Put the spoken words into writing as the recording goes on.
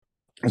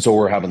And so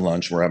we're having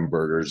lunch, we're having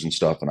burgers and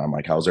stuff, and I'm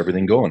like, "How's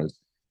everything going?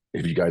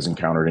 Have you guys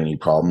encountered any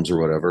problems or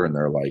whatever?" And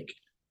they're like,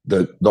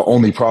 "The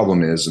only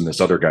problem is," and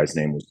this other guy's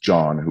name was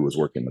John, who was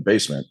working in the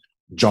basement.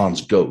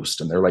 John's ghost,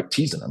 and they're like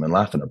teasing him and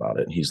laughing about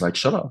it. And he's like,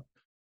 "Shut up."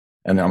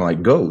 And I'm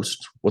like,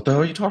 "Ghost? What the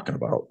hell are you talking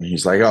about?" And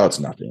he's like, "Oh, it's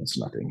nothing. It's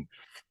nothing."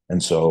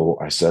 And so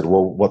I said,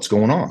 "Well, what's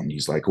going on?"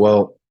 He's like,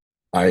 "Well,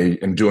 I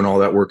am doing all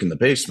that work in the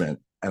basement,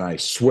 and I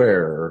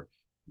swear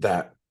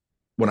that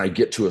when I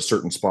get to a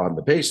certain spot in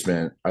the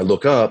basement, I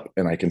look up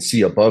and I can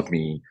see above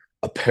me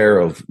a pair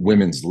of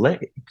women's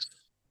legs."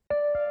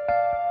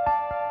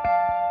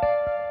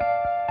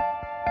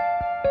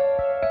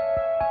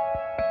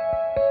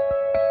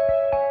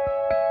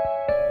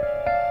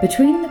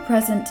 Between the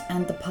present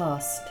and the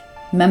past,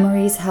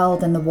 memories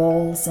held in the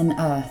walls and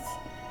earth,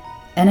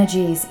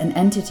 energies and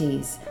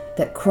entities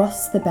that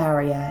cross the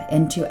barrier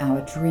into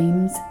our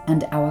dreams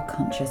and our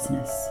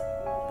consciousness.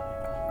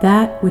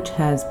 That which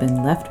has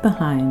been left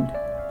behind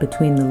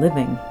between the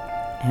living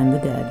and the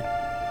dead.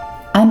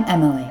 I'm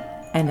Emily.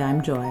 And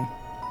I'm Joy.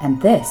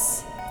 And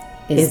this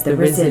is The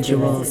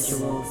Residuals.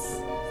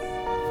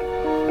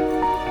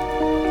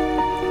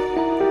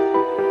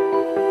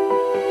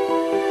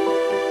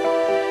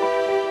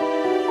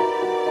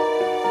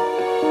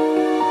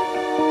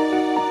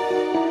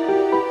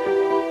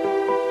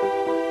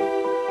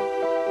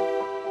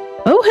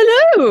 Oh,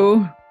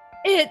 hello.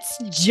 It's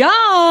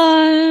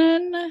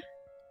John.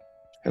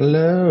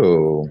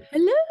 Hello.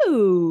 Hello.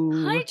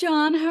 Hi,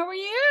 John. How are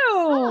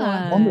you?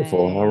 Hi.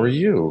 Wonderful. How are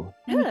you?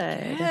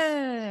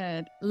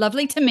 Good.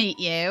 Lovely to meet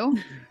you.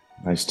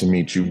 Nice to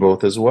meet you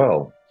both as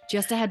well.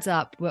 Just a heads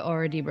up, we're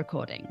already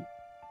recording.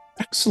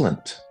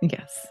 Excellent.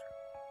 Yes.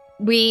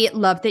 We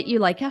love that you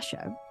like our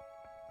show.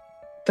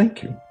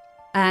 Thank you.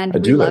 And I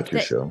we do love like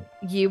your that show.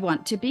 you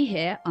want to be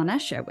here on our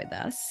show with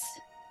us.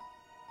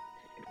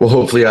 Well,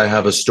 hopefully I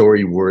have a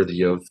story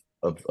worthy of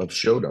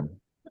showdom.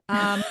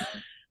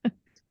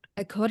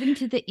 According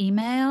to the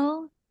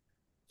email,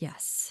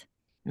 yes.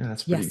 Yeah,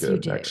 that's pretty Yes, you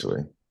good, do.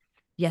 actually.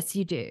 Yes,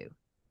 you do.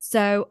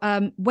 So,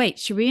 wait,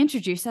 should we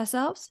introduce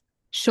ourselves?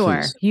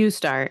 Sure. Please. You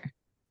start,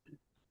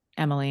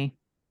 Emily.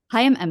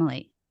 Hi, I'm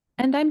Emily.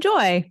 And I'm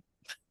Joy.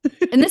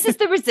 And this is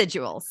The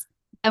Residuals.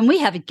 And we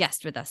have a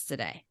guest with us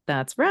today.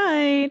 That's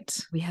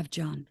right. We have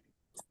John.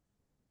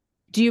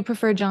 Do you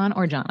prefer John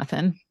or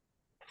Jonathan?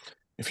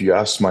 If you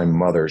ask my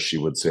mother, she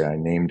would say I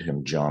named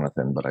him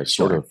Jonathan, but I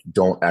sort of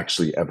don't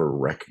actually ever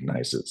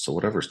recognize it. So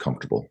whatever's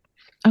comfortable.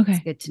 Okay.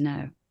 It's good to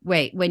know.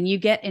 Wait, when you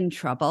get in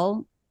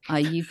trouble, are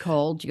you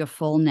called your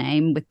full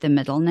name with the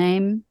middle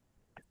name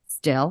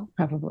still?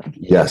 Probably.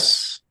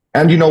 Yes.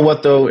 And you know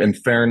what, though, in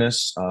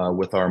fairness,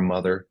 with our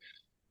mother,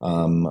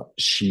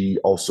 she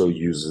also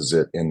uses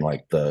it in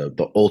like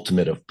the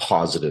ultimate of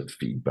positive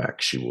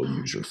feedback. She will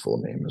use your full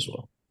name as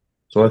well.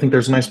 So I think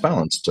there's a nice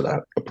balance to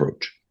that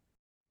approach.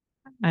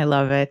 I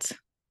love it.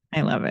 I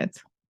love it.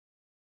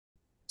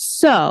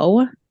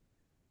 So,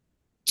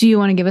 do you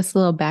want to give us a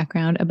little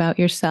background about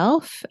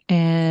yourself?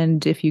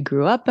 And if you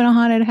grew up in a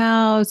haunted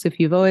house, if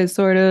you've always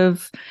sort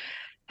of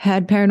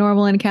had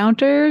paranormal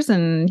encounters,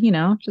 and,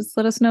 just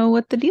let us know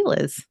what the deal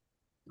is.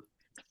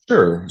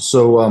 Sure.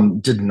 So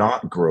did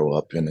not grow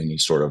up in any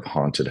sort of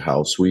haunted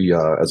house. We,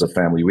 as a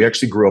family, we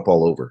actually grew up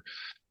all over.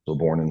 So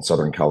born in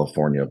Southern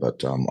California,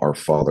 but our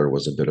father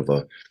was a bit of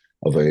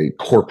a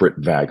corporate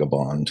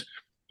vagabond.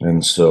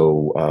 And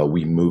so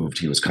we moved.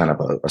 He was kind of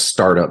a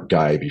startup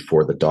guy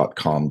before the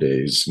 .com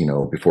days,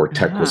 before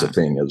tech was a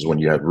thing. It was when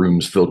you had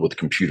rooms filled with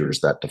computers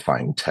that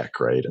defined tech,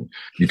 right? And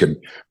you could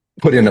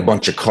put in a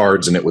bunch of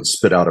cards and it would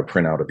spit out a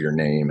printout of your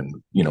name.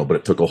 And, but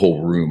it took a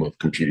whole room of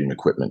computing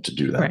equipment to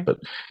do that. Right. But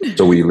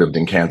so we lived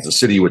in Kansas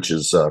City, which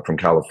is from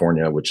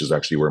California, which is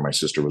actually where my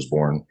sister was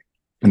born.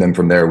 And then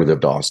from there, we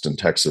lived Austin,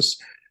 Texas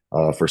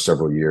for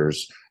several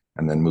years.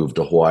 And then moved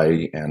to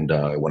Hawaii. And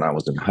when I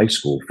was in high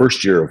school,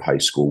 first year of high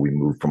school, we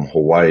moved from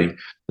Hawaii,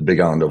 the big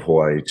island of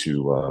Hawaii,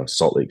 to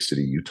Salt Lake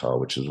City, Utah,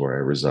 which is where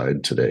I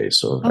reside today.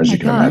 So as you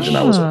can imagine,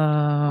 I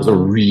was a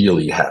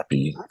really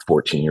happy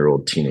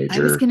 14-year-old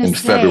teenager in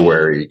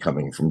February,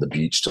 coming from the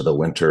beach to the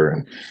winter,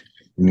 and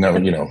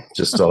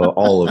just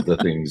all of the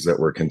things that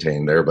were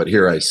contained there. But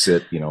here I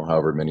sit,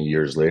 however many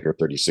years later,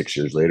 36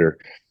 years later,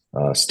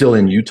 still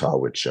in Utah,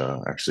 which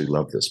actually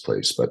love this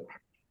place, but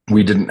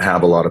we didn't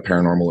have a lot of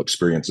paranormal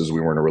experiences. We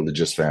weren't a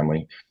religious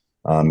family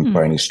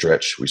by any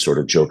stretch. We sort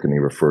of jokingly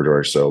refer to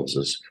ourselves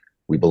as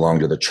we belong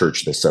to the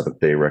Church of the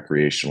Seventh-day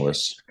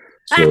Recreationalists.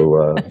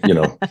 So,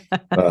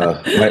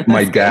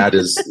 my dad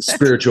is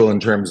spiritual in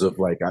terms of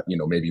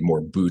maybe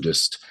more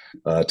Buddhist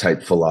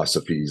type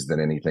philosophies than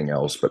anything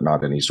else, but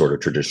not any sort of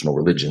traditional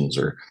religions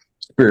or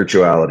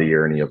spirituality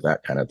or any of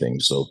that kind of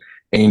thing. So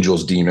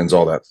angels, demons,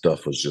 all that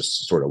stuff was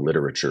just sort of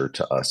literature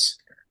to us.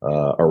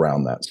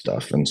 Around that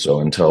stuff. And so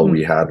until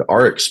we had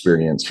our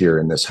experience here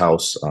in this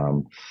house,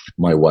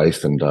 my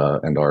wife and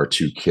our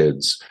two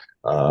kids,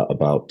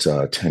 about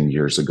 10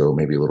 years ago,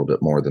 maybe a little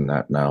bit more than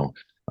that now,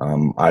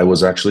 I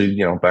was actually,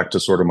 back to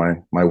sort of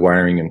my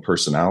wiring and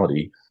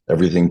personality.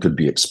 Everything could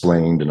be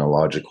explained in a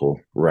logical,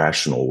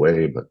 rational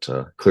way, but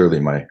clearly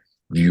my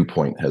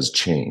viewpoint has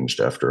changed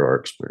after our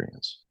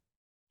experience.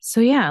 So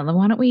yeah,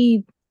 why don't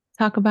we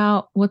talk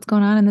about what's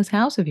going on in this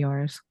house of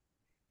yours?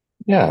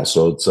 Yeah,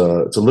 so it's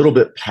a little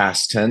bit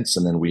past tense,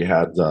 and then we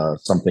had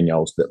something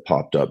else that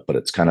popped up, but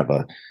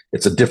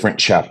it's a different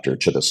chapter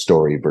to the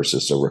story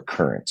versus a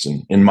recurrence,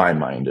 in my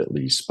mind at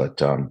least.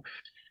 But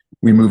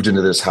we moved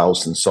into this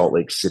house in Salt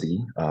Lake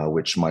City,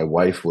 which my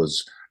wife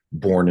was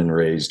born and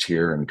raised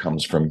here and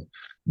comes from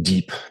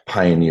deep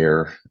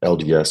pioneer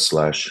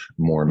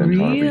LDS/Mormon,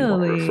 however you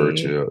want to refer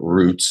Really? to it,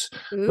 roots,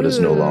 but is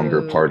no longer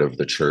Ooh. part of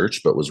the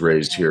church, but was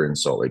raised Okay. here in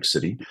Salt Lake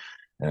City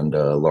and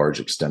a large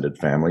extended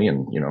family.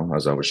 And,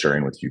 as I was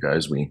sharing with you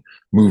guys, we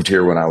moved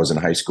here when I was in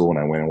high school and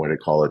I went away to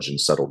college and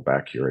settled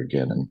back here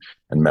again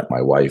and met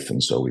my wife.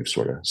 And so we've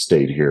sort of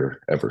stayed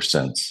here ever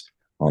since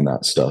on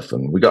that stuff.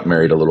 And we got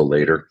married a little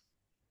later,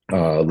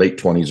 late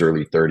 20s,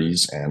 early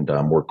 30s, and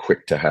we're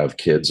quick to have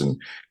kids. And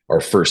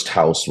our first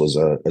house was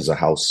a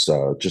house,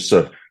 just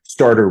a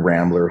starter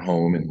rambler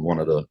home in one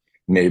of the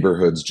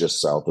neighborhoods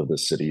just south of the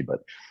city. But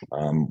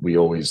we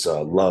always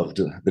loved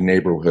the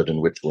neighborhood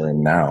in which we're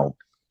in now.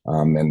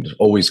 And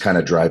always kind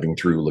of driving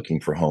through looking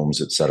for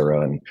homes, et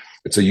cetera. And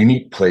it's a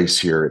unique place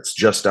here. It's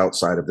just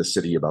outside of the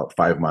city, about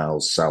 5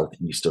 miles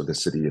southeast of the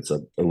city. It's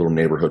a little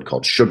neighborhood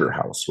called Sugar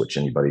House, which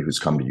anybody who's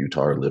come to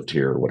Utah or lived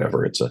here or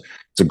whatever, it's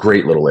a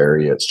great little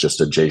area. It's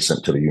just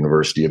adjacent to the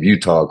University of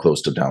Utah,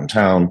 close to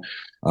downtown.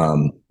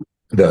 Um,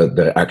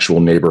 the actual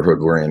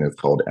neighborhood we're in is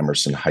called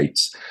Emerson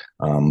Heights.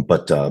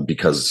 But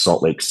because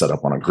Salt Lake's set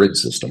up on a grid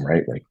system,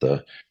 right? Like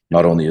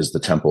not only is the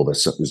temple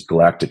this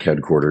galactic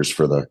headquarters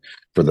for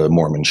the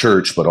Mormon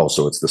Church, but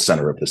also it's the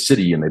center of the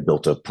city. And they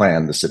built a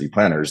plan, the city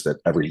planners, that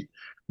every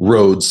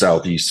road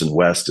southeast and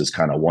west is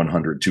kind of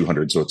 100,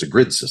 200. So it's a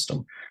grid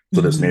system.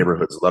 So this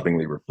neighborhood's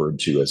lovingly referred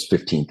to as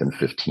 15th and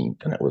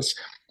 15th. And it was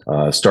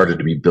started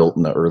to be built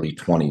in the early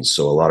 20s.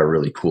 So a lot of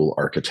really cool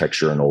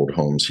architecture and old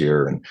homes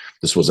here. And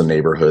this was a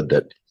neighborhood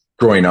that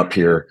growing up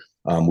here,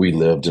 we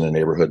lived in a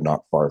neighborhood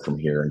not far from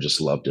here and just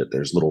loved it.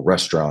 There's little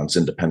restaurants,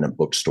 independent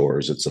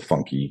bookstores. It's a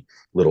funky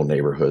little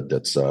neighborhood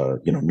that's,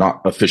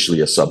 not officially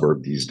a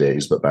suburb these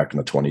days, but back in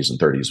the 20s and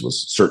 30s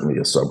was certainly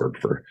a suburb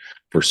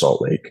for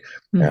Salt Lake,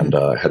 and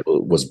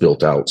was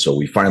built out. So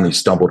we finally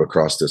stumbled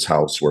across this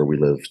house where we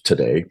live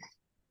today.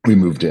 We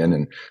moved in,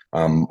 and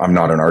I'm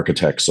not an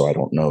architect, so I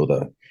don't know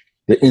the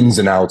ins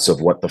and outs of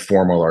what the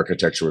formal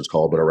architecture was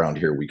called, but around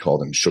here we call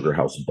them sugar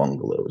house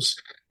bungalows.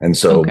 And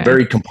so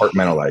very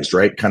compartmentalized,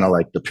 right? Kind of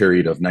like the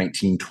period of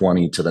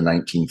 1920 to the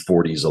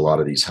 1940s, a lot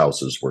of these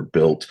houses were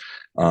built,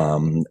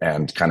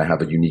 and kind of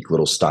have a unique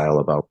little style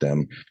about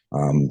them.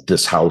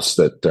 This house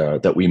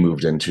that we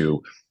moved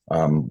into,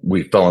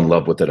 we fell in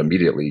love with it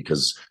immediately,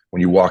 because when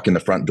you walk in the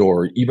front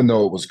door, even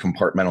though it was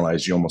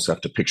compartmentalized, you almost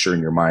have to picture in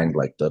your mind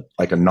like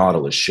a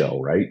Nautilus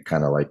shell, right?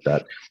 Kind of like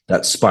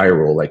that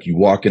spiral. Like you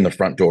walk in the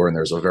front door and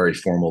there's a very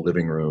formal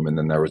living room, and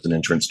then there was an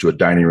entrance to a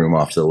dining room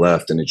off to the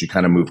left. And as you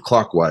kind of move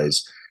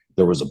clockwise,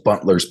 there was a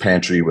butler's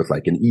pantry with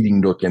like an eating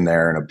nook in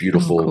there and a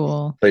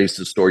beautiful place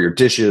to store your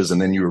dishes.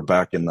 And then you were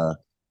back in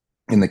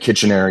the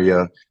kitchen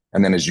area.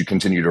 And then as you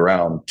continued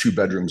around, 2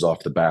 bedrooms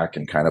off the back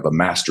and kind of a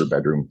master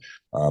bedroom.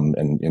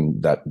 And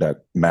in that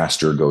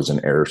master goes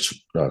in air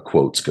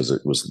quotes, because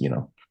it was,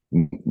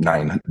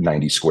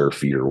 990 square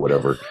feet or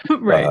whatever,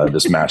 Right.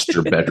 this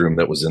master bedroom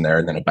that was in there,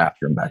 and then a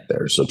bathroom back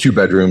there. So 2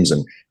 bedrooms.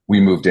 And we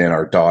moved in.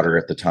 Our daughter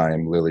at the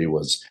time, Lily,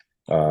 was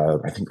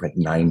I think like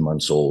 9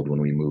 months old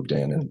when we moved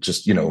in. And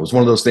just, it was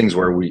one of those things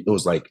where it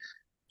was like,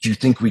 do you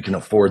think we can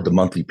afford the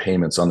monthly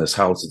payments on this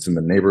house? It's in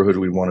the neighborhood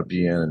we want to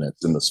be in, and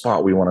it's in the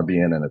spot we want to be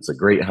in, and it's a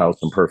great house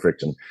and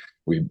perfect. And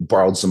we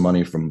borrowed some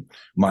money from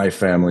my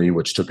family,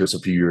 which took us a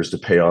few years to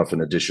pay off,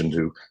 in addition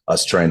to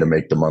us trying to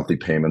make the monthly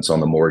payments on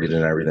the mortgage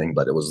and everything.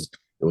 But it was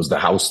the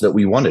house that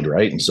we wanted,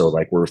 right? And so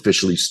like we're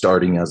officially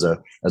starting as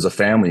a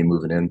family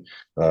moving in.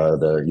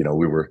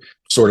 We were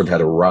sort of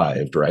had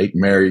arrived, right?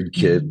 Married,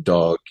 kid,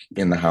 dog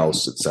in the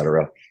house,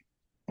 etc.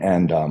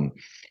 And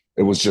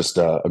it was just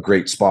a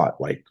great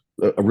spot, like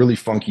a really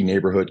funky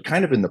neighborhood,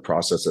 kind of in the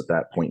process at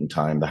that point in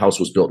time. The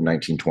house was built in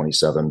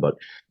 1927, but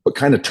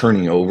kind of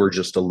turning over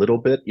just a little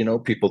bit.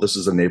 This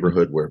is a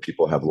neighborhood where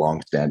people have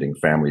long-standing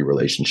family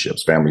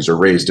relationships. Families are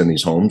raised in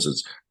these homes,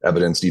 as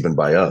evidenced even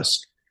by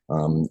us.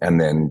 And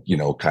then,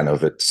 kind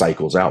of it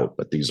cycles out.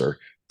 But these are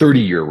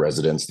 30-year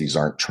residents. These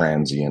aren't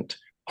transient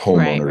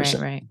homeowners.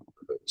 Right.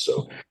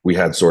 So we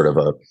had sort of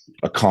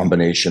a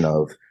combination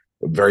of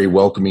very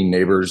welcoming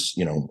neighbors.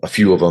 A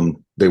few of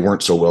them, they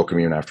weren't so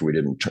welcoming after we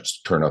didn't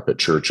turn up at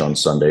church on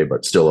Sunday,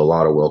 but still a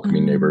lot of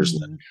welcoming neighbors.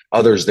 And then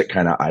others that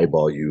kind of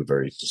eyeball you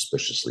very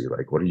suspiciously,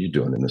 like, what are you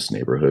doing in this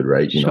neighborhood,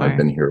 right? I've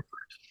been here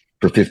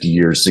for 50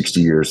 years, 60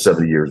 years,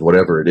 70 years,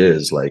 whatever it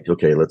is. Like,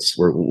 okay,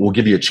 we'll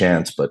give you a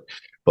chance, but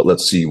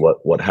let's see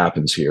what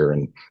happens here.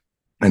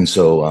 And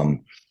so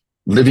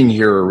living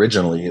here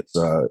originally, it's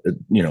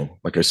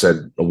like I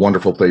said, a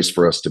wonderful place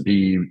for us to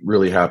be,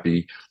 really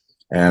happy.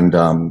 And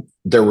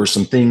there were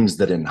some things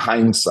that in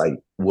hindsight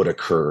would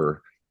occur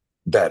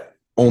that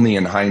only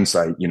in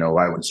hindsight,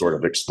 I would sort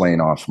of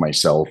explain off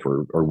myself,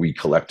 or we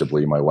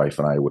collectively, my wife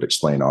and I, would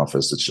explain off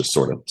as it's just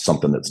sort of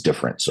something that's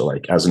different. So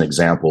like, as an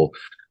example,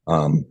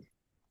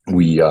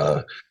 we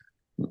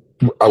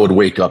I would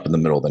wake up in the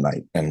middle of the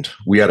night, and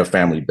we had a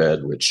family bed,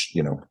 which,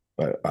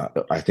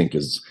 I think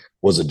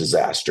was a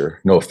disaster.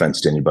 No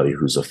offense to anybody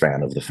who's a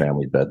fan of the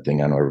family bed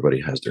thing. I know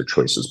everybody has their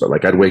choices, but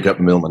like, I'd wake up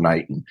in the middle of the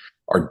night, and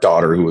our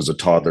daughter, who was a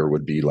toddler,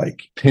 would be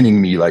like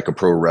pinning me like a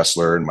pro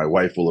wrestler, and my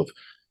wife will have,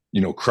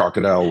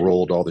 crocodile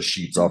rolled all the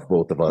sheets off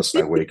both of us.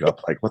 And I wake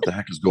up like, what the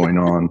heck is going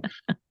on?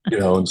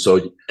 And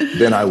so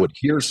then I would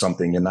hear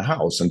something in the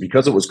house. And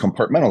because it was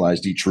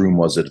compartmentalized, each room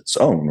was its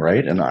own,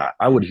 right? And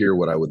I would hear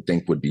what I would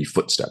think would be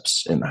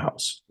footsteps in the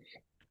house.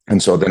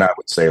 And so then I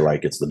would say,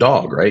 like, it's the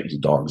dog, right? The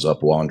dog's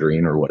up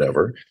wandering or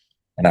whatever.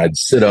 And I'd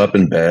sit up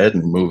in bed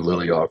and move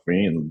Lily off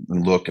me and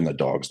look, and the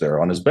dog's there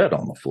on his bed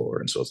on the floor.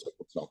 And so it's like,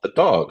 it's not the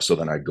dog. So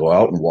then I'd go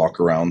out and walk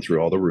around through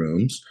all the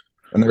rooms,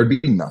 and there'd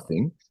be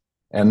nothing.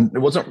 And it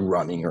wasn't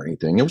running or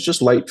anything. It was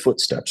just light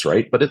footsteps,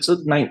 right? But it's a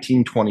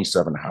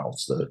 1927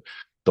 house.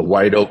 The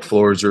white oak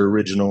floors are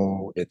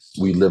original.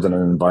 We live in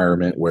an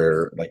environment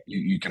where, like,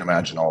 you can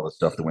imagine all the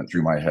stuff that went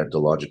through my head to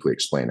logically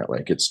explain it.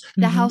 Like,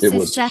 the house it is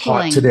was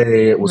settling. hot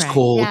today. It was Right.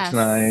 cold Yes.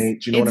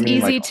 tonight. You know what I mean?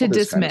 It's easy Like, to all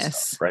this kind of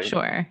dismiss. stuff, right?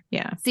 Sure.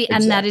 Yeah. See,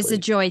 and that is a Exactly.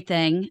 Joy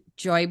thing.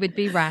 Joy would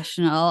be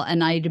rational,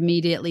 and I'd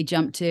immediately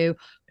jump to,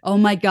 oh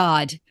my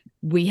God,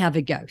 we have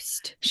a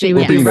ghost. She We're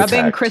would be being rubbing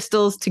attacked.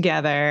 crystals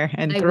together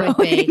and I would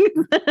throwing. be.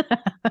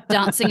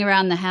 Dancing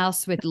around the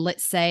house with lit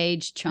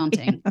sage,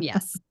 chanting.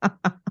 Yes.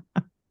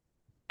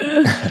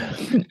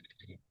 And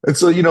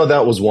so,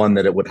 that was one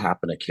that it would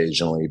happen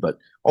occasionally, but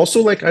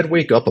also, like, I'd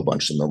wake up a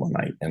bunch in the middle of the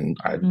night, and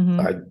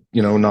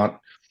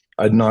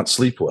I'd not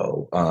sleep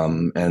well.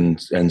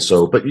 And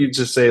so, but you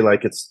just say,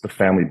 like, it's the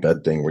family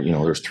bed thing where,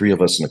 there's three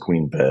of us in a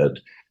queen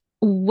bed.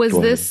 Was Go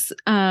ahead. this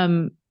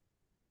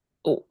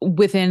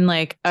within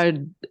like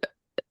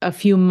a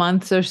few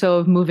months or so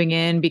of moving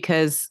in?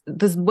 Because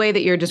the way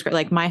that you're describing,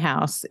 like, my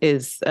house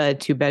is a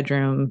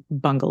 2-bedroom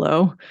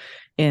bungalow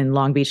in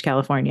Long Beach,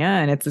 California,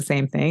 and it's the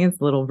same thing.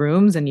 It's little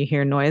rooms, and you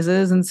hear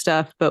noises and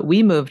stuff. But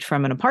we moved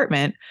from an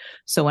apartment,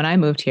 so when I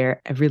moved here,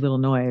 every little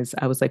noise,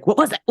 I was like, "What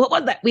was that? What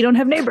was that? We don't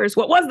have neighbors.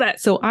 What was that?"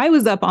 So I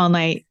was up all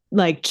night,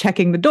 like,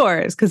 checking the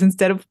doors, because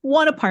instead of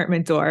one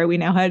apartment door, we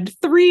now had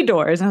 3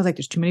 doors. And I was like,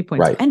 "There's too many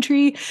points of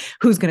entry.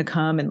 Who's going to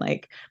come and,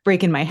 like,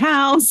 break in my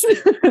house?"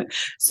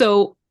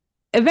 So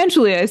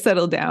eventually I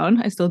settled down.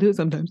 I still do it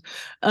sometimes.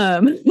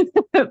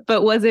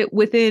 But was it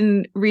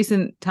within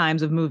recent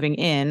times of moving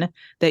in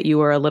that you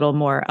were a little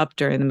more up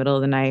during the middle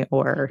of the night,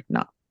 or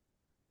not?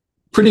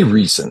 Pretty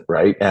recent,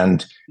 right?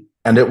 And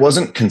it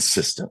wasn't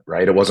consistent,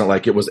 right? It wasn't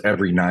like it was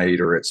every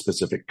night or at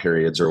specific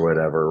periods or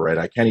whatever, right?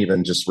 I can't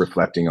even, just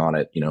reflecting on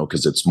it,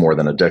 because it's more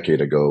than a decade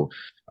ago,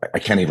 I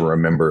can't even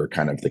remember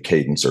kind of the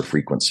cadence or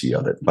frequency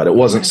of it. But it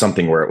wasn't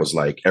something where it was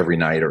like every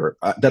night, or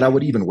that I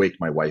would even wake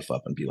my wife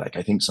up and be like,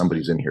 I think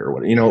somebody's in here, or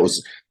what. It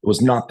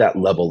was not that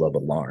level of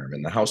alarm.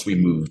 And the house we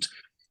moved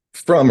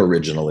from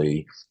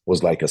originally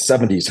was like a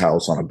 70s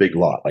house on a big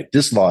lot. Like,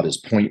 this lot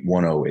is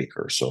 0.10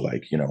 acres. So,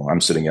 like, I'm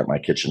sitting at my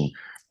kitchen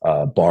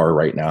bar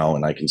right now,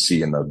 and I can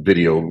see in the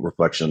video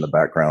reflection in the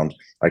background,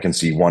 I can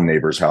see one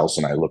neighbor's house,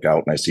 and I look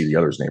out and I see the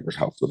other's neighbor's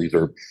house. So these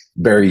are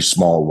very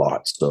small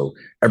lots. So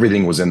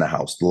everything was in the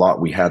house. The lot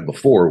we had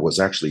before was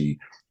actually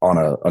on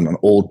an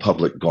old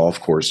public golf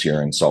course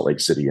here in Salt Lake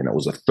City, and it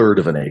was 1/3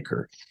 of an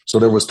acre. So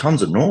there was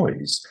tons of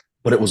noise,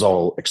 but it was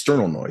all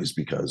external noise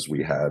because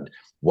we had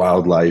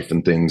wildlife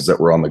and things that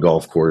were on the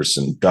golf course,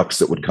 and ducks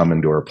that would come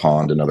into our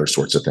pond and other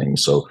sorts of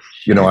things. So,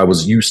 I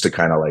was used to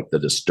kind of like the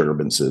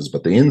disturbances,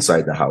 but the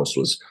inside the house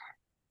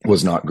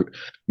was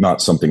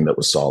not something that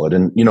was solid.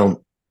 And,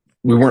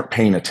 we weren't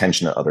paying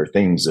attention to other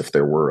things. If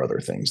there were other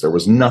things, there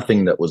was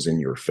nothing that was in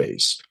your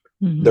face.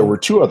 Mm-hmm. There were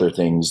 2 other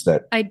things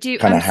that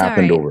kind of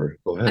happened over.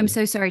 Go ahead. I'm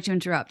so sorry to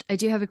interrupt. I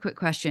do have a quick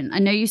question. I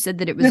know you said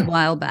that it was a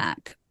while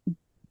back,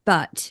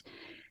 but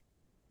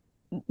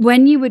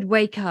when you would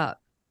wake up,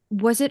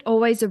 was it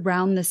always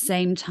around the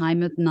same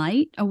time of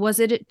night, or was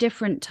it at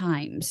different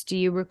times? Do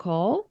you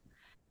recall?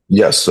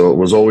 Yes. So it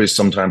was always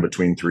sometime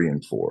between 3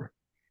 and 4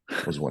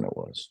 was when it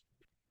was.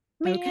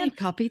 Okay,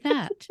 copy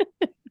that.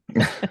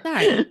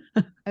 Sorry.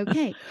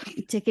 Okay.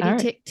 Tickety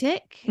tick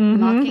tick.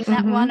 Marking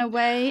that one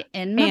away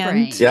in my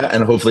brain. Yeah,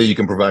 and hopefully you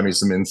can provide me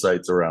some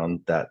insights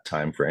around that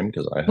time frame,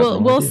 because I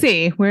have we'll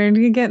see. We're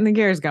getting the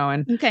gears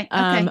going. Okay.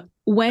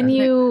 When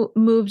you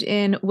moved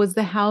in, was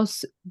the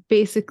house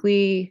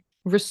basically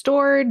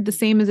restored the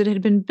same as it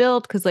had been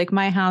built? Because, like,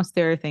 my house,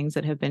 there are things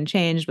that have been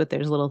changed, but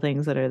there's little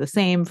things that are the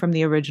same from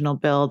the original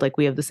build. Like,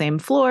 we have the same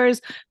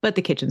floors, but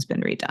the kitchen's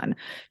been redone.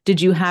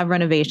 Did you have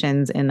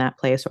renovations in that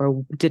place,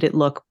 or did it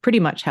look pretty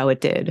much how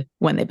it did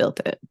when they built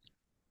it?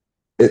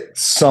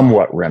 It's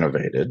somewhat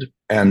renovated,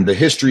 and the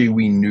history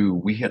we knew,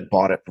 we had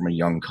bought it from a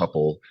young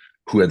couple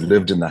who had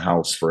lived in the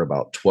house for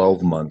about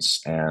 12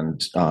 months.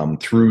 And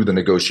through the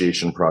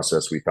negotiation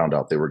process, we found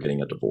out they were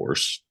getting a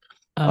divorce.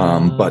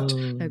 But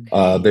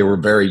Okay. they were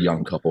a very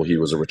young couple. He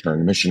was a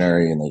returning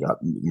missionary, and they got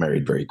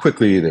married very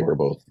quickly. They were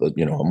both, a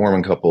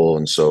Mormon couple,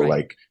 and so Right.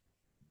 like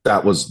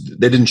that was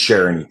they didn't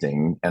share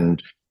anything,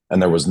 and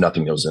there was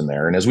nothing that was in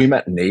there. And as we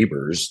met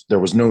neighbors, there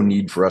was no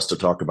need for us to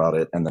talk about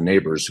it. And the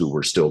neighbors who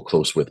were still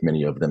close with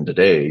many of them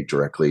today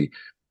directly,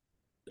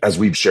 as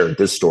we've shared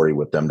this story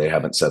with them, they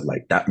haven't said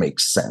like that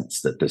makes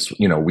sense that this,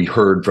 we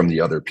heard from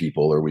the other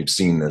people or we've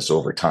seen this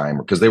over time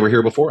because they were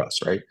here before us,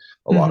 right?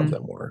 A lot of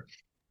them were.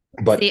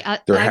 But See,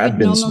 there I had would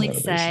been some normally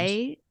renovations.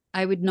 say,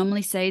 I would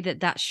normally say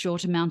that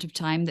short amount of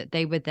time that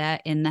they were there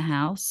in the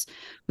house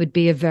would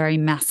be a very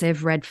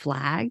massive red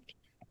flag,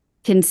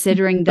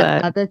 considering the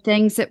But- other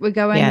things that were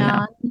going Yeah, no.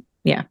 on.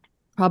 Yeah.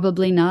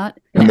 Probably not.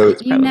 And No, the-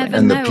 it's You probably never not.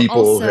 And the know. people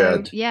Also,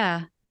 had-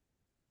 yeah.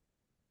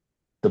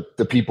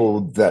 The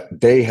people that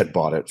they had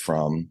bought it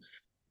from,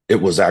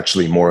 it was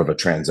actually more of a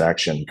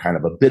transaction, kind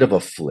of a bit of a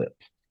flip.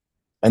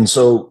 And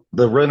so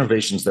the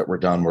renovations that were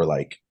done were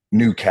like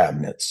new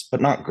cabinets,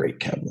 but not great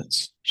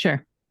cabinets.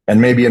 Sure.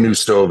 And maybe a new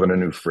stove and a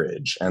new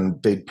fridge.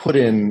 And they'd put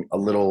in a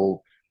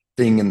little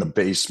thing in the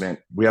basement.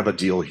 We have a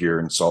deal here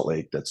in Salt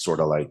Lake that's sort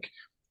of like,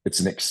 it's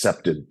an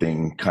accepted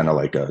thing, kind of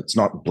like it's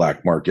not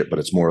black market, but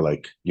it's more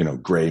like,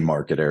 gray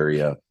market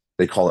area.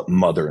 They call it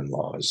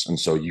mother-in-laws. And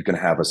so you can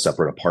have a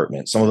separate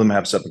apartment. Some of them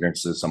have separate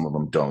entrances, some of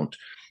them don't,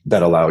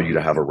 that allow you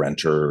to have a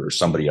renter or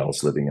somebody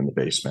else living in the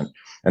basement.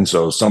 And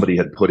so somebody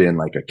had put in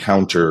like a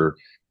counter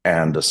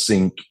and a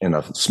sink and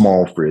a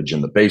small fridge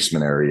in the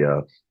basement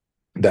area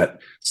that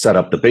set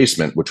up the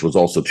basement, which was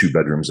also 2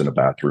 bedrooms and a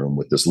bathroom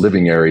with this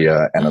living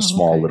area and a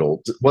small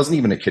little, it wasn't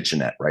even a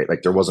kitchenette, right?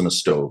 Like there wasn't a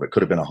stove. It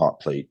could have been a hot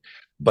plate,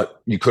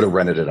 but you could have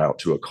rented it out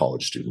to a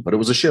college student. But it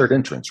was a shared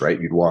entrance, right?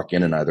 You'd walk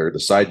in and either the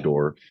side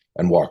door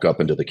and walk up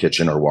into the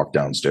kitchen or walk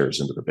downstairs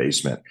into the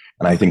basement.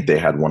 And I think they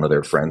had one of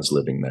their friends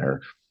living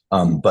there.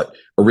 But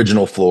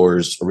original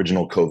floors,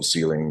 original cove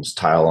ceilings,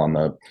 tile on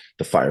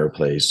the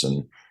fireplace,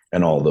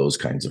 and all those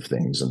kinds of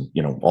things. And,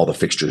 all the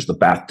fixtures, the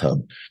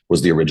bathtub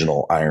was the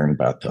original iron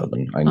bathtub.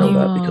 And I know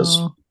that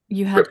because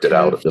You had ripped it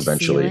out coved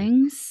eventually.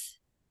 ceilings?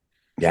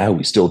 Yeah,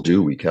 we still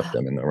do. We kept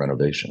them in the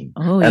renovation.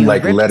 Oh, and you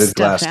like ripped leaded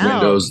stuff glass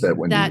out. windows that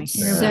when That's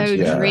you so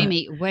yeah.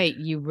 dreamy. Wait,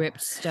 you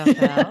ripped stuff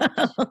out?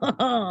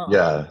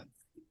 Yeah.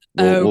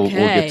 We'll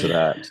get to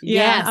that.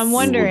 Yeah, Yes. I'm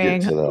wondering. We'll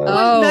get to that.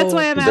 Oh, That's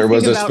why I'm There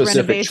was asking a about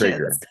specific renovations.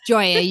 trigger.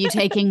 Joy, are you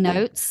taking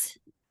notes?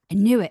 I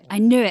knew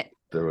it.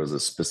 There was a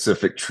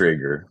specific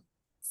trigger.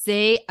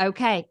 See?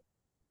 Okay.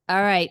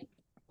 All right.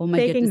 Oh my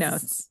Taking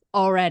goodness. notes.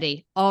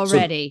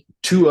 Already.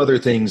 2 other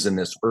things in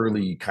this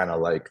early kind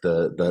of like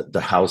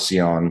the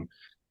halcyon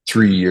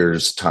 3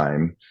 years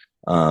time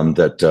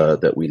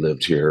that we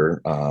lived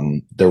here.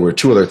 There were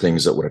 2 other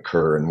things that would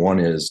occur, and one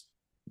is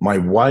my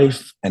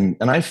wife and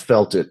I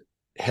felt it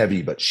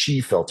heavy, but she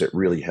felt it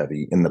really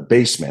heavy in the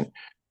basement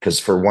because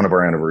for one of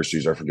our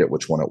anniversaries, I forget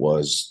which one it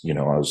was. I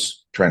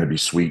was trying to be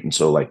sweet, and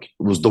so like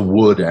it was the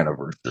wood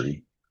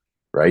anniversary,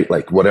 right?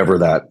 Like whatever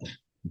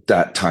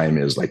that time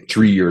is, like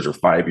 3 years or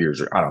 5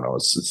 years, or I don't know,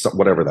 it's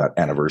whatever that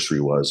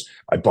anniversary was.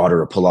 I bought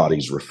her a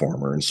Pilates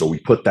reformer, and so we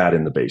put that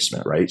in the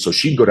basement, right? So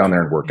she'd go down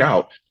there and work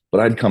out, but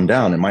I'd come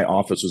down, and my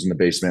office was in the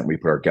basement. We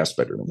put our guest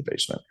bedroom in the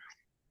basement,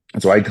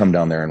 and so I'd come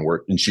down there and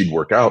work, and she'd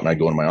work out, and I'd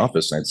go in my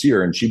office, and I'd see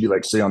her, and she'd be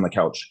like sitting on the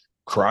couch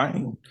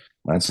crying.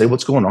 And I'd say,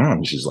 "What's going on?"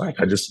 And she's like,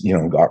 "I just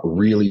got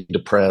really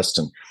depressed,"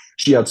 and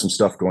she had some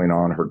stuff going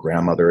on. Her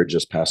grandmother had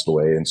just passed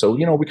away. And so,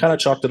 we kind of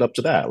chalked it up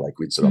to that. Like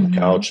we'd sit on the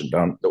couch and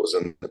down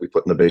that we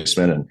put in the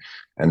basement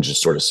and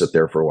just sort of sit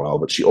there for a while.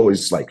 But she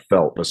always like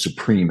felt a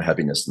supreme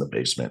heaviness in the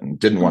basement and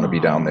didn't want to be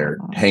down there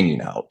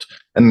hanging out.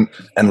 And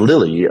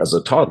Lily, as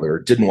a toddler,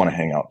 didn't want to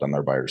hang out down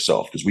there by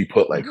herself because we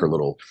put like her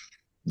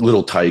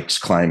little tykes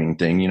climbing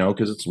thing,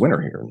 because it's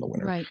winter here in the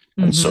winter. Right.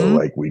 And so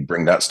like we'd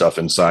bring that stuff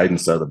inside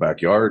instead of the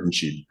backyard, and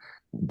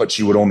but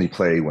she would only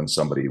play when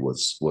somebody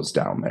was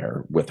down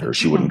there with her.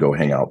 She wouldn't go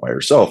hang out by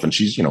herself. And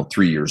she's,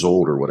 3 years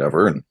old or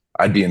whatever. And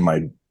I'd be in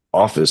my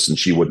office and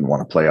she wouldn't want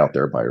to play out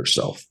there by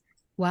herself.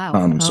 Wow.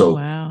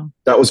 Wow.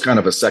 That was kind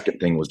of a second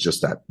thing, was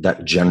just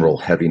that general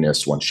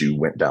heaviness once you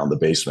went down the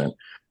basement.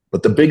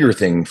 But the bigger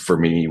thing for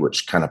me,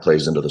 which kind of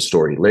plays into the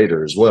story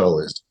later as well,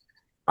 is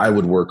I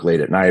would work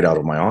late at night out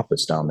of my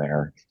office down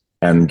there.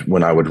 And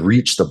when I would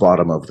reach the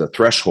bottom of the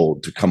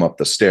threshold to come up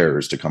the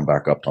stairs to come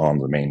back up on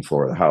the main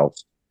floor of the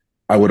house,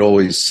 I would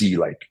always see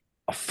like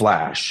a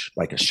flash,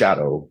 like a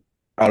shadow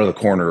out of the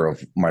corner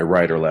of my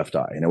right or left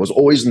eye. And it was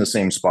always in the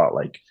same spot,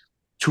 like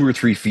 2 or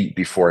 3 feet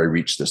before I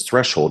reached this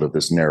threshold of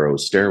this narrow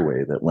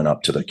stairway that went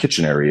up to the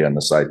kitchen area and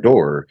the side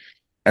door.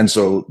 And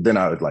so then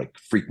I would like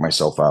freak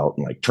myself out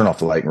and like turn off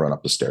the light and run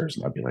up the stairs.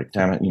 And I'd be like,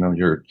 damn it,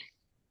 you're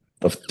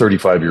a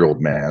 35-year-old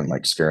man,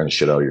 like scaring the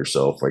shit out of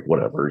yourself, like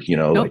whatever,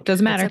 Nope, like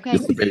doesn't matter. Okay.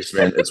 it's the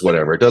basement, it's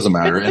whatever, it doesn't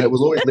matter. And it was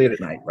always late at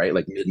night, right?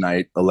 Like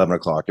midnight, 11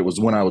 o'clock. It was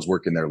when I was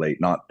working there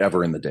late, not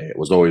ever in the day. It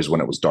was always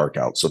when it was dark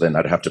out. So then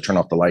I'd have to turn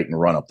off the light and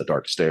run up the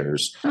dark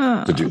stairs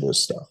to do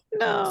this stuff.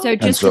 No. So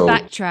just so- to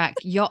backtrack,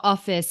 your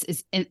office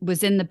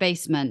was in the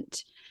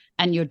basement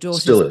and your Still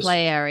daughter's is.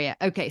 play area.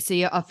 Okay. So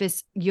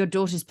your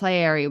daughter's play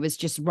area was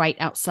just right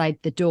outside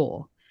the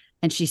door.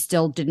 and she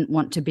still didn't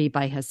want to be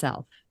by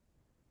herself.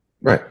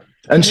 Right.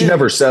 And she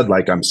never said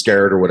like, I'm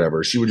scared or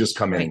whatever. She would just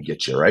come in and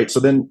get you. Right.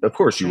 So then of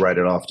course you write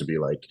it off to be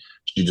like,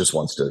 she just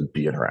wants to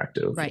be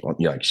interactive. Right.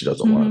 Yeah. Like she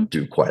doesn't want to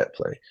do quiet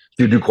play.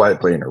 She would do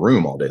quiet play in her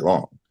room all day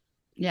long,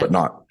 but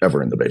not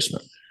ever in the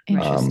basement.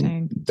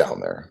 Interesting. Down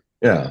there.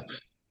 Yeah.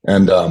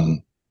 And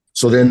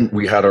so then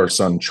we had our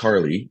son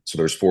Charlie. So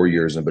there's 4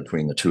 years in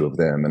between the two of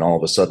them. And all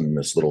of a sudden,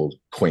 this little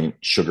quaint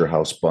sugar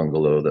house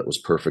bungalow that was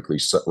perfectly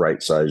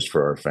right sized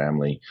for our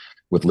family,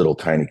 with little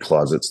tiny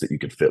closets that you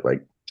could fit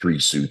like 3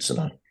 suits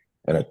and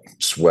a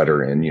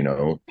sweater in, you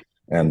know,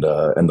 and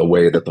the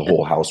way that the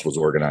whole house was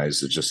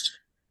organized,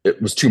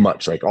 it was too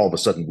much. Like all of a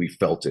sudden we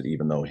felt it,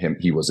 even though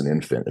he was an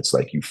infant. It's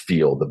like you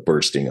feel the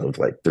bursting of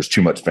like, there's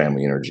too much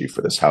family energy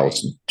for this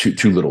house, and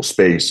too little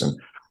space. And,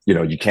 you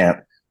know,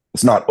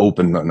 it's not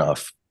open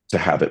enough to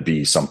have it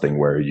be something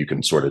where you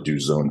can sort of do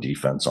zone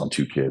defense on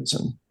 2 kids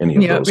and any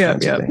of those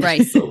kinds of things.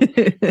 Right. So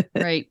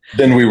Right.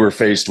 then we were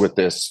faced with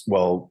this,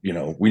 well, you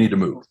know, we need to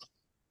move.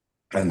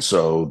 And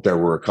so there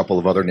were a couple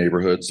of other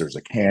neighborhoods. There's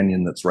a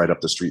canyon that's right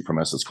up the street from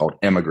us. It's called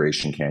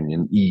Emigration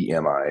Canyon,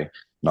 EMI,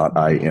 not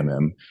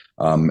IMM.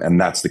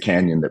 And that's the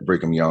canyon that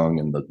Brigham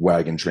Young and the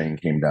wagon train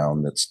came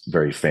down. That's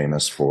very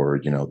famous for,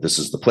 you know, this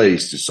is the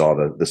place. You saw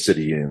the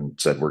city and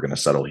said, we're going to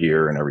settle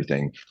here and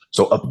everything.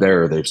 So up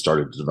there, they've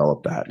started to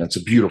develop that. And it's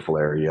a beautiful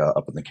area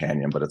up in the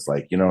canyon, but it's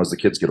like, you know, as the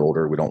kids get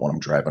older, we don't want them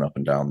driving up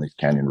and down these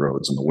canyon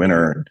roads in the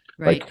winter. And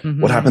like,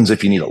 what happens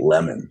if you need a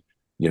lemon?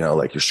 You know,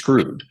 like you're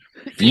screwed.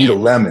 If you need a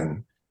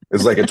lemon,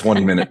 it's like a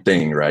 20-minute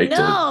thing, right?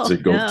 To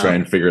go try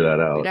and figure that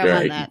out.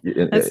 Right?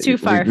 That's too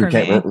far for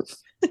me.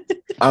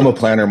 I'm a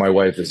planner. My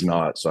wife is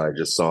not. So I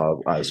just saw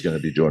I was going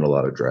to be doing a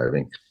lot of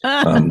driving.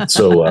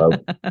 So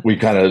we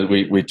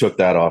took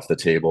that off the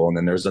table. And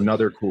then there's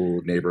another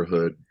cool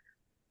neighborhood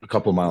a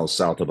couple miles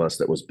south of us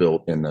that was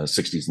built in the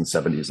 60s and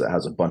 70s that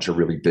has a bunch of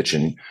really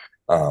bitchin'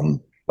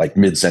 like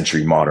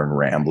mid-century modern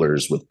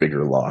ramblers with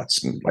bigger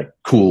lots and like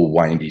cool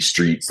windy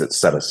streets that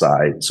set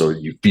aside so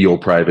you feel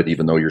private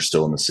even though you're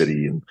still in the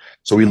city. And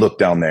so we looked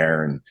down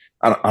there, and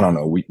I don't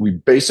know, we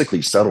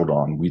basically settled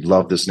on, we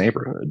love this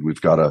neighborhood.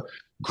 We've got a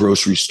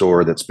grocery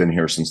store that's been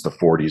here since the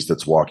 40s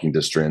that's walking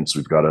distance.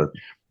 We've got a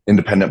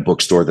independent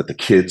bookstore that the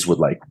kids would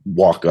like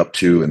walk up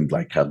to and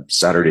like have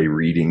Saturday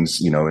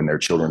readings, you know, in their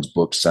children's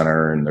book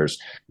center. And there's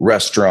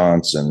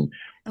restaurants, and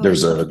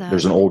there's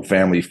an old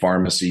family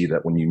pharmacy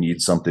that when you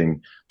need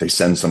something, they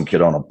send some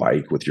kid on a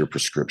bike with your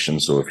prescription.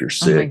 So if you're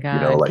sick, you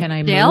know, like can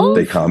I move?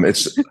 they come.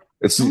 It's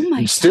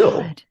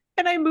still. God.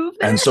 Can I move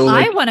there? And so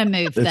I want to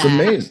move there. It's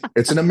amazing.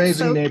 It's an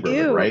amazing So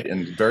neighborhood, cute. right?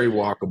 And very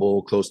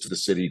walkable, close to the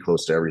city,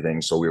 close to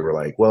everything. So we were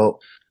like, well,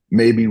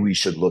 maybe we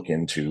should look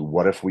into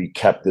what if we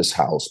kept this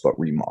house but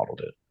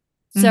remodeled it.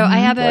 So I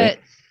have Right.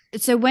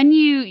 so when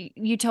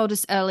you told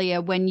us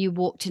earlier when you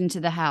walked into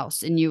the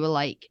house and you were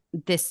like,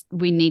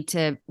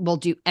 we'll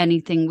do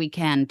anything we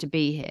can to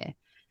be here.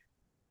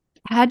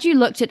 Had you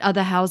looked at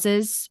other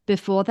houses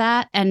before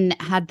that and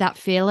had that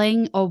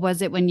feeling, or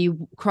was it when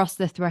you crossed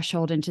the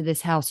threshold into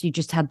this house, you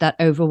just had that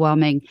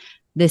overwhelming,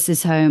 this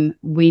is home,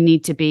 we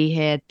need to be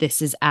here,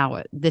 this is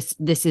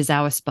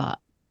our spot?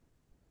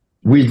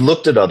 We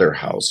looked at other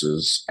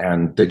houses,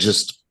 and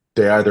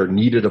they either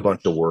needed a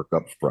bunch of work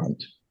up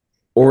front,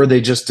 or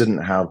they just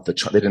didn't have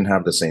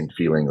the same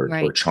feeling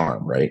or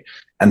charm, right?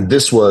 And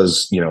this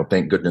was, you know,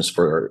 thank goodness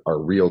for our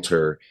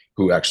realtor,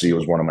 who actually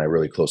was one of my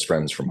really close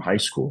friends from high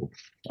school.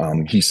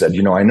 He said,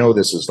 you know, I know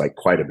this is like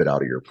quite a bit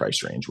out of your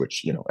price range,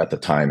 which, you know, at the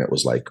time it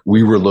was like,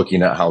 we were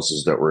looking at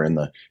houses that were in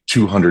the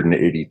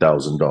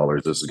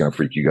 $280,000. This is going to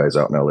freak you guys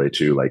out in LA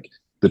too, like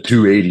the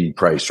 280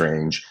 price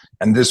range.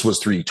 And this was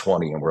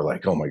 320. And we're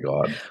like, oh my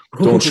God,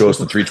 don't show us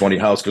the 320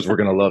 house because we're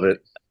going to love it.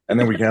 And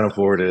then we can't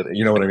afford it.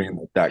 You know what I mean?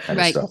 Like that kind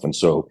of stuff. And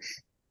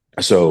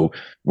so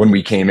when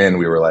we came in,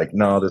 we were like,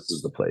 no, this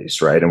is the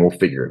place, right? And we'll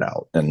figure it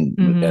out.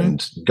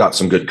 And got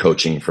some good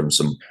coaching from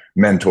some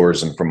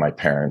mentors and from my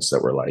parents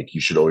that were like, you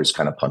should always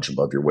kind of punch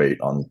above your weight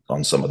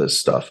on some of this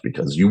stuff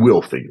because you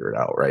will figure it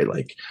out, right?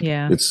 Like,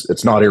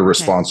 it's not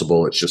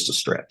irresponsible. It's just a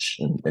stretch,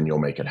 and you'll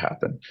make it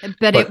happen.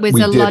 But it was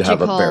we a did logical,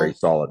 have a very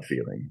solid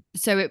feeling.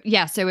 So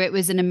it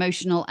was an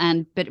emotional,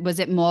 but was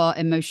it more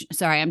emotion?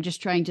 Sorry, I'm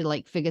just trying to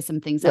like figure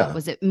some things out.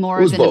 Was it more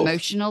of an both.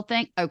 Emotional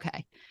thing?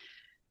 Okay.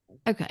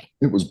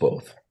 It was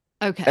both.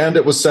 Okay. And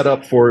it was set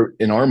up for,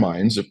 in our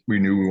minds, if we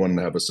knew we wanted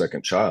to have a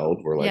second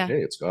child, we're like,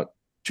 hey, it's got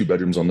 2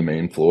 bedrooms on the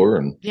main floor,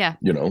 and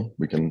you know,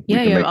 we can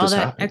make all this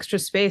that happen. Extra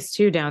space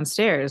too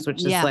downstairs,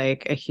 which is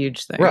like a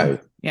huge thing.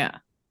 Right. Yeah.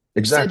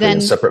 Exactly. So then,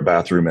 a separate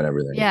bathroom and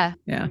everything. Yeah.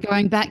 Yeah.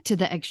 Going back to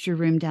the extra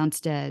room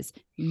downstairs,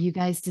 you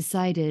guys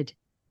decided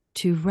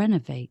to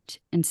renovate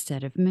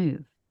instead of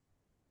move.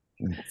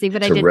 See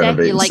what I did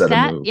there? You like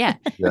that? Yeah.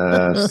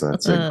 Yes,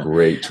 that's a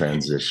great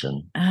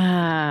transition.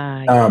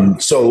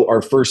 So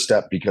our first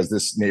step, because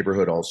this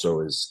neighborhood also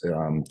is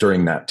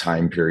during that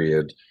time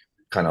period,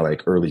 kind of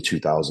like early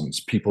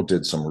 2000s, people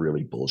did some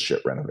really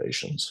bullshit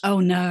renovations.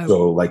 Oh no.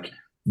 So like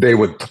they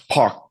would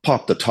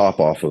pop the top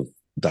off of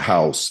the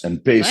house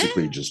and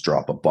basically just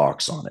drop a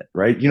box on it,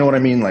 right? You know what I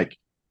mean? Like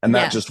And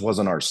that Yeah. just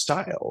wasn't our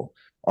style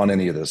on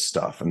any of this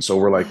stuff. And so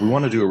we're like, we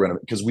want to do a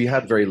renovation because we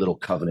had very little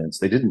covenants.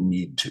 They didn't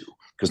need to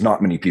because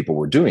not many people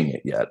were doing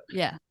it yet.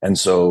 Yeah. And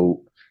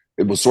so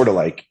it was sort of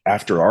like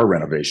after our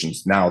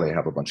renovations, now they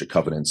have a bunch of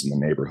covenants in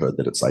the neighborhood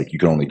that it's like you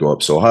can only go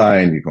up so high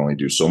and you can only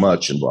do so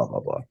much and blah, blah,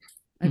 blah.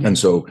 Okay. And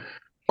so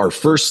our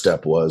first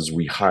step was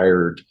we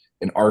hired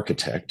an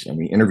architect and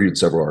we interviewed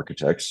several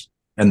architects.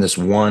 And this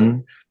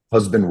one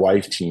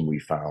husband-wife team we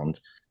found,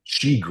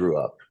 she grew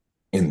up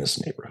in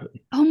this neighborhood.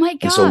 Oh my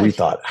God. And so we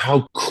thought,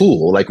 how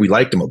cool, like we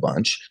liked them a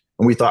bunch.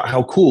 And we thought,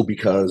 how cool,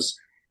 because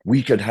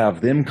we could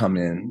have them come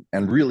in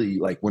and really,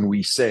 like when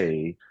we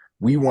say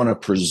we want to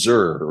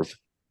preserve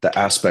the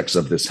aspects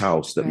of this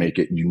house that make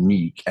it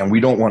unique. And we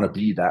don't want to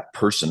be that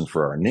person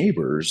for our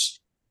neighbors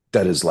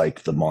that is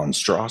like the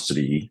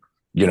monstrosity,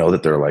 you know,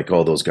 that they're like,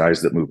 oh, those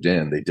guys that moved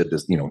in, they did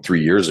this, you know,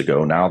 3 years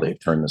ago. Now they've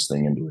turned this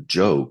thing into a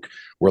joke.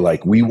 We're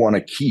like, we want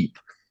to keep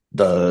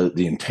the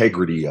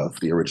integrity of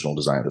the original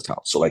design of this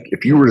house. So like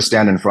if you were to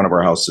stand in front of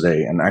our house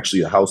today, and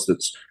actually the house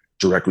that's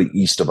directly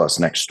east of us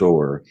next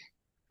door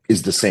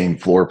is the same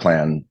floor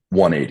plan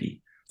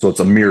 180. So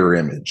it's a mirror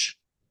image.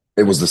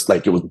 It was this,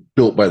 like, it was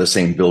built by the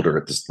same builder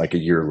at this, like a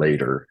year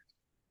later.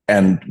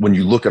 And when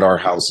you look at our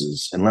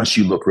houses, unless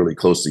you look really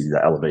closely,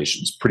 the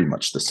elevation's pretty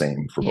much the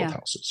same for both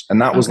houses.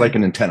 And that was like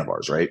an intent of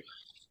ours, right?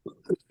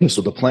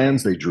 So the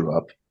plans they drew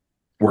up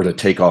were to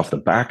take off the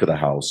back of the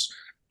house,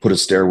 put a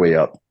stairway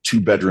up,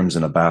 2 bedrooms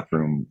and a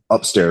bathroom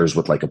upstairs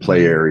with like a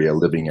play area,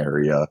 living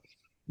area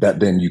that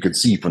then you could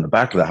see from the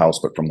back of the house,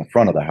 but from the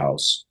front of the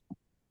house,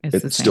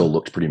 it still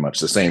looked pretty much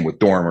the same with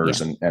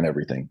dormers and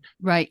everything.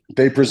 Right.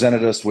 They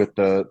presented us with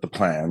the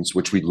plans,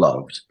 which we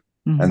loved.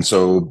 And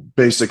so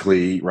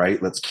basically,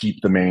 right, let's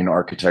keep the main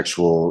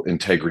architectural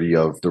integrity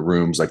of the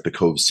rooms, like the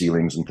cove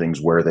ceilings and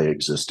things where they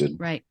existed.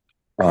 Right.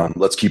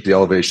 Let's keep the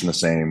elevation the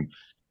same.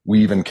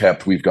 We've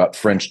got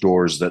French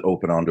doors that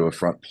open onto a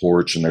front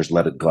porch, and there's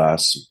leaded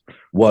glass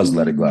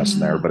in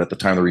there. But at the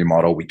time of the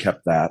remodel, we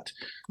kept that.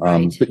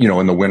 But, you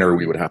know, in the winter,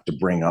 we would have to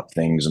bring up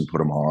things and put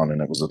them on,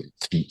 and it was a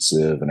heat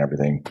sieve and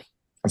everything.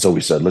 And so we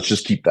said, let's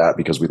just keep that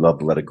because we love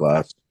the leaded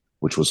glass,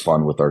 which was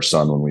fun with our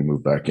son when we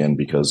moved back in,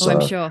 because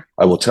I'm sure.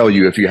 I will tell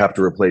you, if you have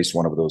to replace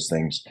one of those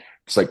things,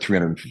 it's like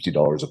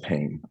 $350 a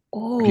pane.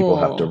 People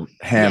have to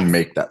hand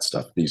make that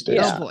stuff these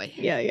days. Oh boy.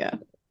 Yeah.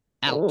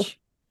 Ouch.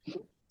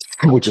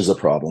 Which is a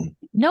problem.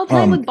 No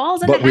playing with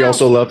balls in the But we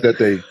house. also love that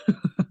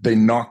they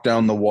knocked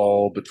down the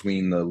wall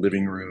between the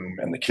living room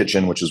and the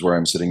kitchen, which is where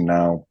I'm sitting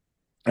now,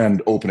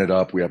 and open it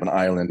up. We have an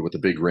island with a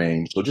big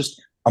range. So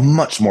just a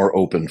much more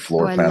open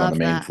floor plan on the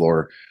main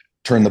floor.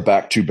 Turn the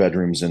back 2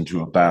 bedrooms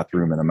into a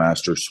bathroom and a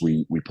master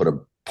suite. We put a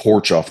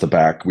porch off the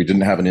back. We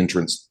didn't have an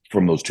entrance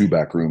from those 2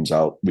 back rooms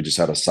out. We just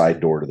had a side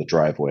door to the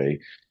driveway.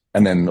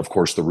 And then, of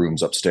course, the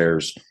rooms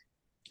upstairs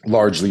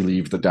largely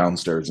leave the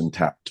downstairs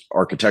intact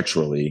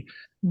architecturally.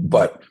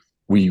 But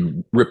we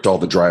ripped all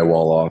the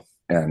drywall off,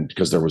 and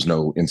because there was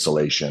no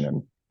insulation,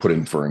 and put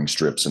in furring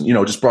strips, and, you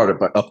know, just brought it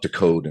up to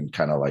code and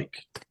kind of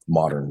like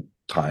modern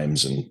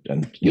times and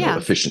you know,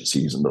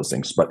 efficiencies and those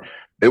things. But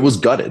it was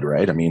gutted,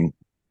 right? I mean,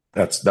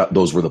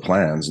 those were the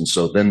plans. And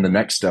so then the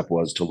next step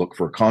was to look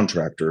for a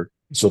contractor.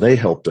 So they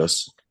helped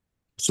us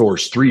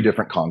source 3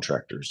 different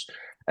contractors,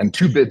 and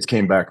 2 bids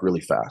came back really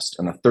fast,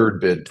 and a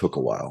 3rd bid took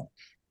a while,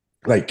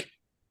 like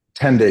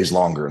 10 days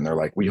longer. And they're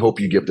like, we hope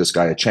you give this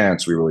guy a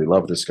chance. We really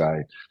love this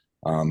guy.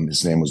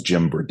 His name was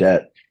Jim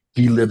Burdett.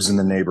 He lives in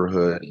the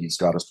neighborhood. He's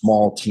got a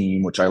small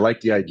team, which I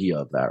like the idea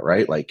of that,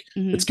 right? Like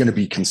it's going to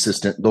be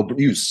consistent. They'll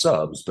use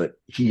subs, but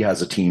he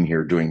has a team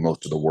here doing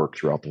most of the work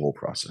throughout the whole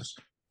process.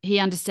 He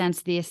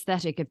understands the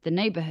aesthetic of the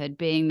neighborhood,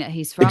 being that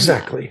he's from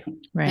exactly there.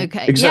 Right.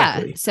 Okay.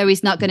 Exactly. Yeah. So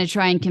he's not going to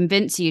try and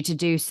convince you to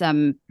do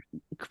some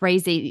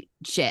crazy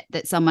shit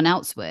that someone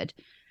else would.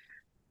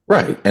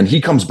 Right. And he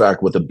comes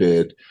back with a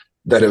bid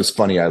that, it was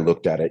funny. I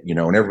looked at it, you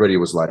know, and everybody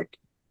was like,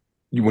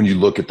 when you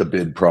look at the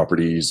bid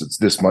properties, it's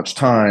this much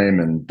time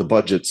and the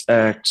budget's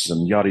X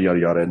and yada, yada,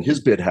 yada. And his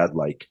bid had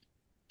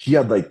he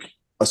had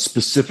a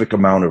specific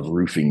amount of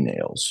roofing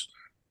nails,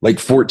 like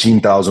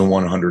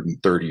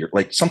 14,130 or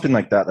like something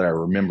like that I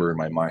remember in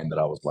my mind, that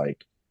I was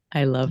like,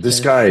 I love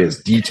this guy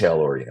is detail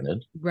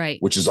oriented, right?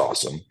 Which is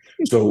awesome.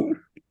 So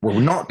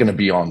we're not going to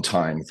be on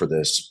time for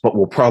this, but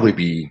we'll probably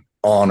be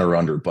on or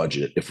under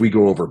budget. If we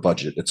go over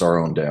budget, it's our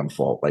own damn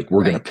fault. Like,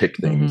 we're going to pick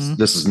things.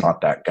 This is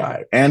not that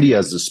guy. And he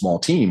has this small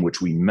team,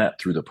 which we met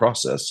through the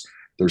process.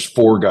 There's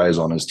 4 guys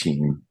on his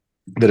team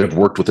that have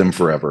worked with him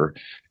forever,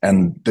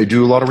 and they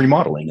do a lot of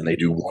remodeling, and they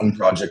do one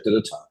project at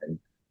a time,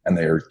 and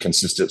they're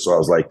consistent. So I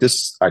was like,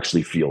 this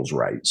actually feels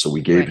right. So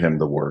we gave him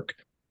the work.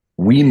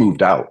 We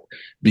moved out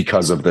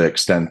because of the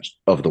extent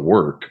of the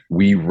work.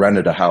 We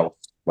rented a house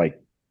like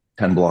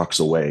 10 blocks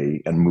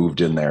away and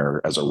moved in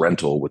there as a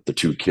rental with the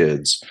 2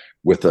 kids,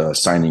 with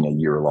signing a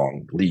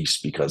year-long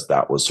lease, because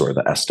that was sort of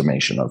the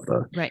estimation of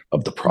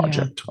the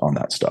project on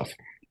that stuff.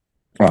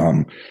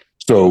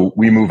 So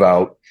we move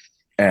out,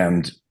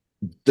 and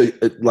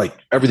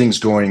everything's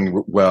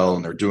going well,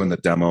 and they're doing the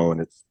demo,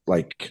 and it's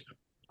like,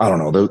 I don't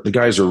know, the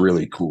guys are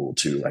really cool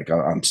too. Like,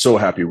 I'm so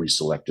happy we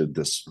selected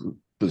this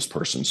this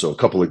person. So a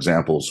couple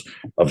examples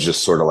of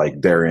just sort of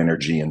like their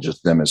energy and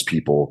just them as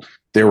people.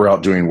 They were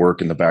out doing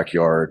work in the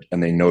backyard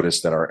and they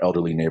noticed that our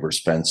elderly neighbor's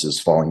fence is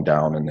falling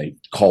down, and they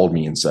called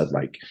me and said,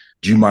 like,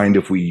 do you mind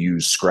if we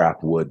use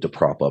scrap wood to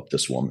prop up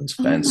this woman's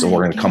fence? And we're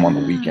going to come on the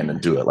weekend and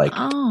do it. Like,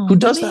 who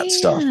does that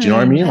stuff? Do you know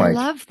what I mean? I like,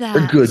 love that.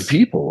 they're good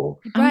people.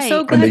 I'm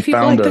so Right. glad they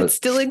people found like a- that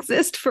still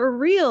exist for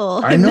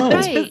real. I know.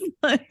 It's Right. just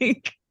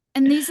like,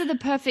 And these are the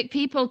perfect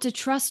people to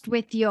trust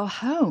with your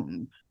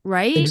home,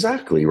 right?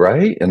 Exactly,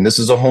 right? And this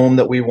is a home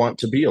that we want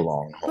to be a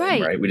long home,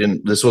 Right. right?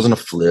 This wasn't a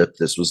flip.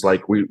 This was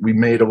like we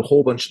made a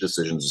whole bunch of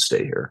decisions to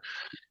stay here.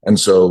 And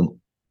so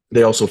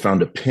they also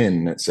found a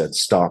pin that said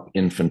 "Stop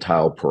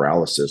Infantile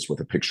Paralysis" with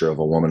a picture of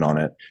a woman on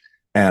it.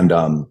 And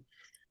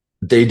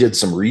they did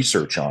some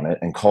research on it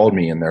and called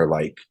me, and they're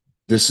like,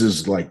 this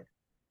is like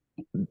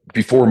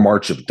before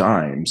March of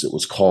Dimes, it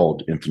was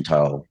called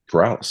infantile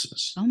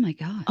paralysis. Oh my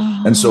gosh.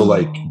 And so,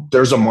 like,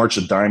 there's a March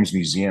of Dimes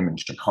museum in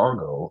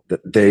Chicago that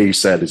they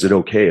said, is it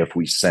okay if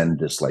we send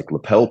this like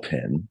lapel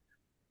pin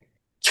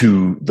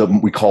to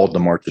we called the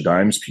March of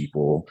Dimes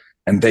people,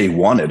 and they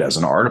want it as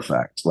an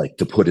artifact, like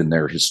to put in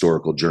their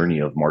historical journey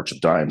of March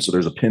of Dimes. So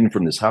there's a pin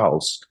from this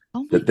house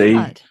Oh my that they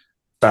God.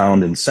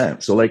 found and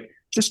sent. So like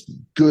just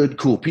good,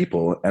 cool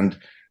people. And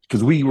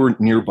because we were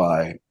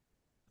nearby,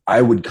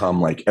 I would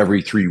come like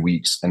every 3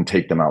 weeks and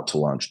take them out to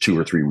lunch, 2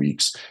 or 3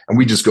 weeks. And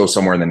we just go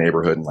somewhere in the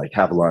neighborhood and like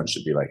have lunch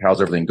and be like,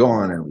 how's everything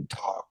going? And we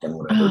talk and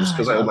whatever, just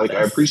because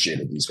I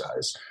appreciated these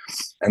guys.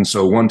 And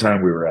so one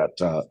time we were at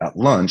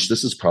lunch,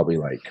 this is probably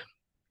like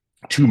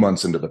 2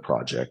 months into the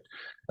project.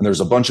 And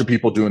there's a bunch of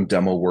people doing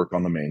demo work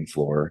on the main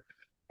floor.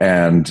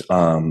 And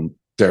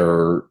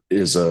there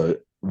is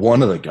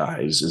one of the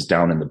guys is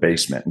down in the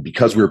basement. And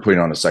because we were putting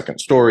on a second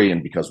story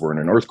and because we're in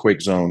an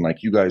earthquake zone,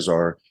 like you guys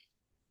are,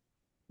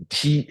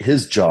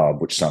 his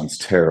job, which sounds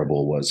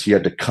terrible, was he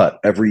had to cut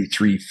every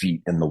 3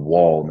 feet in the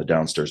wall in the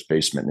downstairs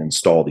basement and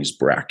install these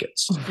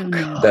brackets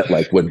that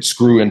like would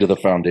screw into the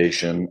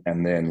foundation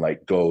and then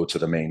like go to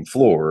the main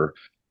floor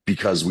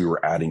because we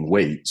were adding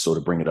weight. So to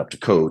bring it up to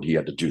code, he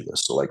had to do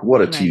this. So like,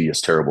 what a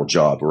tedious, terrible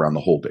job around the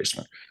whole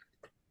basement.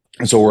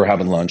 And so we're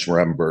having lunch, we're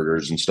having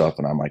burgers and stuff.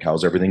 And I'm like,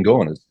 how's everything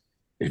going?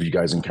 Have you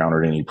guys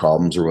encountered any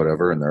problems or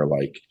whatever? And they're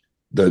like,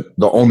 the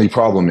only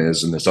problem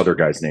is, and this other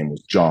guy's name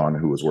was John,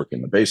 who was working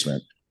in the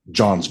basement,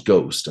 John's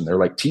ghost. And they're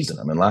like teasing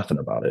him and laughing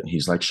about it. And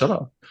he's like, shut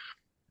up.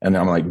 And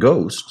I'm like,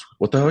 ghost?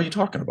 What the hell are you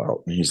talking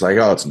about? And he's like,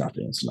 oh, it's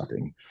nothing. It's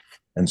nothing.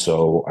 And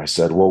so I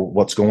said, well,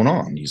 what's going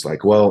on? And he's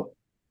like, well,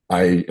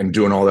 I am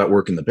doing all that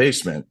work in the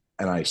basement.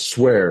 And I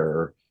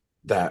swear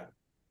that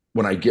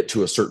when I get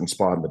to a certain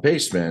spot in the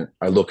basement,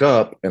 I look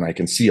up and I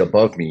can see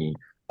above me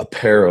a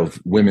pair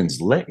of women's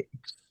legs.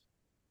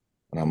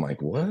 And I'm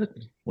like, what?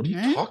 What are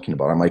you talking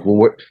about? I'm like, well,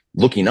 what?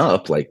 Looking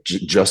up, like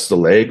just the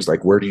legs,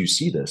 like, where do you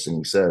see this? And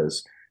he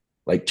says,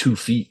 like 2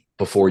 feet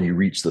before you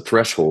reach the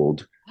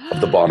threshold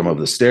of the bottom of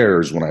the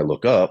stairs, when I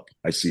look up,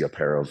 I see a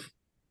pair of,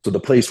 so the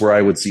place where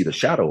I would see the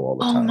shadow all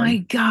the time. Oh my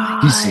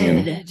God. He's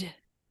seeing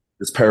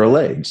this pair of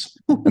legs.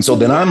 And so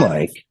then I'm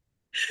like,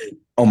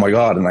 oh my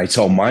God. And I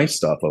tell my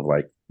stuff of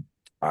like,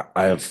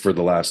 I have for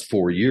the last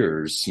 4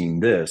 years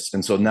seen this.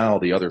 And so now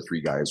the other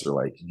 3 guys are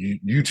like,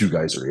 you 2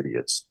 guys are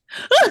idiots.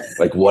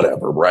 Like,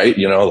 whatever, right?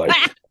 You know, like,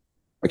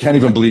 I can't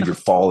even believe you're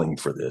falling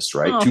for this,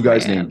 right? Oh, 2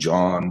 guys man. named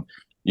John,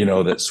 you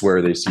know, that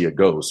swear they see a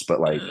ghost.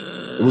 But like,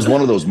 it was one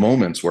of those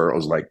moments where it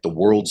was like the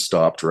world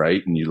stopped,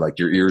 right? And you like,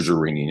 your ears are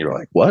ringing. You're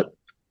like, what?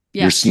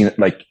 Yeah. You're seeing it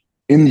like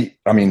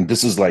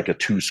this is like a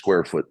 2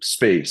 square foot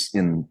space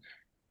in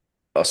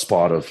a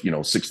spot of,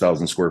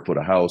 6,000 square foot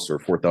a house or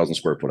 4,000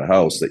 square foot a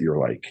house that you're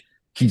like,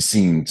 he's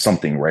seen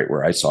something right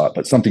where I saw it,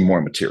 but something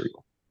more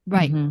material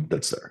Right.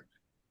 that's there.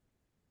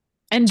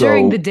 And So-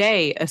 during the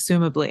day,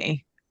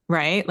 assumably,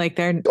 right? Like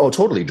they're Oh,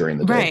 totally during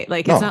the day. right.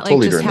 Like No, it's not totally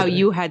like just during how the day.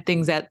 you had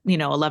things at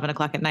 11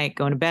 o'clock at night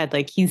going to bed.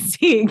 Like he's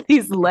seeing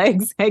these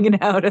legs hanging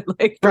out at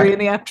like 3 Right. in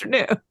the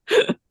afternoon.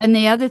 And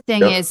the other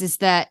thing Yep. is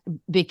that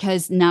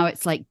because now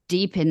it's like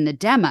deep in the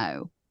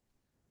demo,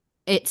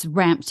 it's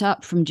ramped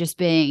up from just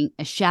being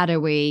a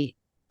shadowy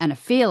and a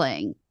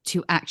feeling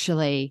to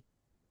actually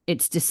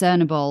it's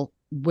discernible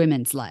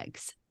women's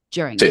legs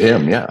during To the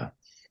him, day. yeah.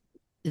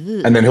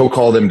 Ugh. And then he'll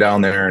call them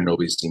down there and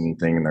nobody's seen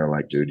anything. And they're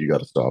like, dude, you got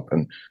to stop.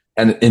 And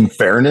in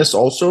fairness,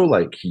 also,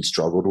 like he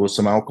struggled with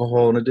some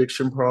alcohol and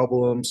addiction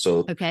problems.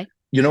 So, Okay.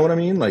 you know what I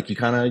mean? Like you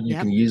Yep.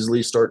 can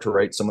easily start to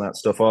write some of that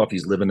stuff off.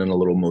 He's living in a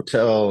little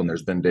motel and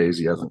there's been days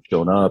he hasn't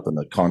shown up and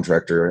the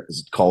contractor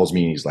calls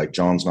me and he's like,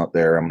 John's not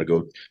there. I'm going to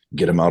go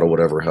get him out of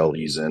whatever hell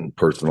he's in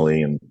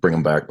personally and bring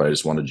him back. But I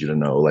just wanted you to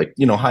know, like,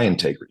 high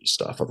integrity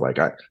stuff of like,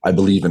 I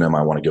believe in him.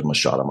 I want to give him a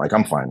shot. I'm like,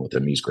 I'm fine with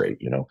him. He's great,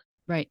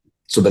 Right.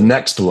 So the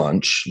next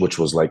lunch, which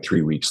was like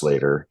 3 weeks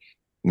later,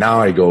 now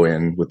I go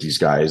in with these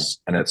guys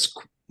and it's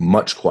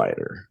much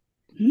quieter.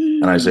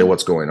 And I say,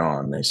 what's going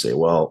on? And they say,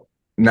 well,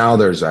 now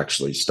there's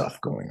actually stuff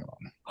going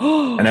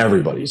on. And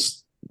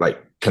everybody's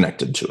like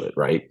connected to it,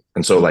 right?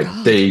 And so like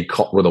God. they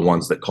were the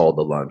ones that called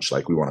the lunch,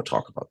 like, we want to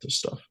talk about this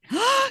stuff.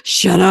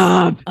 Shut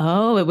up.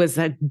 Oh, it was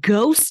a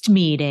ghost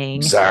meeting.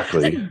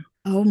 Exactly.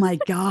 Oh my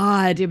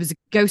God. It was a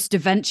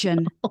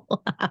Ghostervention.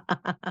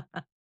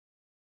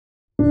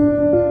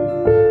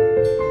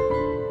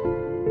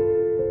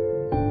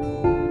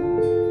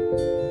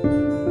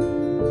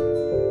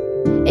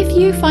 If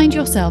you find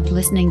yourself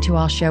listening to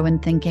our show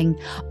and thinking,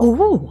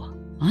 oh,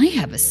 I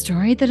have a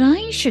story that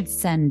I should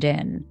send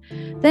in,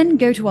 then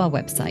go to our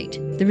website,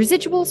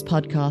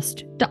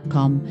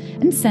 theresidualspodcast.com,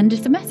 and send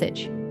us a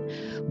message.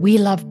 We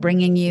love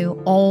bringing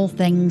you all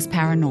things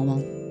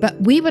paranormal,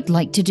 but we would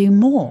like to do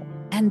more,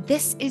 and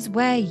this is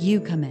where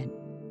you come in.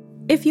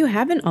 If you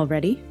haven't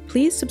already,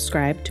 please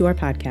subscribe to our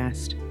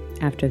podcast.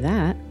 After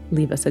that,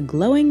 leave us a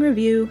glowing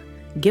review,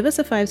 give us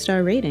a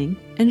 5-star rating,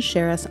 and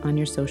share us on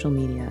your social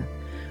media.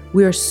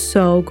 We are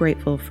so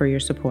grateful for your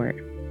support.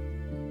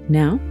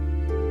 Now,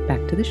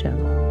 back to the show.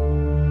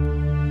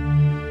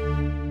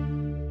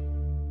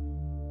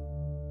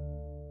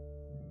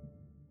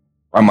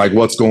 I'm like,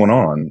 what's going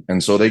on?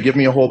 And so they give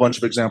me a whole bunch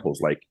of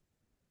examples. Like,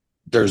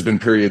 there's been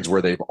periods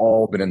where they've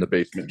all been in the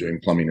basement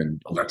doing plumbing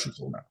and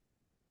electrical now.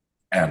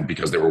 And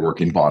because they were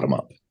working bottom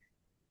up.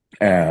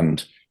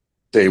 And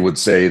they would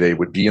say they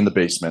would be in the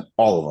basement,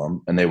 all of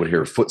them, and they would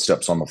hear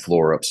footsteps on the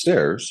floor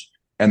upstairs.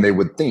 And they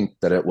would think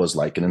that it was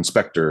like an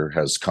inspector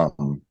has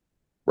come,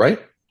 right?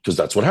 Because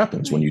that's what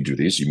happens when you do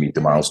these. You meet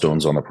the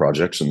milestones on the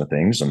projects and the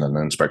things, and then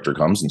the inspector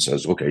comes and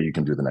says, okay, you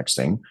can do the next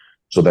thing.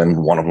 So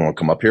then one of them will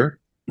come up here.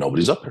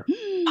 Nobody's up here.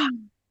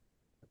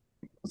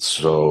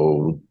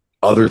 So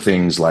other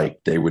things, like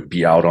they would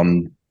be out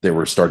on, they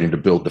were starting to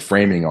build the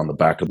framing on the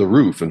back of the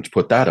roof and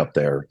put that up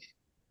there.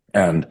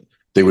 And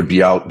they would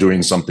be out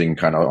doing something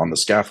kind of on the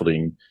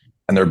scaffolding,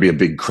 and there'd be a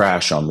big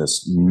crash on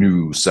this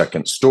new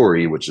second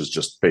story, which is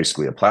just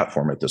basically a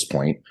platform at this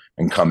point,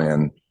 and come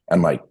in,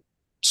 and like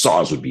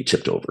saws would be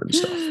tipped over and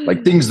stuff,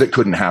 like things that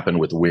couldn't happen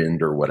with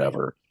wind or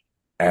whatever.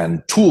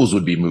 And tools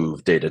would be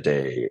moved day to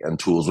day, and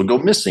tools would go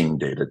missing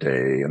day to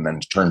day and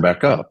then turn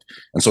back up.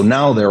 And so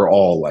now they're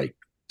all like,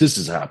 this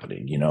is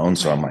happening, you know? And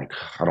so I'm like,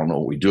 I don't know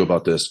what we do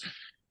about this,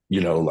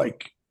 you know,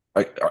 like,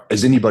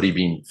 is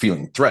anybody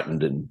feeling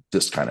threatened in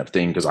this kind of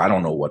thing? Because I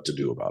don't know what to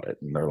do about it.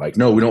 And they're like,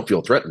 no, we don't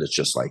feel threatened. It's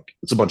just like,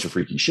 it's a bunch of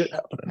freaky shit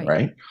happening,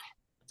 right?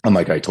 I'm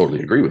like, I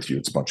totally agree with you.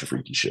 It's a bunch of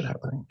freaky shit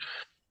happening.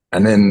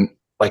 And then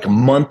like a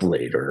month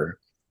later,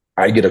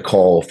 I get a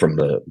call from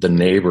the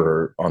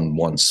neighbor on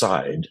one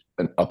side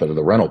and up at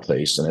the rental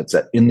place, and it's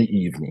in the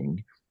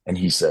evening. And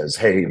he says,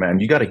 hey man,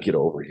 you got to get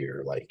over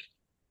here. Like,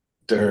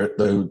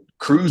 the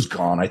crew's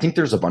gone. I think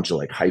there's a bunch of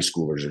like high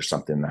schoolers or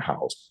something in the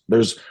house.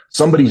 There's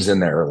somebody's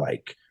in there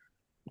like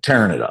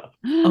tearing it up.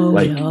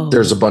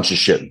 There's a bunch of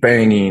shit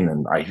banging,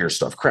 and I hear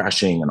stuff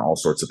crashing and all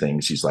sorts of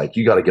things. He's like,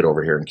 you got to get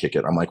over here and kick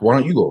it. I'm like, why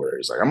don't you go over there?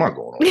 He's like, I'm not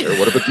going over there.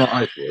 What if it's not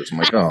high floors? I'm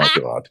like, oh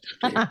God.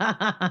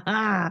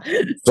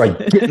 So I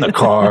get in the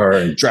car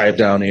and drive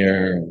down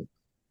here and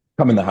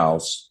come in the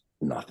house.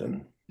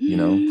 Nothing, you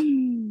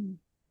know,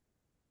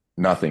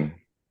 nothing.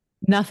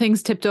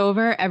 Nothing's tipped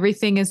over.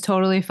 Everything is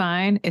totally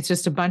fine. It's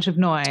just a bunch of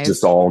noise.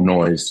 Just all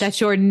noise. That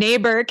your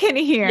neighbor can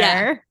hear.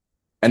 Yeah.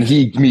 And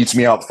he meets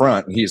me out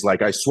front, and he's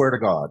like, I swear to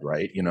God,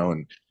 right? You know,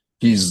 and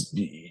he's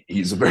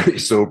a very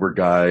sober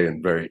guy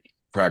and very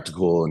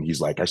practical. And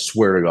he's like, I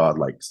swear to God,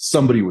 like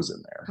somebody was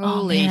in there.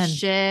 Holy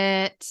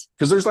shit.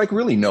 Because there's like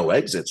really no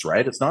exits,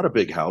 right? It's not a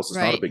big house. It's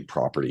not a big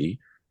property.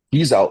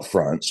 He's out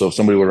front. So if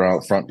somebody were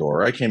out the front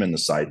door, I came in the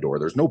side door.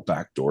 There's no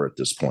back door at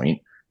this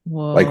point.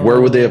 Whoa. Like,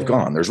 where would they have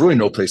gone? There's really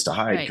no place to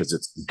hide because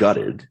it's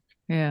gutted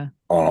on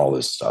all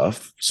this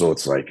stuff. So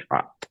it's like,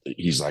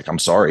 he's like, I'm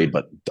sorry,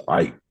 but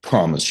I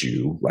promise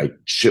you, like,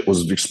 shit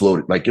was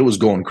exploding. Like, it was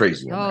going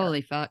crazy.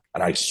 Holy fuck.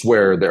 And I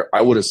swear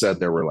I would have said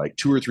there were like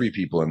 2 or 3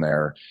 people in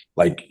there,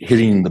 like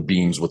hitting the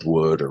beams with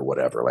wood or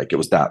whatever. Like, it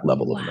was that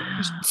level of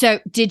noise. So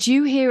did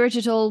you hear it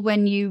at all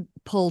when you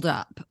pulled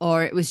up,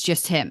 or it was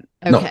just him?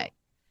 Okay. No,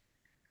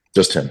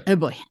 just him. Oh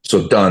boy.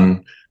 So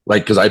done.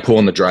 Like, because I pull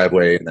in the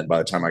driveway, and then by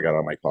the time I got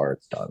out of my car,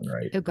 it's done,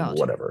 right? Oh God.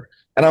 Whatever.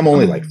 And I'm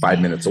only like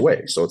 5 minutes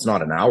away. So it's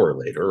not an hour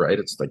later, right?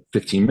 It's like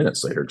 15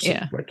 minutes later.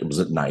 Like, it was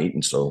at night.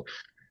 And so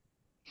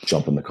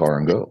jump in the car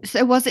and go.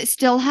 So was it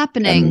still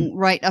happening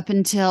right up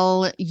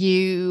until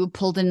you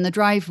pulled in the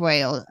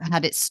driveway, or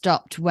had it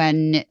stopped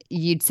when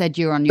you'd said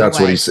you were on your way?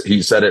 That's what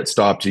he said. It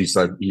stopped. He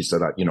said,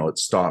 you know, it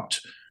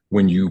stopped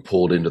when you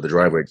pulled into the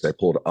driveway, because I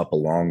pulled up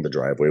along the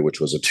driveway,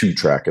 which was a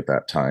 2-track at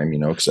that time, you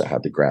know, because it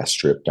had the grass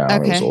strip down.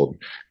 It was old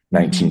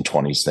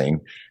 1920s thing.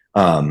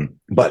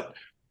 But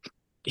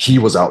he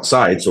was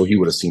outside, so he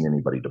would have seen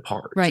anybody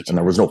depart. Right. And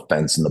there was no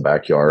fence in the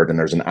backyard, and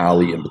there's an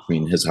alley in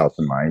between his house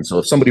and mine. So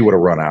if somebody would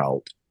have run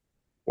out,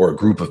 or a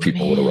group of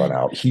people would have run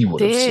out, he would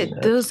have seen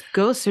it. Those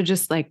ghosts are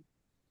just like,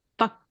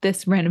 fuck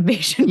this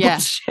renovation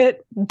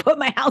bullshit. Put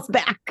my house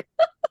back.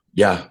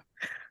 Yeah.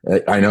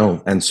 I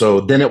know. And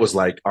so then it was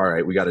like, all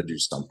right, we got to do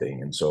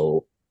something. And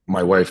so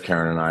my wife,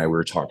 Karen, and I, we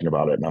were talking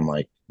about it, and I'm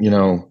like, you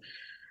know,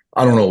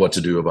 I don't know what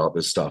to do about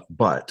this stuff.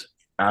 But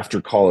after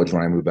college,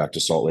 when I moved back to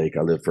Salt Lake,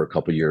 I lived for a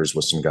couple of years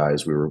with some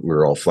guys. We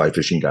were all fly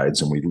fishing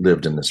guides, and we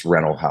lived in this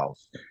rental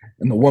house.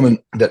 And the woman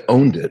that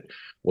owned it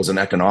was an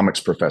economics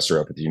professor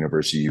up at the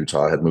University of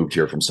Utah, had moved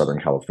here from Southern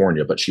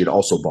California, but she had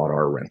also bought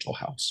our rental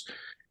house.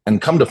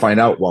 And come to find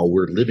out while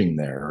we're living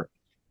there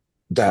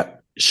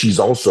that she's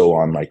also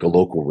on like a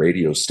local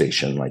radio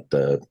station, like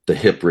the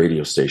hip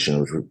radio station,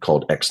 which was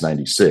called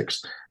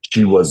X96.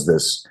 She was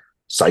this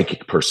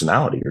psychic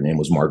personality. Her name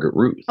was Margaret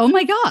Ruth. Oh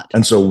my God.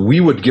 And so we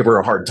would give her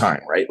a hard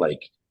time, right? Like,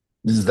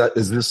 is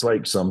this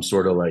like some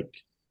sort of like,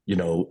 you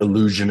know,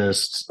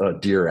 illusionist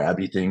Dear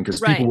Abby thing?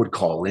 Because people would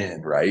call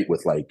in, right,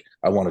 with like,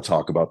 I want to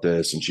talk about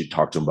this, and she'd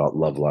talk to them about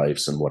love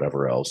lives and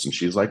whatever else, and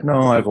she's like,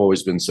 no, I've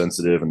always been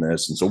sensitive in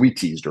this. And so we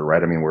teased her,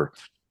 right? I mean, we're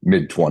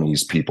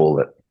mid-20s people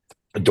that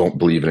don't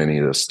believe in any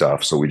of this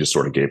stuff, so we just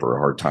sort of gave her a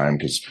hard time,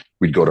 because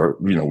we'd go to,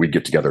 you know, we'd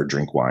get together,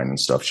 drink wine and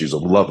stuff. She's a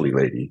lovely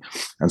lady.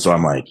 And so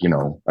I'm like, you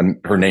know, and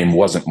her name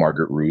wasn't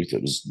Margaret Ruth,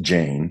 it was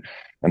Jane.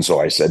 And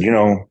so I said, you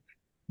know,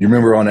 you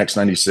remember on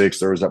X96,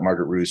 there was that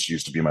Margaret Ruth, she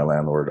used to be my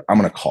landlord. I'm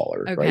going to call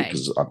her, right?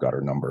 Because I've got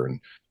her number. And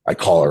I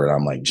call her and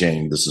I'm like,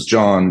 Jane, this is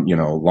John, you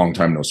know, long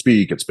time no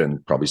speak. It's been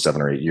probably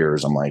 7 or 8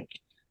 years. I'm like,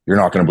 you're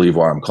not going to believe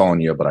why I'm calling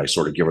you, but I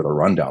sort of give her the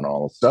rundown on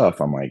all the stuff.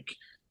 I'm like,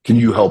 can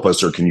you help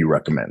us, or can you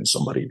recommend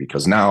somebody?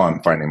 Because now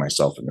I'm finding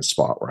myself in this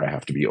spot where I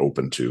have to be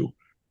open to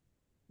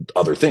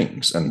other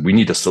things, and we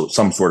need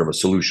some sort of a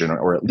solution,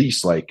 or at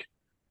least like,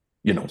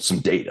 you know, some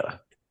data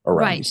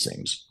around these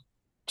things.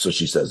 So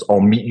she says,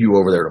 I'll meet you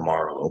over there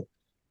tomorrow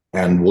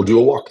and we'll do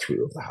a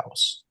walkthrough of the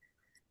house.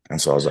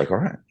 And so I was like, all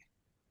right.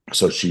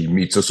 So she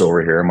meets us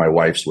over here. My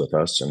wife's with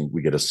us, and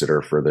we get a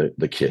sitter for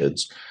the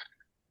kids.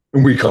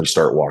 And we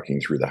start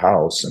walking through the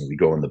house, and we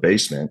go in the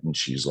basement, and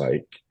she's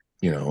like,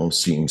 you know,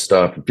 seeing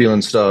stuff and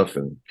feeling stuff,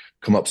 and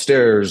come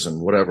upstairs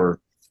and whatever.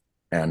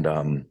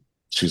 And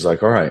she's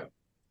like, all right.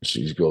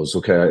 She goes,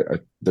 okay,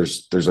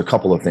 there's a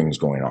couple of things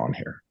going on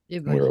here.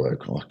 And we were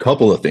like, well, a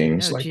couple of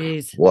things,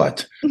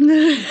 what?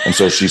 And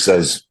so she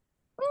says,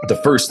 the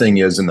first thing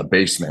is, in the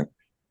basement,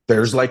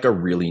 there's like a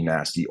really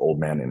nasty old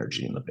man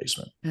energy in the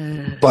basement.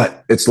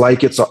 But it's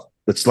like it's a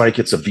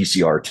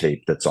VCR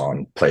tape that's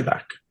on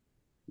playback.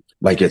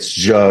 Like it's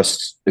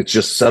just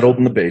settled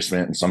in the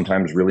basement, and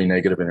sometimes really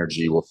negative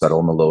energy will settle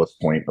in the lowest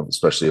point of,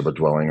 especially of a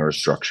dwelling or a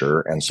structure.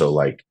 And so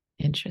like,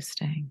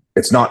 interesting.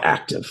 It's not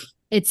active.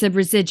 It's a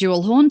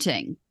residual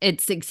haunting.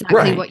 It's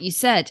exactly what you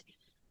said.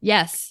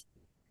 Yes.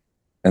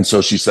 And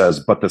so she says,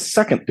 but the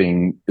second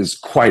thing is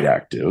quite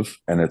active,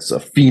 and it's a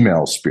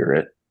female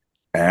spirit,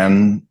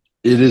 and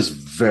it is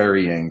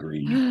very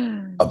angry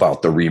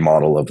about the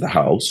remodel of the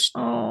house,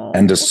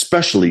 and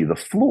especially the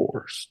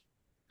floors.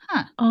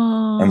 Huh.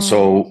 And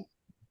so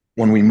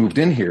when we moved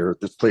in here,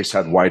 this place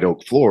had white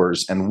oak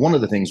floors. And one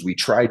of the things we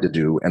tried to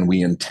do, and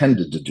we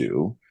intended to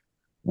do,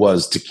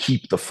 was to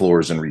keep the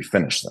floors and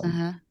refinish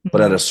them.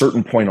 But at a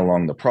certain point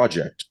along the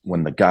project,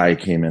 when the guy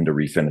came in to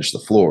refinish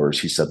the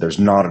floors, he said, there's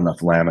not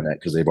enough laminate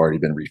because they've already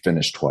been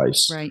refinished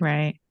twice.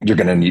 Right. You're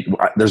going to need,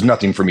 there's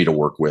nothing for me to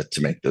work with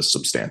to make this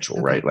substantial,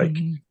 right? Like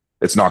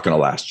it's not going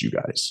to last you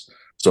guys.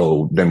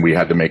 So then we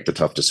had to make the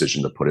tough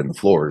decision to put in the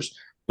floors.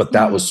 But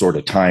that was sort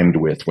of timed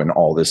with when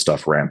all this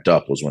stuff ramped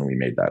up, was when we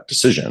made that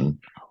decision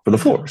for the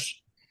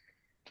floors.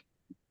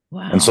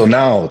 Wow. And so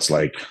now it's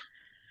like,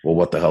 well,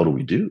 what the hell do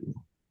we do?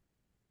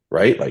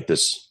 Right? Like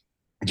this,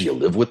 do you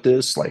live with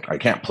this? Like, I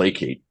can't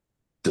placate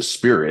the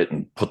spirit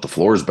and put the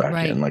floors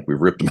back in. Like we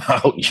ripped them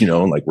out, you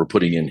know, and like we're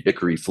putting in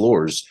hickory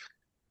floors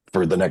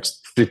for the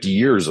next 50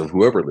 years of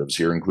whoever lives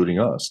here, including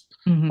us.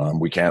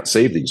 We can't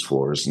save these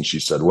floors. And she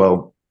said,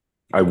 well,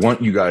 I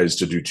want you guys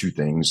to do two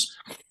things.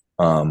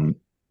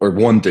 Or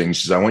one thing,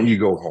 she says, I want you to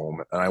go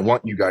home, and I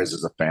want you guys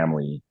as a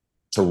family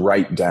to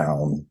write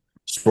down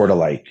sort of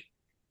like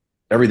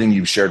everything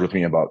you've shared with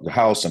me about the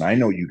house. And I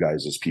know you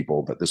guys as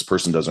people, but this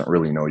person doesn't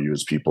really know you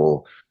as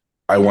people.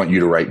 I want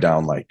you to write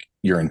down like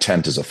your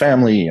intent as a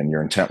family, and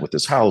your intent with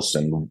this house,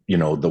 and, you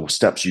know, the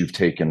steps you've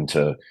taken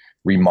to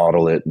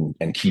remodel it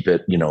and keep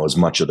it, you know, as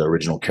much of the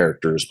original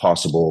character as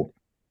possible.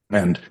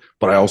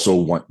 But I also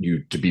want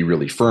you to be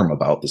really firm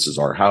about, this is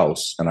our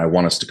house, and I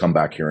want us to come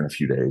back here in a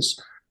few days.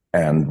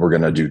 And we're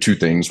going to do two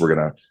things. I'm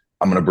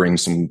going to bring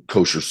some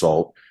kosher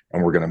salt,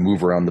 and we're going to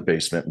move around the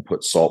basement and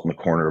put salt in the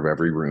corner of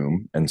every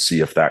room and see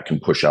if that can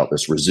push out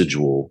this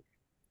residual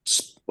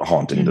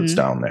haunting that's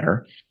down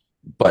there.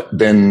 But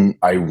then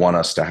I want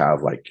us to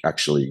have like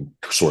actually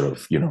sort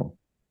of, you know,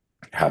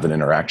 have an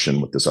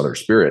interaction with this other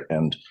spirit.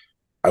 And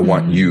I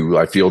want you,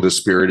 I feel this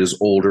spirit is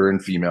older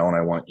and female, and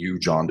I want you,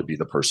 John, to be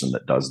the person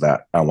that does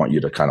that. I want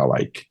you to kind of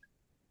like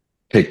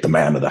take the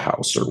man of the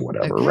house or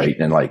whatever, right?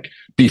 And like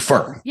be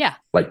firm. Yeah.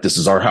 Like, this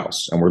is our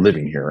house and we're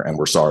living here and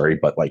we're sorry,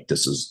 but like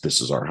this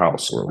is our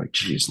house. So we're like,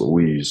 geez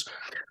Louise.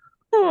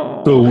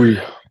 Aww.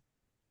 So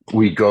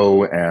we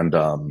go and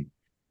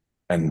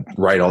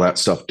write all that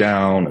stuff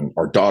down. And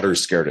our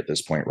daughter's scared at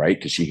this point, right?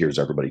 Because she hears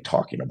everybody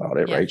talking about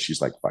it, right? She's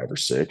like 5 or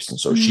 6. And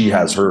so she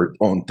has her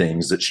own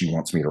things that she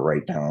wants me to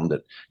write down,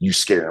 that you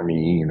scare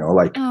me, you know,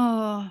 like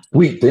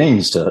sweet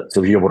things to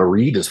be able to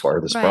read as part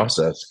of this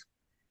process.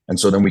 And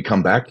so then we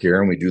come back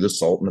here and we do the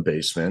salt in the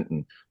basement,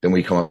 and then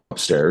we come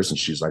upstairs and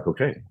she's like,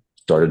 okay,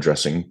 start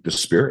addressing the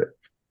spirit.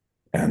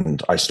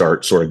 And I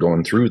start sort of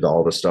going through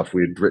all the stuff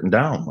we had written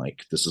down,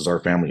 like this is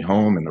our family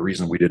home. And the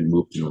reason we didn't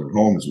move to a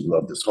home is we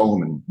love this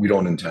home and we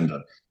don't intend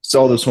to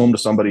sell this home to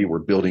somebody. We're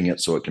building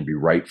it so it can be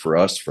right for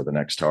us for the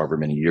next however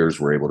many years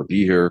we're able to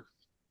be here,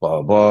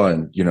 blah, blah.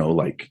 And, you know,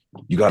 like,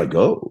 you got to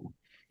go.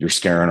 You're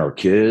scaring our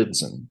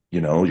kids and,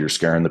 you know, you're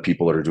scaring the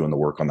people that are doing the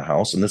work on the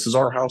house. And this is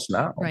our house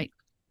now. Right.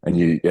 And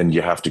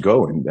you have to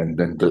go. And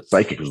then the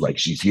psychic was like,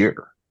 she's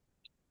here.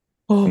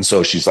 And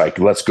so she's like,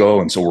 let's go.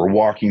 And so we're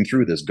walking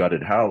through this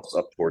gutted house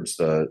up towards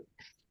the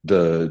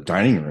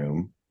dining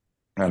room.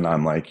 And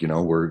I'm like, you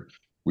know,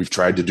 we've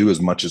tried to do as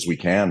much as we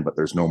can, but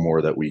there's no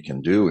more that we can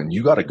do. And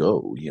you got to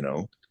go, you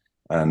know,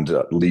 and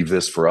leave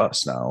this for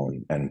us now.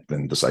 And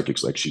then the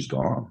psychic's like, she's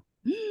gone.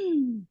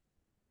 And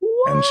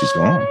she's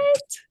gone.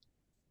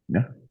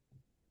 Yeah.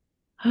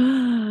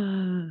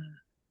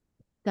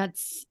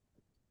 That's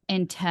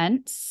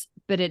intense,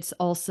 but it's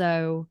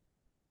also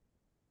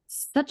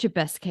such a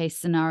best case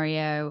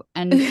scenario.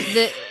 And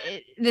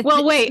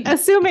well, wait,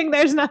 assuming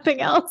there's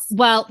nothing else.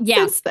 Well,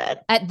 yeah,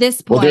 at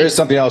this point, well, there is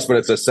something else, but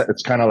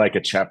it's kind of like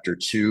a chapter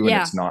 2,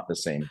 and it's not the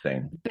same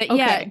thing. But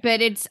yeah,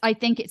 but I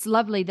think it's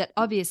lovely that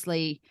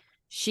obviously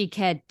she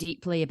cared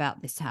deeply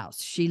about this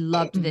house. She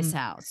loved this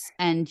house,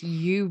 and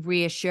you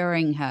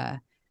reassuring her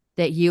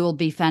that you will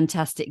be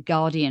fantastic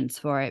guardians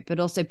for it, but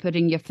also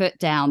putting your foot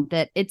down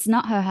that it's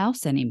not her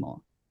house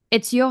anymore.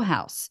 It's your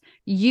house.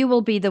 You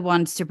will be the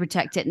ones to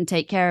protect it and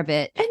take care of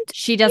it. And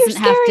she doesn't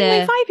have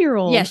to. My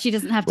 5-year-old. Yeah, she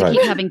doesn't have to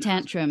keep having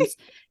tantrums.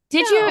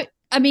 Did you?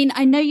 I mean,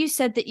 I know you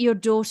said that your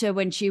daughter,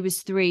 when she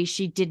was 3,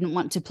 she didn't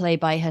want to play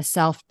by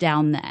herself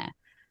down there.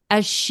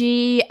 As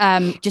she,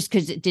 just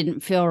because it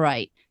didn't feel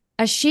right.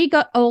 As she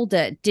got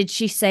older, did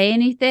she say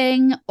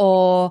anything,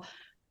 or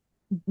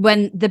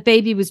when the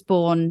baby was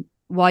born,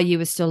 while you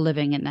were still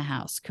living in the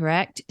house?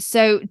 Correct.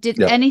 So, did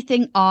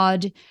anything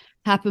odd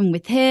happen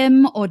with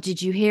him, or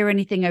did you hear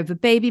anything over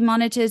baby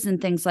monitors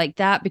and things like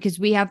that? Because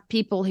we have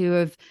people who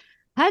have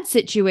had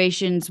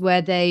situations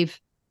where they've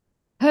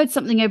heard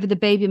something over the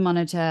baby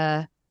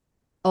monitor,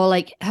 or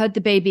like heard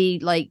the baby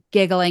like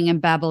giggling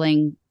and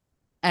babbling,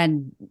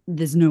 and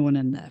there's no one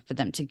in there for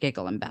them to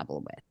giggle and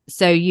babble with.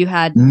 So you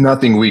had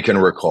nothing we can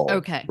recall.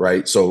 Okay.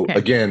 Right. So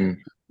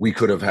again, we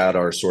could have had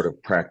our sort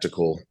of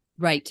practical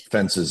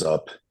fences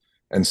up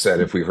and said,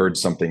 if we heard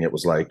something, it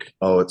was like,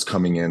 oh, it's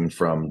coming in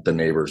from the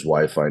neighbor's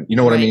Wi-Fi. You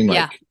know what I mean? Like,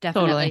 yeah,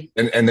 definitely.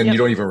 And then you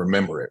don't even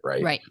remember it,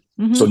 right? Right.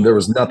 Mm-hmm. So there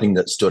was nothing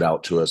that stood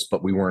out to us,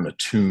 but we weren't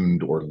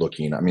attuned or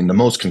looking. I mean, the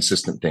most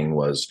consistent thing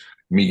was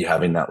me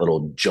having that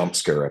little jump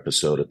scare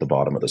episode at the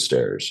bottom of the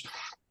stairs.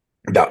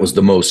 That was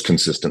the most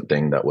consistent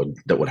thing that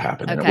would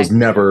happen. And it was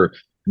never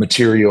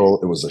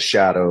material. It was a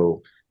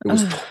shadow. It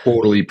was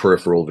totally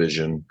peripheral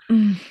vision,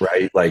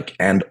 right? Like,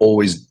 and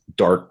always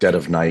dark, dead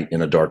of night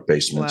in a dark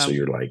basement. Wow. So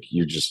you're like,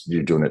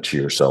 you're doing it to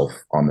yourself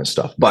on this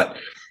stuff. But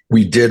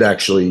we did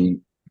actually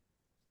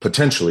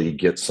potentially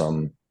get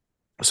some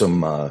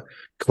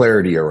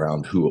clarity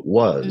around who it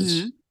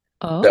was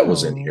that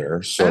was in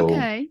here. So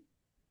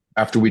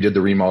after we did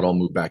the remodel,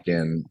 moved back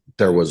in,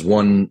 there was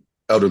one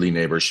elderly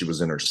neighbor. She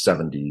was in her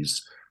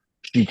 70s.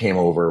 She came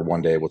over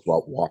one day with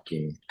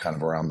walking kind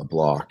of around the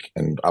block,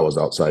 and I was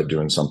outside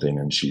doing something,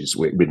 and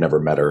we'd never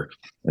met her.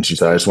 And she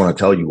said, I just want to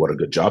tell you what a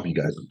good job you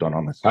guys have done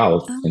on this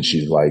house. And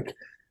she's like,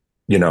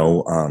 you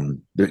know,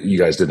 you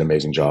guys did an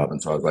amazing job.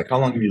 And so I was like, how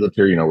long have you lived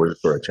here? You know, we're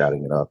just sort of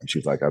chatting it up. And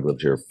she's like, I've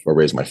lived here, I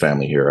raised my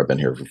family here. I've been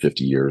here for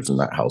 50 years in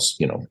that house,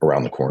 you know,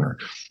 around the corner.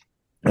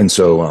 And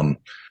so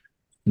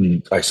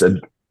I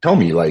said, tell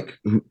me, like,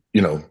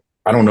 you know,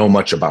 I don't know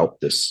much about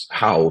this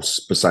house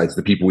besides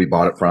the people we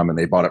bought it from, and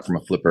they bought it from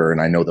a flipper. And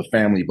I know the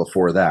family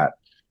before that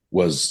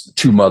was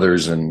 2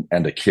 mothers and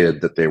a kid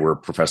that they were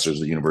professors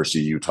at the University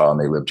of Utah, and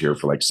they lived here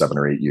for like 7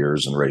 or 8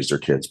 years and raised their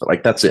kids. But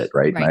like, that's it,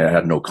 right? And I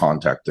had no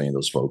contact with any of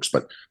those folks.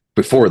 But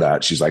before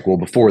that, she's like, well,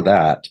 before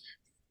that,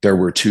 there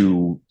were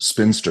 2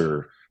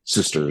 spinster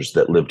sisters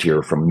that lived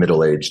here from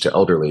middle age to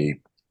elderly.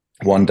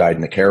 One died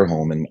in a care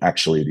home, and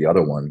actually the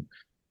other one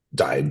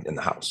died in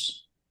the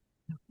house.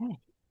 Okay.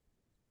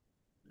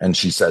 And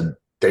she said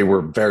they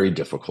were very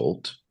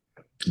difficult,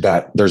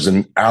 that there's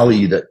an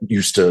alley that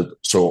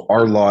so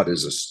our lot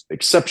is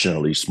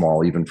exceptionally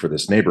small, even for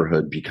this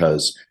neighborhood,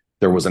 because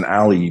there was an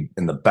alley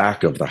in the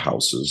back of the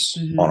houses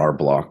on our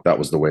block. That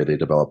was the way they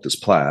developed this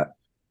plat.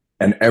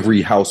 And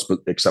every house,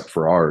 except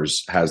for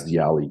ours, has the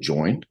alley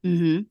joined.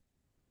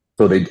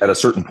 So at a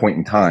certain point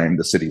in time,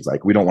 the city's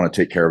like, we don't want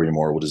to take care of it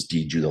anymore. We'll just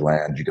deed you the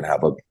land. You can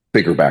have a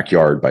bigger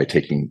backyard by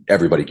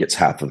everybody gets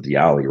half of the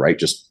alley, right?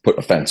 Just put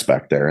a fence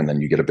back there and then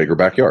you get a bigger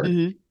backyard.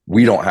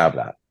 We don't have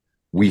that.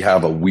 We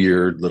have a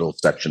weird little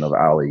section of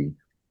alley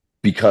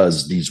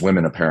because these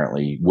women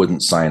apparently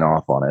wouldn't sign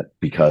off on it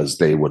because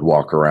they would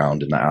walk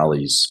around in the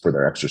alleys for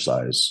their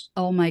exercise.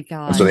 Oh my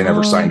God. And so they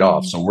never signed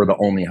off. So we're the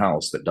only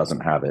house that doesn't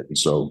have it. And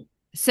so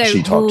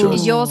she talked to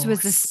us. Yours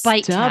was a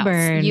spite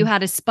house. You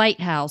had a spite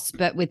house,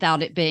 but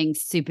without it being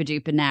super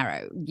duper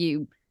narrow.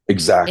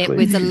 Exactly. It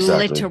was a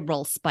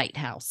literal spite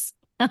house.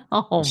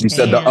 She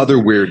said the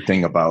other weird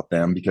thing about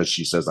them, because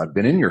she says, I've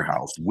been in your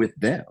house with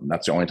them.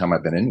 That's the only time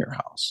I've been in your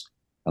house.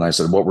 And I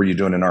said, what were you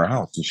doing in our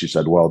house? And she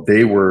said, well,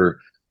 they were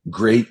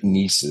great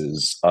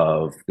nieces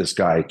of this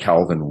guy,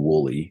 Calvin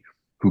Woolley,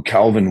 who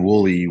Calvin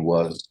Woolley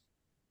was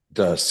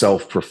the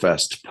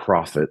self-professed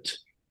prophet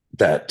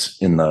that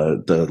in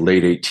the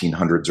late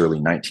 1800s, early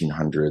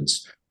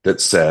 1900s, that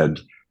said,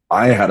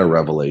 I had a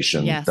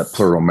revelation Yes. that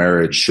plural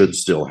marriage should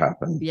still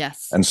happen.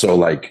 Yes. And so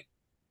like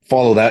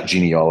follow that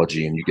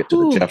genealogy and you get to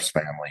Ooh. the Jeffs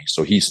family.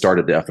 So he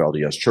started the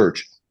FLDS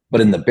church,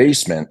 but in the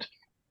basement,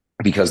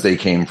 because they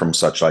came from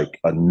such like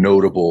a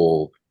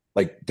notable,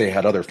 like they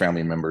had other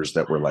family members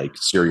that were like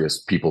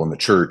serious people in the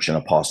church and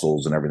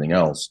apostles and everything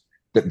else,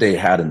 that they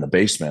had in the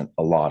basement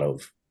a lot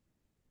of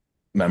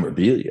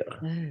memorabilia.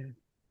 Oh.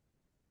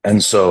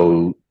 And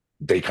so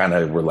they kind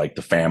of were like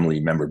the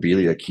family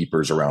memorabilia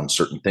keepers around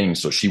certain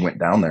things. So she went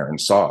down there and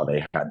saw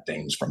they had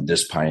things from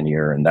this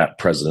pioneer and that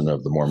president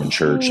of the Mormon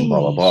church and blah,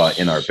 blah, blah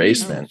in our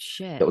basement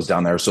that was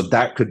down there. So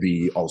that could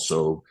be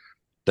also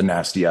the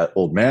nasty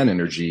old man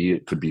energy.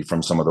 It could be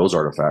from some of those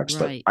artifacts.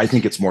 Right. But I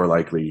think it's more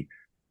likely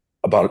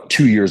about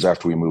 2 years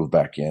after we moved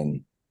back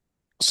in,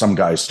 some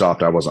guy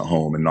stopped. I wasn't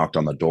home and knocked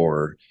on the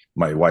door.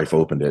 My wife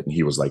opened it and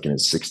he was like in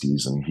his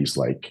 60s. And he's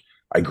like,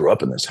 I grew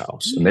up in this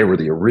house and they were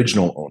the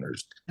original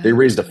owners. They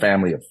raised a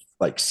family of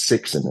like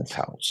 6 in this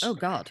house. Oh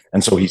God.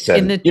 And so he said,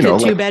 In the, you know,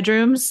 two like,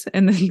 bedrooms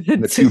and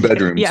in the 2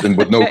 bedrooms Yeah. and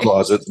with no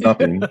closets,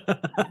 nothing.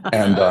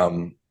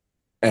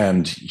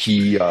 And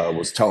he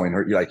was telling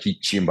her, like,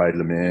 she invited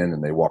him in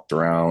and they walked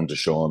around to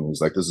show him.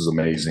 He's like, this is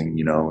amazing,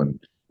 you know,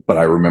 but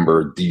I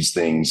remember these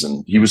things.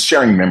 And he was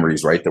sharing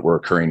memories, right, that were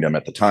occurring to him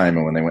at the time.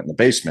 And when they went in the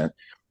basement,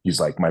 he's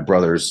like, my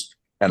brothers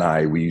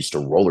and we used to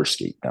roller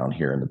skate down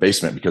here in the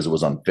basement because it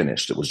was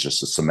unfinished. It was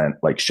just a cement,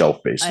 like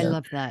shelf basement. I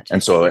love that.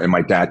 And so, and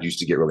my dad used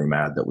to get really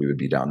mad that we would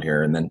be down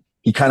here. And then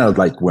he kind of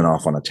like went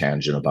off on a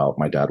tangent about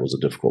my dad was a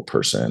difficult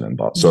person. And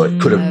so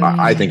it could have,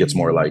 I think it's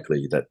more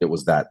likely that it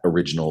was that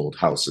original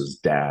house's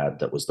dad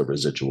that was the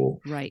residual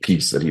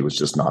piece, that he was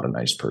just not a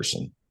nice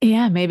person.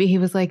 Yeah, maybe he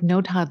was like, no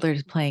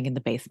toddlers playing in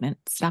the basement.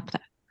 Stop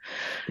that.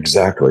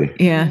 Exactly.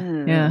 Yeah,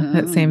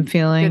 that same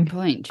feeling. Good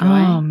point, Joy.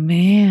 Oh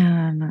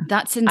man,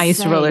 that's insane. I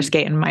used to roller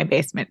skate in my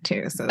basement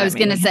too. So I was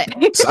going to say,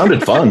 it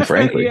sounded fun,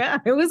 frankly. Yeah,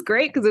 it was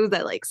great because it was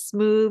that like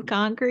smooth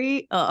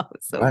concrete. Oh,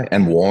 so right.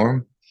 And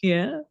warm.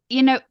 Yeah.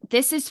 You know,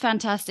 this is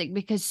fantastic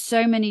because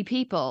so many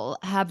people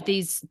have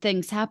these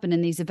things happen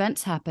and these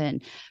events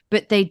happen,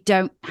 but they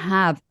don't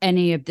have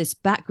any of this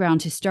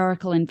background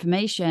historical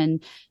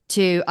information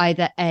to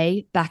either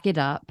A, back it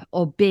up,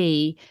 or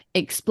B,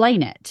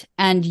 explain it.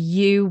 And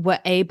you were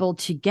able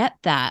to get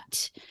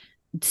that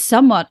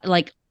somewhat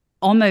like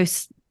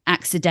almost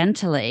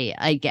accidentally,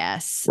 I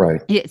guess.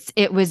 Right.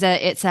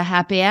 It's a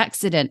happy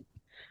accident.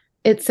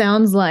 It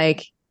sounds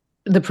like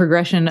the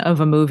progression of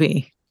a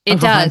movie. It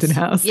of does. A haunted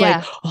house. Yeah.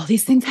 Like all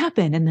these things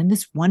happen. And then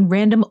this one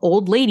random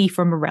old lady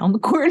from around the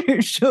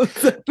corner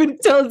shows up and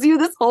tells you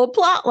this whole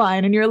plot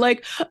line. And you're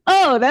like,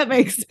 oh, that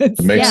makes sense.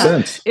 It makes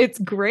sense. It's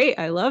great.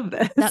 I love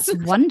this. That's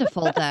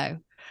wonderful, though.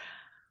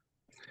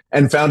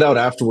 And found out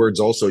afterwards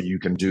also you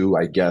can do,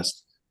 I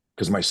guess,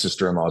 because my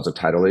sister-in-law is a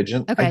title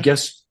agent. Okay. I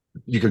guess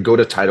you could go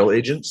to title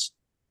agents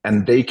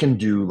and they can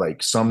do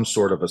like some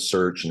sort of a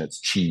search, and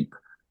it's cheap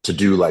to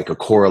do like a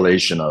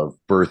correlation of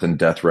birth and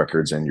death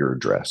records and your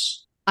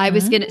address. I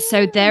was going to,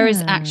 so there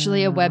is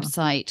actually a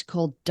website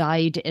called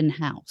Died in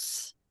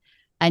House,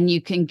 and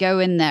you can go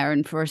in there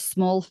and for a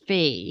small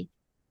fee,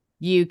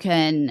 you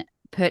can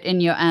put in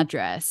your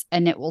address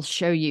and it will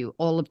show you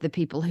all of the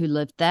people who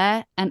lived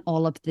there and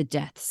all of the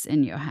deaths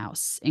in your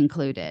house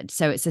included.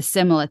 So it's a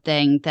similar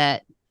thing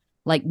that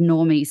like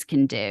normies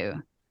can do.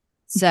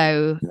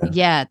 So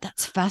yeah,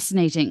 that's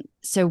fascinating.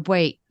 So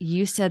wait,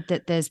 you said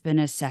that there's been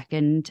a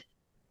second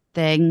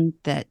thing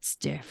that's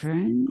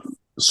different?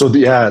 So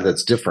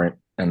that's different.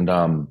 And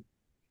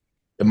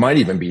it might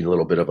even be a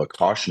little bit of a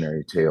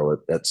cautionary tale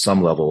at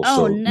some level.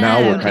 Oh, so now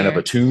we're kind of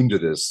attuned to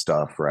this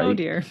stuff, right? Oh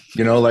dear.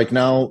 You know, like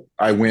now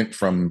I went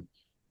from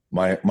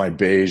my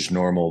beige,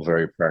 normal,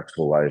 very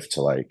practical life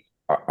to like,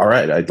 all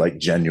right, I'd like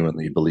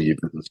genuinely believe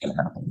that this can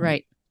happen.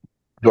 Right.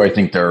 Do I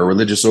think there are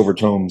religious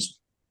overtones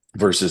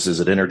versus is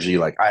it energy?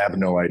 Like, I have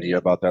no idea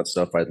about that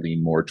stuff. I'd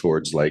lean more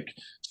towards like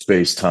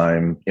space,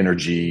 time,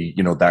 energy,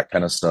 you know, that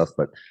kind of stuff.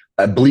 But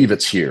I believe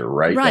it's here,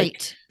 right? Right.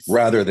 Like,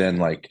 rather than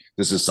like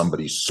this is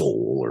somebody's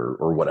soul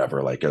or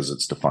whatever, like as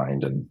it's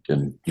defined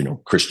in you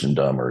know,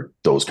 Christendom or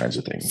those kinds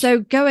of things. So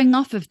going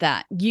off of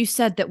that, you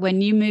said that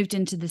when you moved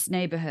into this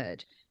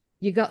neighborhood,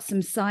 you got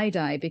some side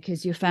eye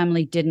because your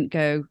family didn't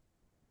go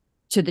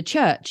to the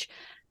church,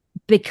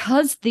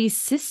 because these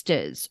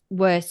sisters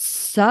were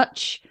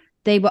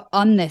they were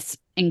on this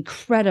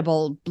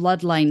incredible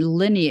bloodline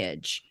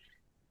lineage,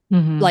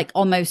 like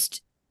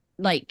almost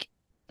like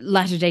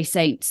Latter-day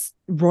Saints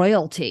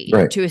royalty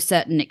to a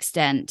certain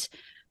extent.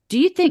 Do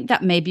you think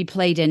that maybe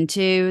played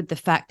into the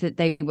fact that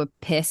they were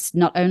pissed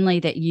not only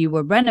that you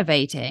were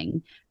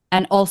renovating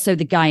and also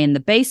the guy in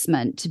the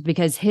basement,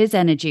 because his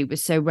energy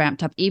was so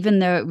ramped up, even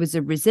though it was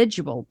a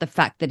residual, the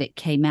fact that it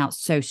came out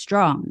so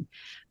strong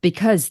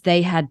because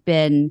they had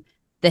been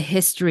the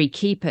history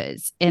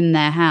keepers in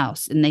their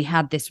house, and they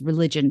had this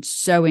religion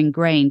so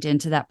ingrained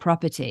into that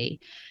property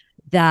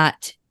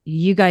that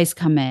you guys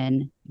come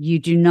in, you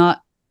do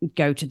not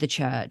go to the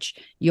church.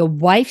 Your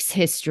wife's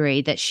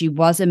history, that she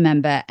was a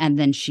member and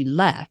then she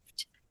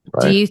left.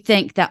 Right. Do you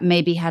think that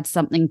maybe had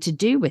something to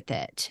do with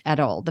it at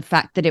all? The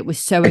fact that it was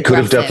so It could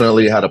have aggressive?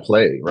 definitely had a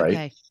play,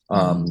 right?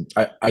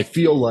 Okay. I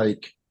feel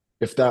like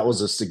if that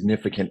was a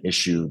significant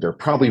issue, there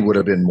probably would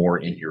have been more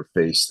in your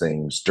face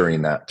things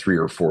during that 3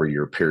 or 4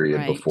 year period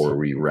Right. before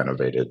we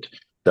renovated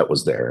that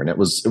was there. And it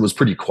was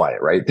pretty quiet,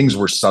 right? Things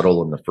were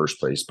subtle in the first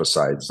place,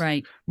 besides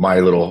Right. my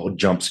little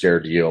jump scare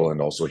deal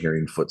and also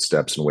hearing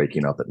footsteps and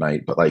waking up at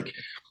night. But like,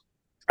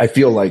 I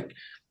feel like,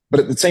 but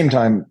at the same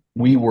time,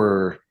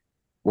 we're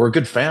a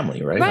good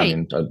family, right? Right. I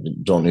mean, I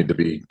don't need to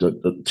be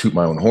to toot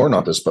my own horn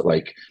on this, but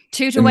like,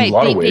 Toot in away, a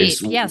lot of beep,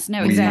 ways, beep. Yes,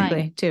 no, we-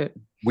 Exactly. Dude.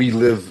 we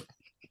live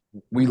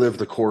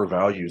the core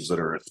values that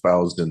are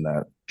espoused in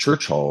that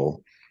church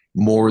hall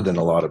more than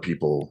a lot of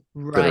people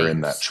that are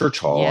in Right. that church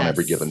hall on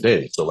every Yes. given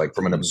day. So like,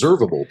 from an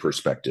observable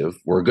perspective,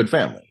 we're a good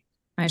family.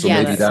 I So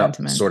feel maybe that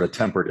sentiment. sort of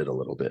tempered it a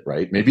little bit,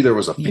 right? Maybe there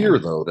was a fear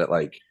though, that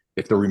like,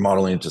 if they're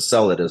remodeling to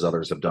sell it as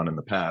others have done in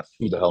the past,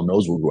 who the hell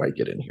knows who I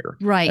get in here?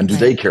 Right. And do right.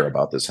 they care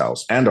about this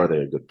house? And are they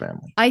a good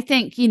family? I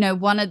think,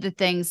 one of the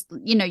things,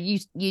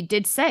 you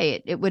did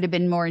say it would have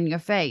been more in your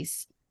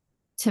face.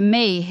 To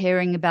me,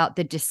 hearing about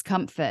the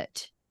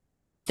discomfort,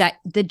 that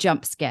the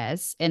jump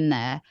scares in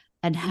there,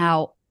 and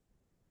how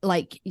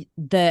like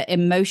the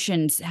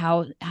emotions,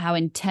 how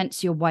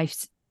intense your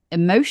wife's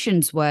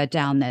emotions were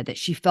down there, that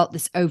she felt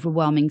this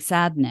overwhelming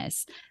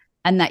sadness,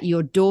 and that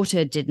your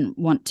daughter didn't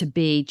want to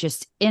be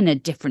just in a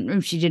different room.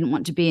 She didn't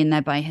want to be in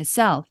there by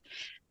herself.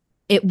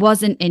 It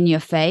wasn't in your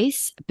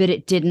face, but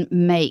it didn't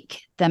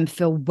make them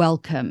feel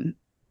welcome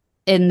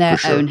in their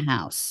For sure. own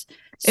house.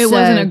 It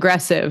wasn't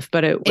aggressive,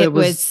 but it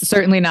was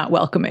certainly not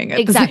welcoming at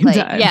exactly. the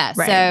same time. Yeah.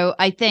 Right. So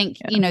I think,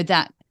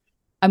 that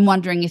I'm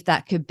wondering if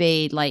that could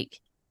be like,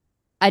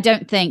 I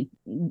don't think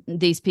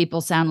these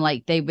people sound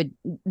like they would,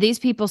 these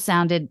people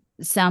sound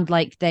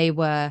like they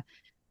were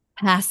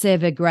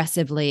passive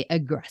aggressively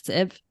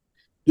aggressive.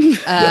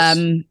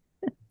 And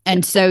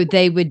so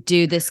they would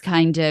do this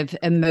kind of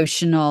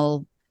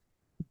emotional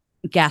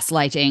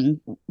gaslighting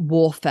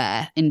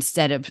warfare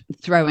instead of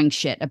throwing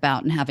shit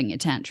about and having a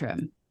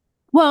tantrum.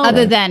 Well,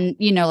 Other than,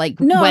 like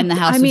No, when the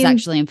house I was mean-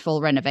 actually in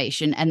full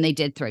renovation and they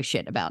did throw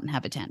shit about and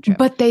have a tantrum.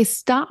 but they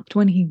stopped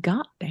when he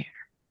got there.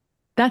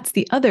 That's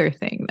the other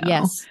thing, though.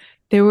 yes,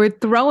 They were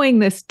throwing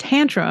this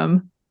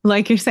tantrum,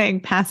 like you're saying,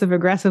 passive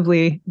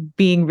aggressively,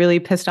 being really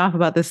pissed off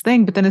about this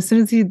thing. But then as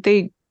soon as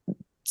they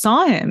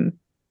saw him,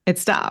 it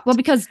stopped. well,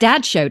 because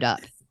dad showed up.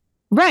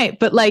 Right.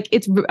 But like,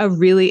 it's a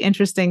really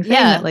interesting thing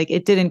Yeah. that like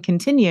it didn't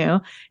continue.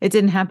 It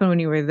didn't happen when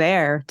you were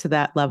there to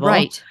that level.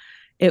 Right.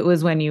 It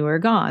was when you were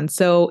gone.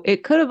 So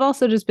it could have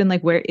also just been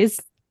like, where is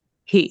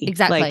he?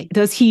 Exactly. Like,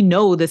 does he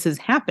know this is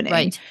happening?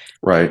 Right.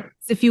 Right.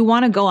 If you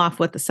want to go off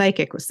what the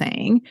psychic was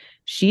saying,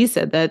 she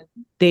said that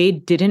they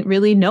didn't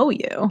really know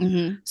you.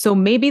 Mhm. So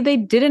maybe they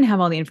didn't have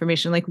all the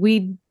information. Like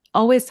we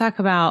always talk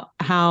about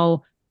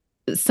how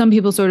some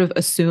people sort of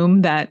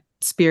assume that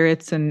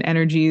spirits and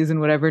energies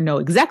and whatever know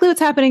exactly what's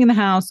happening in the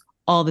house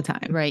all the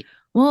time. Right.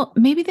 Well,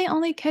 maybe they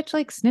only catch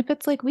like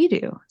snippets like we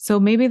do. So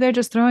maybe they're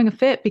just throwing a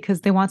fit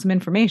because they want some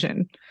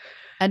information.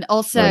 And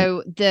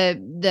also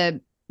the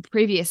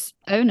previous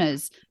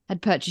owners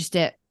had purchased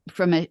it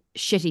from a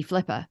shitty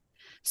flipper.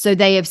 So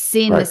they have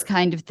seen this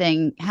kind of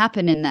thing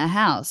happen in their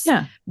house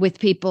with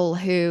people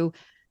who,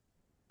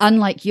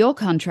 unlike your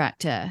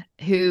contractor,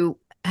 who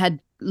had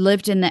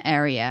lived in the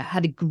area,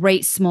 had a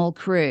great small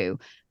crew,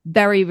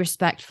 very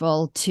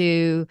respectful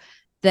to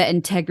the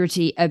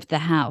integrity of the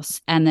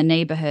house and the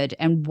neighborhood,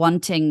 and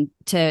wanting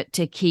to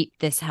keep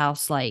this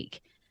house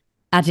like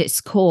at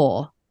its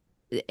core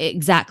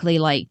exactly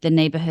like the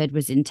neighborhood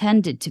was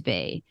intended to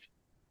be.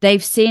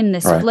 They've seen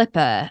this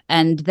flipper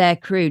and their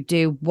crew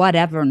do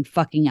whatever and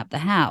fucking up the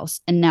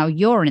house, and now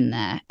you're in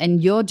there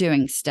and you're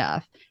doing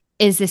stuff.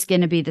 Is this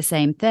going to be the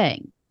same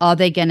thing? Are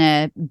they going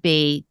to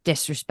be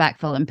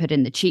disrespectful and put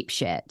in the cheap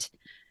shit?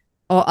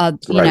 Or are,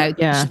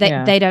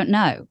 they don't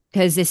know,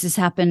 because this has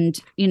happened,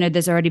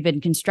 there's already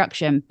been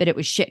construction, but it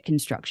was shit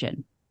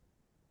construction.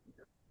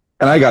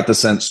 And I got the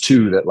sense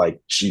too that,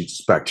 like,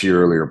 she's back to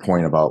your earlier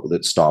point about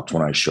it stopped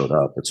when I showed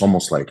up. It's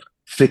almost like,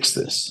 fix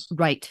this,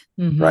 Right.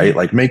 Mm-hmm. right?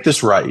 Like, make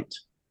this right,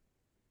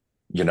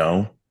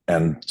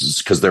 and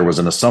because there was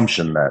an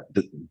assumption that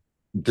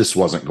this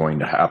wasn't going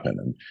to happen.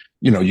 And,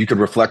 you could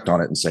reflect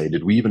on it and say,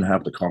 did we even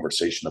have the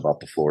conversation about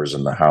the floors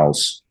in the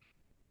house?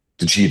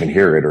 Did she even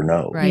hear it or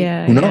no? Right.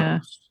 Yeah. Who knows? Yeah.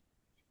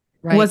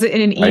 Right. Was it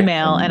in an Right.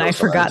 email and I Those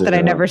forgot guys that did,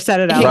 I never said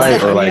it out Right.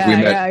 loud? Or like we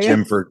Yeah.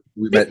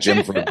 met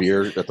Jim for a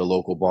beer at the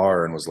local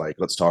bar and was like,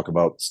 let's talk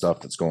about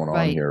stuff that's going on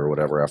Right. here or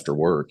whatever after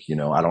work.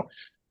 I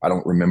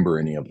don't remember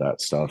any of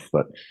that stuff,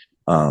 but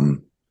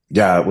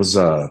it was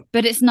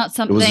But it's not it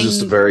something. was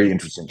just a very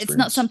interesting It's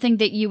not experience. something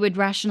that you would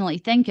rationally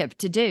think of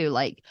to do.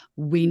 Like,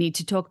 we need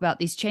to talk about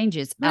these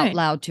changes out Right.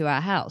 loud to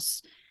our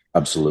house.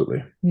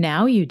 Absolutely.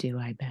 Now you do,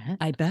 I bet.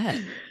 I bet.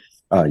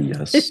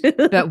 Yes.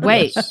 But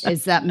wait, Yes.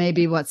 is that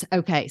maybe what's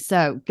okay?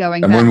 So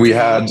going And back when we to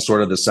had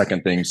sort of the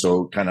second thing,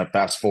 so kind of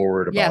fast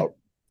forward Yeah. about,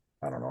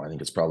 I don't know, I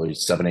think it's probably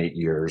 7, 8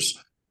 years.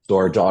 So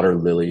our daughter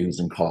Lily, who's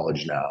in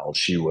college now,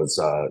 she was,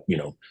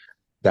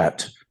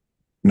 that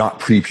not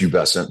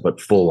prepubescent, but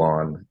full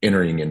on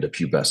entering into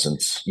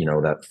pubescence,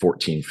 that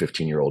 14,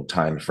 15-year-old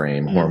time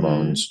frame,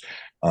 hormones,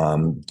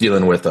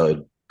 dealing with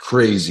a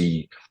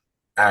crazy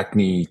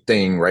acne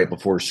thing right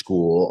before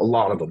school, a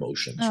lot of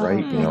emotions,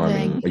 right? poor I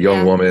mean, thing. a young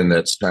Yeah. woman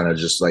that's kind of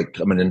just like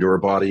coming into her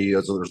body,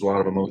 there's a lot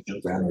of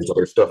emotions, and there's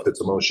other stuff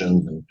that's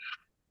emotions and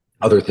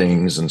other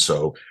things. And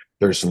so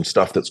there's some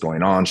stuff that's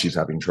going on. She's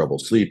having trouble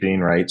sleeping,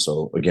 right?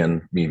 So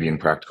again, me being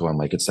practical, I'm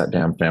like, it's that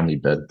damn family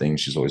bed thing.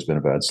 She's always been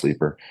a bad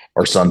sleeper.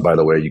 Our son, by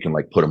the way, you can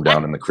like put him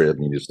down in the crib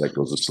and he just like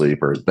goes to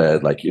sleep, or his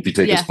bed. Like if you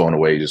take his phone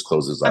away, he just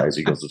closes his eyes,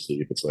 he goes to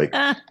sleep. It's like,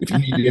 if you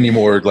need any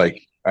more,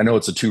 like, I know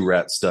it's a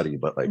 2-rat study,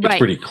 but like it's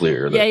pretty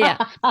clear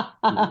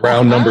that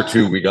round number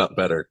 2, we got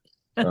better.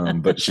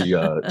 But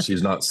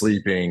she's not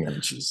sleeping,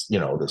 and she's,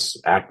 this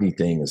acne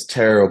thing is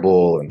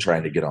terrible, and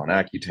trying to get on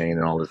Accutane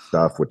and all this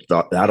stuff, which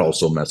that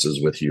also messes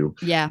with you.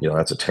 Yeah.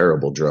 That's a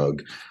terrible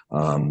drug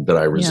that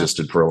I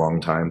resisted for a long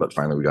time, but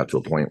finally we got to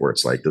a point where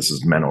it's like, this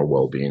is mental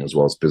well-being as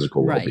well as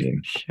physical well-being.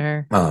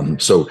 Sure.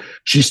 So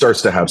she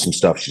starts to have some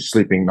stuff. She's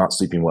not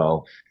sleeping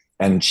well,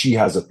 and she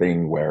has a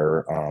thing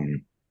where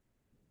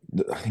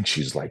I think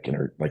she's like in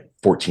her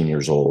 14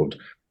 years old.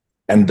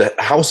 And the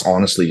house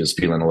honestly is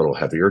feeling a little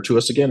heavier to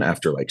us again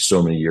after like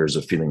so many years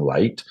of feeling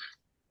light.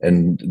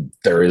 And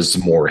there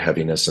is more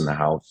heaviness in the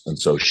house. And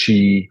so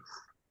she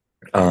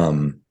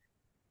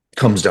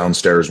comes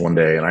downstairs one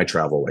day, and I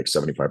travel like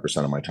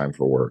 75% of my time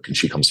for work. And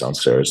she comes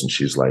downstairs and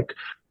she's like,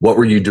 what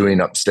were you doing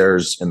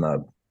upstairs in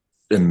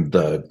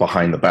the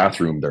behind the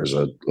bathroom? There's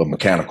a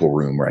mechanical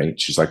room, right?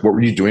 She's like, what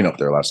were you doing up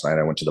there last night?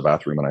 I went to the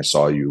bathroom and I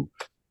saw you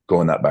go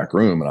in that back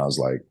room. And I was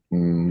like,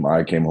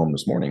 I came home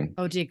this morning.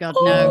 Oh dear God,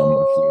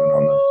 no.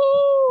 On the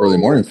early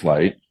morning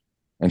flight.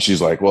 And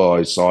she's like, well,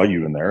 I saw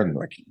you in there. And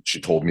like,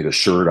 she told me the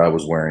shirt I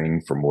was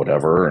wearing from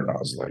whatever. And I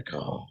was like,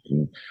 oh,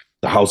 and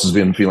the house has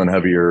been feeling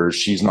heavier.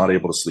 She's not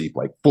able to sleep,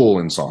 like full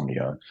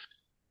insomnia.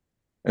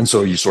 And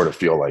so you sort of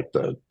feel like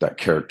that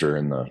character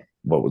in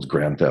what was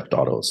Grand Theft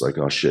Auto. It's like,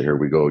 oh shit, here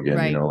we go again.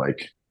 Right.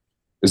 Like,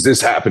 is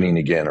this happening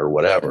again or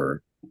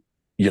whatever?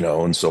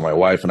 And so my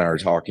wife and I are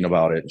talking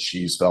about it, and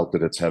she's felt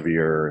that it's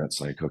heavier, and it's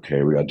like,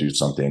 okay, we got to do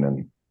something.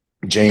 And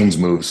Jane's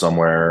moved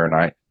somewhere, and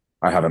I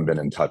haven't been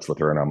in touch with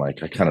her, and I'm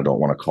like, I kind of don't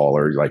want to call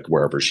her, like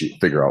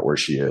figure out where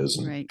she is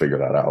and figure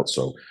that out.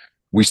 So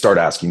we start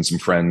asking some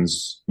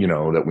friends,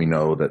 that we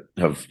know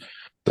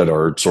that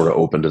are sort of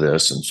open to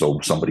this. And so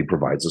somebody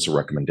provides us a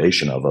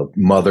recommendation of a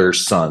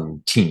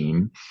mother-son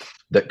team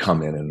that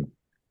come in and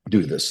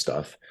do this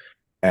stuff.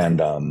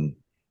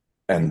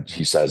 And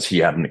he says he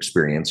had an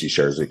experience. He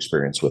shares the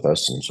experience with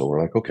us. And so we're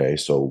like, okay.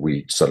 So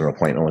we set an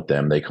appointment with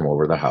them. They come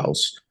over to the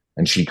house,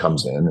 and she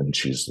comes in and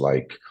she's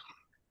like,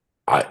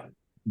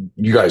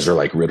 you guys are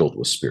like riddled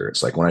with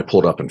spirits. Like when I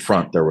pulled up in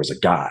front, there was a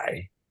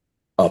guy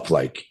up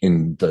like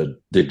in the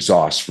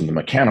exhaust from the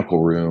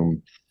mechanical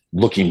room,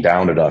 looking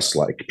down at us,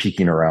 like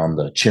peeking around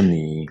the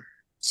chimney,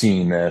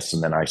 seeing this.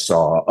 And then I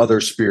saw other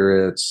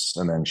spirits.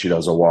 And then she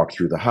does a walk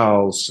through the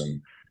house,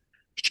 and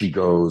she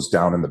goes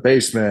down in the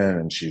basement,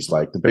 and she's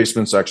like, the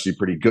basement's actually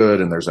pretty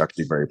good, and there's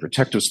actually very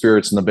protective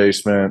spirits in the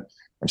basement.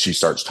 And she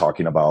starts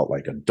talking about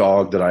like a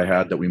dog that I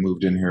had that we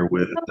moved in here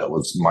with, that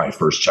was my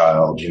first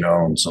child,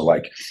 and so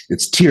like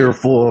it's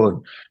tearful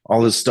and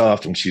all this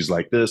stuff. And she's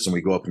like this, and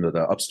we go up into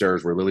the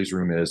upstairs where Lily's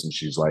room is, and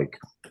she's like,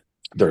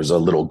 there's a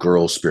little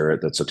girl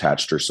spirit that's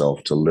attached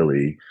herself to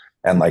Lily,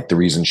 and like the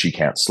reason she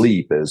can't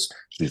sleep is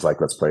she's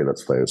like, let's play,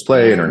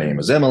 and her name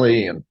is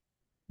Emily. And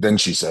then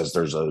she says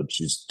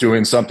she's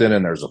doing something,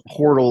 and there's a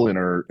portal in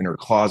her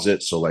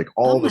closet. So like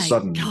all of a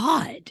sudden,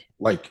 God,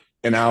 like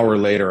an hour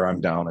later, I'm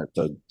down at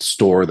the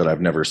store that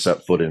I've never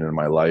set foot in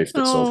my life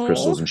that sells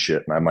crystals and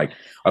shit. And I'm like,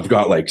 I've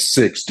got like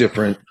 6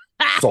 different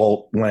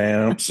salt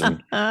lamps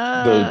and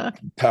the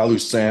Palo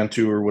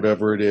Santo or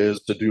whatever it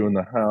is to do in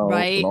the house,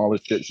 and all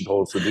this shit she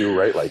told us to do,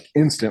 right? Like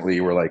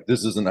instantly we're like,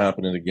 this isn't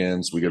happening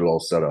again. So we get it all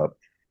set up.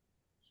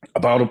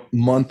 About a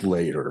month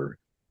later,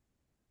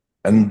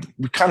 and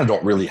we kind of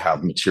don't really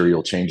have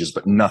material changes,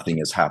 but nothing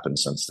has happened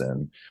since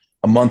then.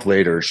 A month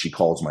later, she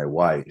calls my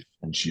wife,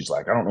 and she's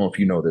like, I don't know if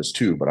you know this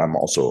too, but I'm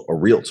also a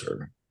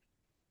realtor.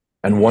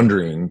 And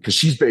wondering, because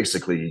she's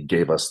basically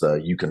gave us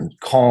you can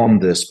calm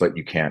this, but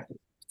you can't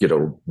get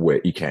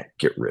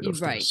rid of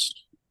this.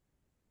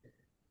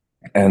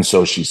 And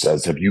so she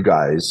says,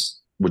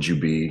 would you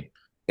be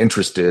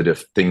interested,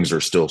 if things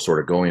are still sort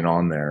of going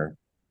on there,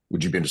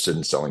 would you be interested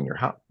in selling your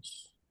house?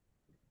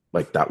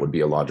 Like that would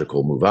be a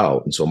logical move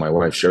out. And so my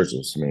wife shares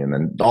this with me, and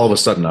then all of a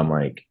sudden I'm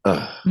like,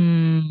 ugh.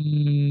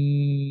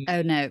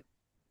 Oh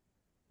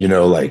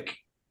no. Like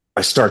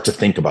I start to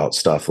think about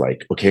stuff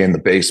like, okay, in the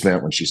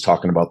basement, when she's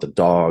talking about the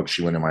dog,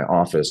 she went in my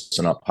office,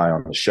 and up high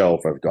on the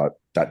shelf, I've got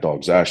that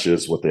dog's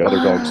ashes with the other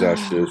dog's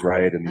ashes,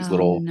 right? And these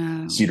little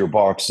cedar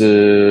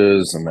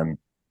boxes. And then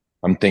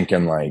I'm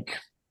thinking like,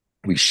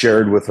 we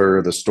shared with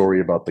her the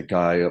story about the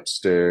guy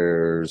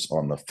upstairs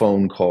on the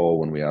phone call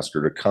when we asked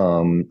her to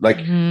come. Like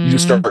you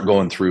just Mhm. start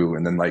going through,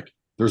 and then like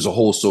there's a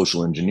whole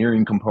social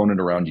engineering component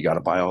around you got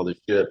to buy all this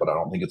shit, but I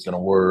don't think it's going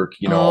to work,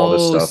 all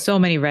this Oh, stuff. so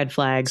many red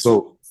flags.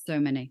 So So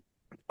many.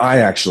 I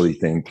actually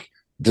think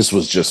this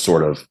was just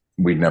sort of,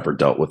 we'd never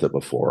dealt with it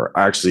before.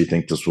 I actually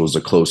think this was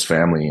a close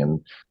family,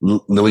 and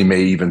Lily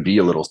may even be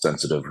a little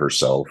sensitive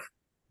herself,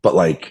 but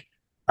like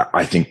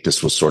I think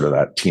this was sort of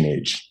that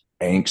teenage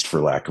angst, for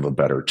lack of a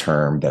better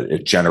term, that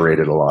it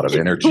generated a lot of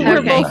energy We're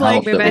in the both like-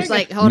 house we're that both was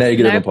like, hold,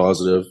 negative nope. and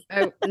positive.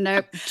 Oh,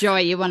 nope. Joy,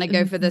 you want to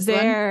go for this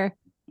one?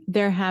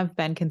 There have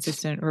been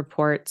consistent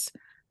reports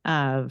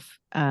of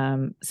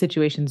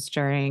situations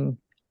during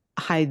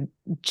high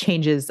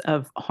changes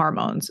of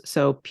hormones.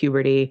 So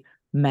puberty,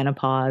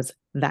 menopause,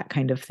 that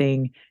kind of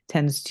thing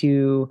tends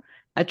to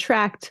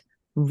attract,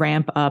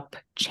 ramp up,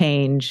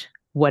 change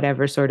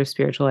whatever sort of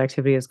spiritual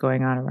activity is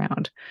going on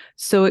around.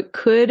 So it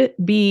could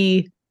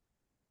be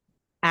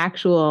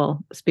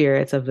actual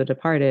spirits of the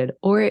departed,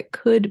 or it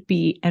could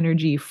be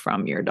energy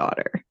from your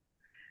daughter.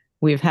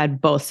 We've had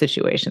both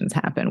situations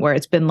happen where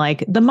it's been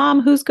like the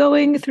mom who's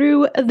going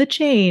through the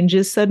change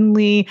is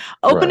suddenly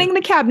opening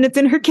the cabinets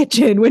in her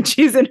kitchen when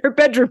she's in her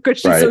bedroom because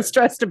she's so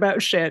stressed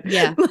about shit.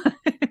 Yeah.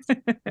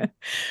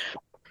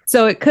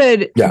 So it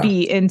could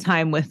be in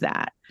time with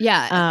that.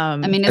 Yeah.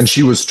 I mean, and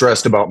she was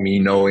stressed about me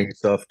knowing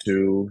stuff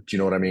too. Do you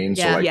know what I mean?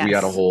 Yeah. So like we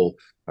had a whole,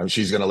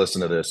 she's going to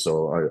listen to this,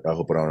 so I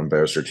hope I don't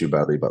embarrass her too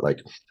badly, but like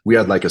we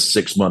had like a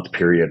 6-month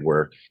period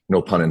where,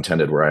 no pun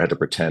intended, where I had to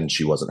pretend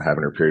she wasn't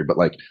having her period, but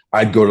like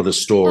I'd go to the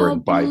store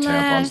and buy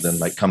tampons, then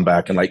like come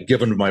back and like give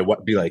them to my wife,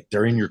 be like,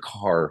 they're in your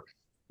car,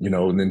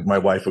 and then my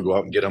wife would go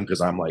out and get them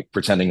because I'm like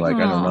pretending like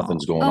I know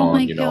nothing's going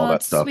on, all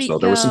that stuff. So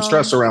there was some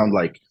stress around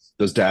like,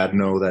 does dad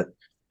know that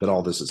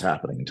all this is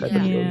happening type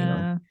of deal,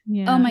 Yeah.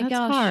 Oh my that's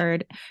gosh.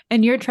 hard.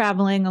 And you're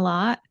traveling a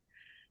lot.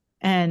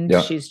 And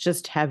she's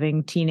just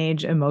having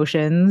teenage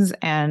emotions.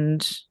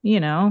 And,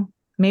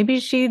 maybe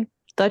she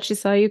thought she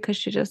saw you because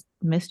she just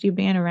missed you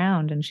being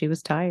around and she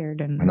was tired.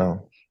 And I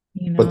know.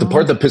 But the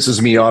part that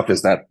pisses me off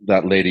is that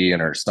lady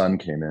and her son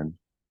came in.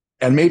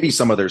 And maybe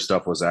some of their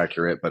stuff was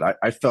accurate, but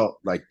I felt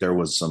like there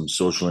was some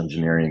social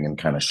engineering and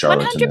kind of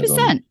charlatanism.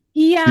 100%.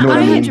 Yeah, you know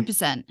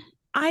 100%.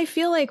 I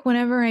feel like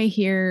whenever I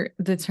hear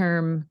the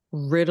term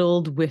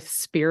riddled with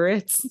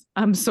spirits,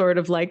 I'm sort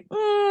of like,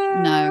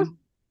 no.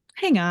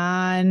 Hang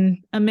on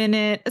a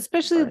minute,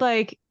 especially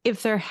like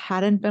if there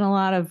hadn't been a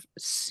lot of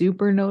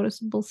super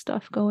noticeable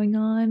stuff going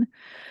on.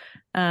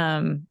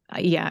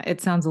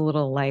 It sounds a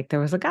little like there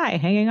was a guy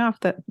hanging off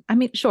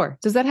sure.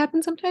 Does that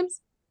happen sometimes?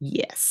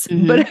 Yes.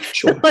 Mm-hmm. But I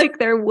feel like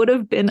there would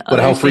have been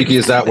But how freaky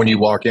is that when you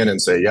walk in and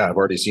say, I've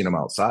already seen him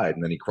outside,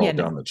 and then he crawled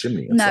down the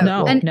chimney?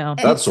 No.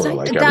 That's sort of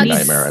like every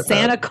nightmare I've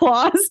Santa had.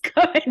 Claus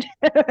could.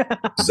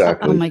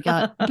 Exactly. Oh my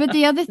God. But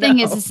the other thing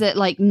is that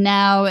like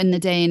now in the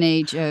day and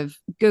age of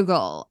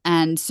Google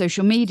and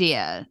social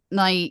media,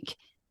 like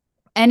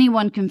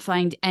anyone can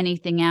find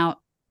anything out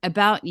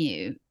about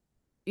you.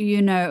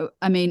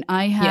 I mean,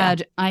 I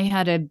had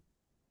a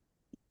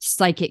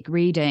psychic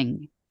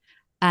reading,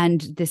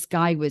 and this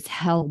guy was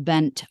hell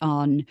bent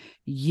on,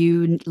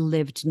 you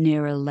lived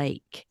near a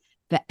lake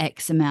for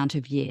X amount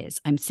of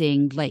years. I'm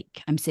seeing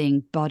lake, I'm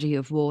seeing body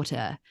of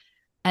water.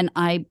 And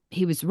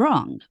he was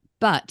wrong.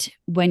 But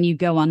when you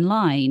go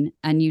online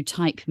and you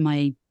type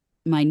my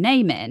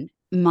name in,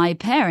 my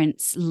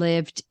parents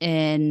lived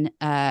in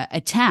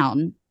a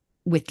town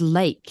with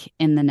lake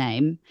in the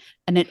name,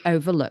 and it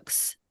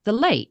overlooks the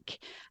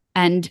lake.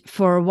 And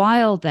for a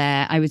while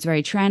there, I was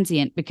very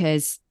transient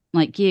because,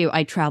 like you,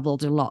 I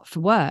traveled a lot for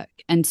work.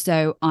 And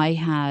so I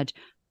had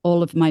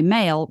all of my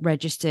mail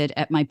registered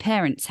at my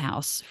parents'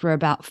 house for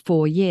about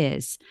 4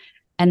 years.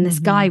 And this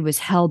guy was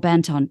hell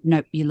bent on,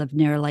 nope, you live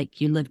near a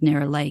lake, you live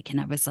near a lake. And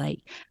I was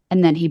like,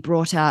 and then he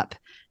brought up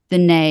the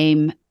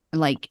name,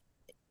 like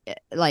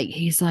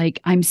he's like,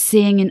 I'm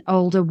seeing an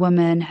older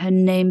woman. Her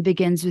name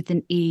begins with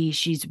an E.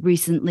 She's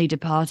recently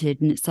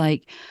departed. And it's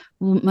like,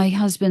 well, my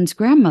husband's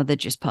grandmother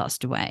just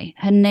passed away.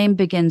 Her name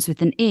begins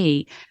with an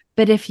E.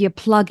 But if you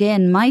plug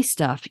in my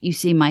stuff, you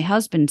see my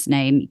husband's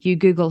name, you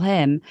Google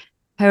him,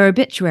 her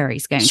obituary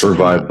is going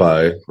survived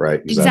by,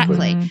 right?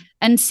 Exactly.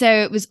 And so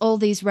it was all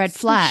these red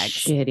flags.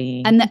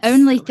 Shitty. And the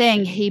only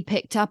thing he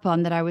picked up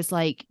on that I was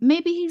like,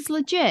 maybe he's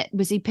legit,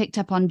 was he picked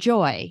up on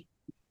Joy.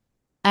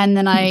 And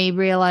then I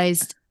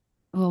realized,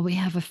 well, we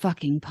have a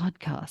fucking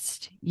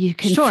podcast. You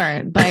can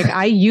like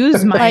I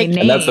use my name.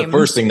 And that's the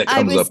first thing that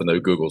comes up in the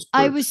Google's.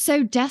 I was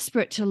so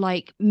desperate to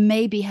like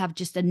maybe have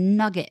just a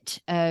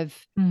nugget of,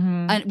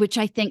 which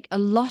I think a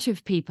lot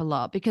of people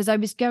are, because I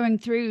was going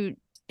through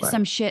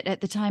some shit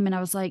at the time and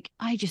I was like,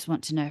 I just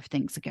want to know if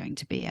things are going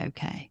to be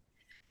okay.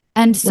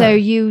 And so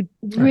you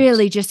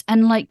really just,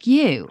 and like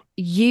you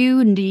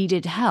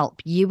needed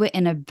help. You were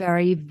in a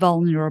very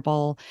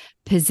vulnerable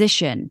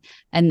position,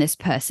 and this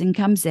person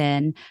comes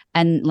in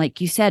and, like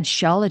you said,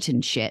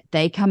 charlatan shit.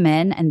 They come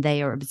in and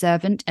they are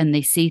observant and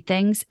they see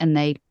things and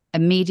they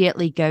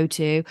immediately go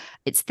to,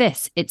 it's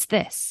this.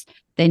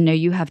 They know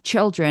you have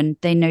children.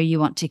 They know you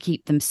want to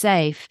keep them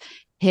safe.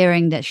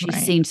 Hearing that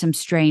she's seen some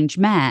strange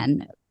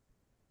man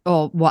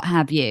or what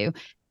have you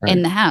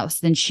in the house,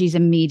 then she's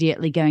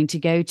immediately going to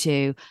go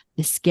to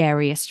the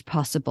scariest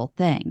possible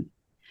thing.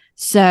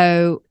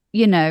 So,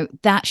 you know,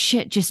 that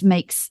shit just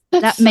makes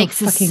us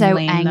so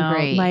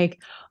angry. Though.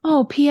 Like,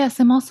 oh,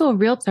 P.S. I'm also a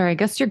realtor. I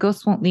guess your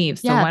ghost won't leave.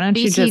 So why don't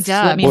you just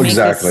let me make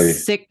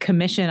this sick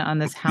commission on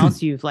this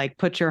house you've like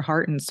put your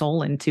heart and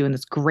soul into in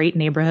this great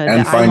neighborhood and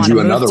that find I you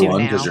move another to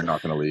one now. because you're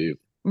not going to leave.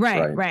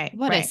 Right.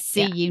 What a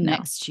see you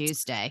next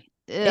Tuesday.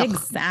 Ugh.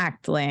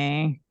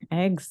 Exactly.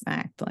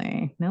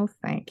 No,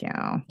 thank you.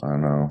 I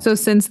know. So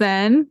since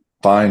then,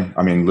 fine.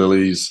 I mean,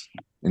 Lily's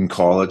in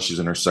college. She's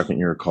in her second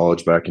year of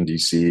college back in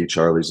DC.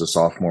 Charlie's a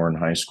sophomore in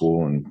high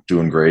school and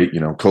doing great. You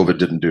know, COVID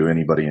didn't do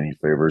anybody any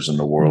favors in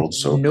the world.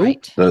 So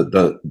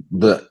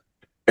the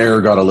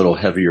air got a little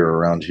heavier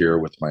around here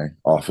with my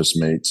office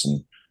mates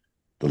and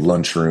the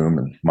lunchroom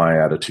and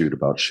my attitude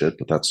about shit.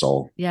 But that's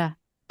all. Yeah.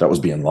 That was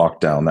being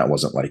locked down. That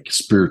wasn't like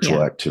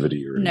spiritual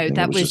activity or anything. No,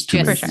 that was just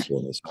too many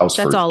people in this house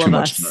for too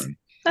much time.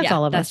 That's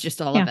all of us. That's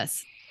just all of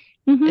us.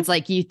 Mm-hmm. It's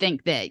like you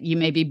think that you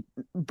maybe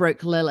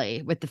broke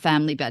Lily with the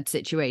family bed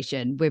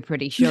situation. We're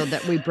pretty sure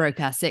that we broke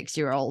our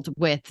 6-year-old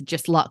with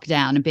just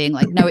lockdown and being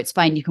like, no, it's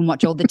fine. You can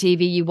watch all the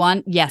TV you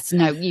want. Yes,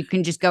 no, you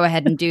can just go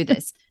ahead and do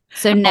this.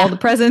 So now all the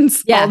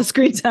presents, all the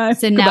screen time.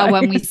 So now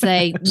when we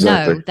say,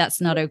 no,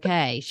 that's not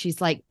okay. She's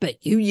like,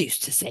 but you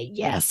used to say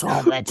yes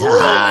all the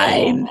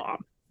time.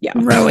 Yeah.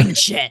 Ruin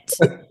shit.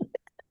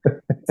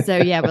 So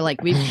yeah, we're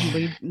like,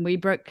 we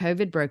broke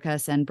COVID, broke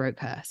us and broke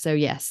her. So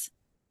yes.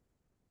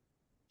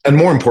 And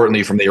more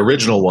importantly, from the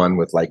original one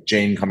with like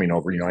Jane coming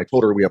over, you know, I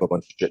told her we have a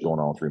bunch of shit going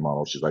on with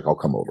remodels. She's like, I'll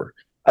come over.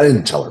 I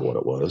didn't tell her what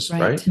it was,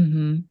 right?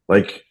 Mm-hmm.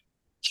 Like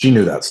she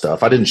knew that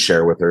stuff. I didn't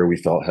share with her. We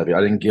felt heavy.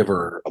 I didn't give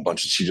her a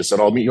bunch of, she just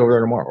said, I'll meet you over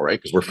there tomorrow, right?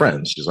 Because we're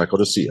friends. She's like, I'll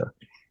just see you.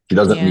 She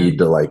doesn't need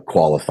to like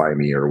qualify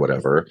me or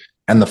whatever.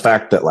 And the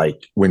fact that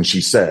like when she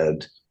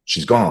said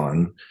she's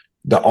gone,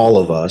 that all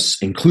of us,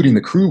 including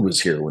the crew,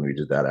 was here when we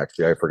did that.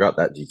 Actually, I forgot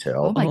that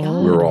detail. Oh my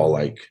God. We were all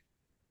like,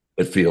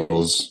 it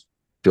feels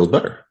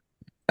better.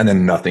 And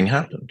then nothing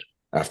happened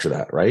after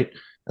that, right?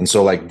 And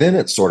so like then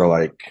it's sort of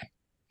like,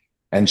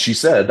 and she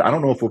said, I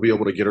don't know if we'll be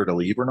able to get her to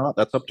leave or not.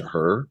 That's up to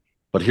her.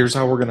 But here's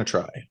how we're going to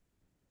try.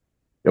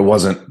 It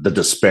wasn't the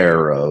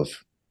despair of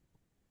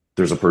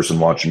there's a person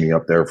watching me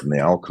up there from the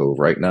alcove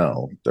right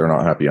now. They're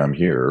not happy I'm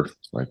here.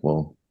 It's like,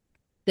 well,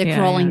 they're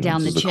crawling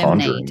down the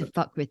chimney to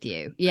fuck with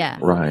you. Yeah.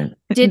 Right.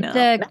 Did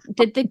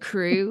the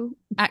crew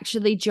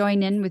actually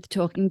join in with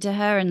talking to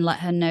her and let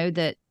her know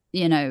that,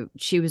 you know,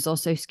 she was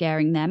also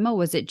scaring them, or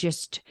was it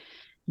just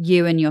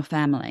you and your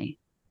family?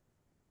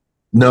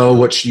 No,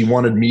 what she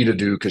wanted me to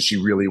do, because she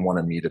really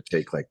wanted me to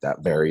take like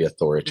that very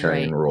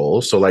authoritarian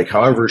role. So like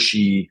however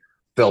she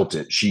felt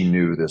it, she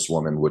knew this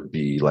woman would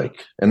be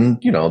like, and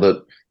you know,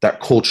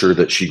 that culture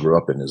that she grew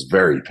up in is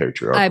very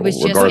patriarchal, I was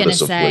just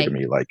regardless of say.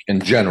 polygamy, like in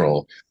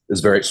general is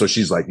very, so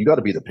she's like, you got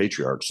to be the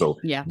patriarch. So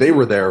they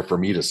were there for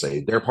me to say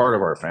they're part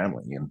of our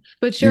family. And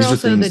but you're these are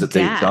also things the that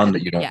they've done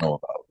that you don't know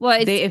about. Well,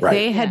 if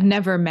they had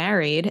never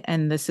married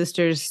and the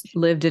sisters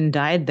lived and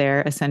died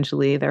there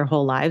essentially their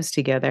whole lives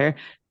together,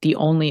 the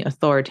only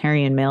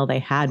authoritarian male they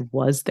had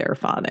was their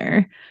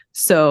father.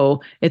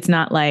 So it's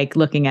not like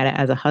looking at it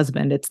as a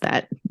husband, it's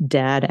that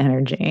dad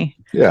energy.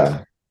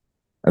 Yeah.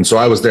 And so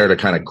I was there to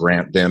kind of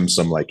grant them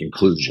some like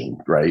inclusion,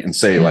 right? And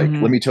say like,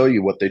 let me tell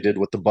you what they did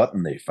with the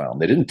button they found.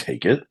 They didn't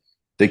take it.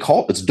 They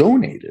call it's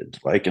donated.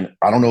 Like, and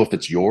I don't know if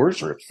it's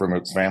yours or it's from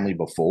its family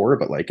before,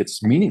 but like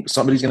it's meaning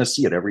somebody's going to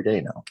see it every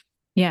day now.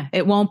 Yeah.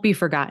 It won't be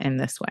forgotten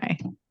this way.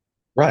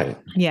 Right.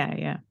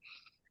 Yeah.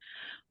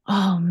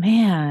 Oh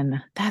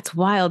man, that's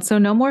wild. So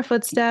no more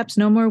footsteps,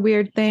 no more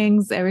weird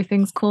things.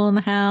 Everything's cool in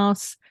the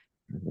house.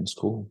 Everything's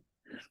cool.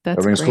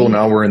 Everything's cool.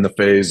 Now we're in the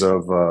phase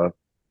of,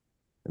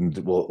 and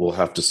we'll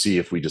have to see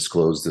if we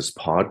disclose this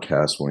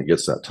podcast when it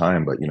gets that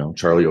time. But you know,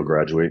 Charlie will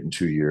graduate in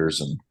 2 years,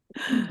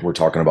 and we're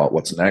talking about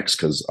what's next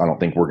because I don't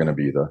think we're going to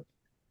be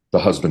the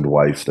husband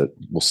wife that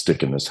will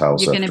stick in this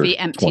house. You're after going to be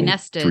empty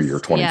nesters 23 or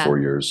 24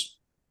 years.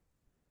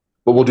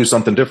 But we'll do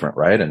something different,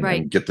 right?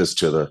 And get this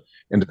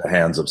into the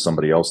hands of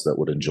somebody else that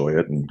would enjoy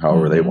it and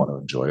however they want to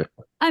enjoy it.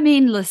 I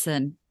mean,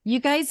 listen,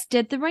 you guys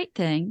did the right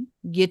thing.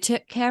 You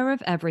took care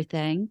of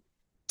everything.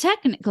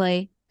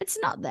 Technically, it's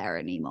not there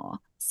anymore.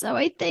 So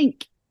I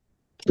think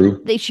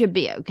they should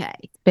be okay.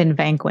 Been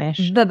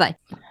vanquished. Bye-bye.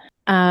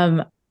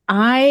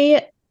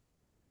 I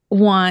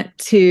want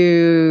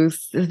to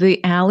the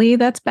alley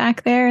that's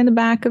back there in the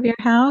back of your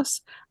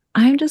house.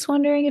 I'm just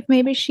wondering if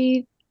maybe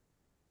she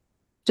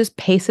just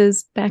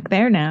paces back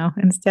there now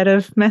instead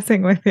of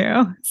messing with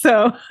you.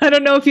 So I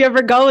don't know if you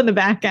ever go in the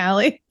back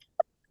alley.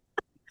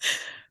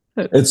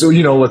 And so,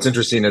 you know, what's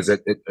interesting is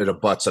it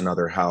abuts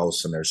another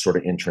house and there's sort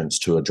of entrance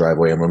to a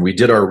driveway. And when we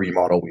did our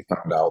remodel, we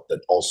found out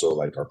that also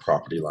like our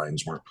property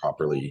lines weren't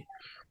properly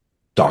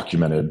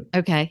documented.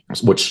 Okay.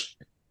 Which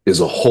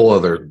is a whole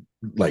other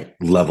like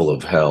level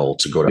of hell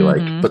to go to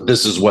like, but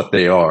this is what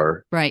they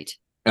are. Right.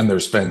 and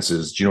there's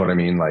fences. Do you know what I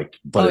mean? Like,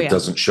 but Oh, it yeah.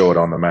 doesn't show it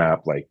on the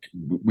map. Like,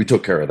 we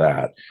took care of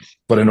that.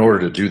 But in order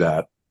to do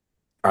that,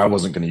 I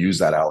wasn't going to use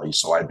that alley.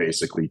 So I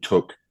basically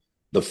took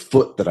the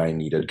foot that I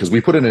needed because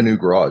we put in a new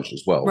garage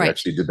as well. We Right.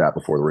 actually did that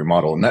before the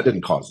remodel, and that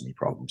didn't cause any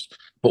problems.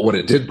 But what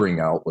it did bring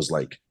out was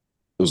like,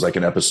 it was like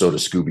an episode of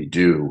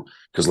Scooby-Doo,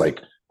 because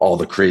like all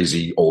the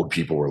crazy old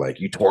people were like,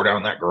 you tore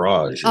down that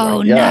garage. You're Oh,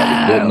 like, yeah,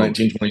 it was built in no.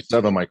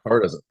 1927. My car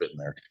doesn't fit in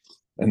there.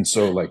 And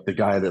so like the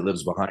guy that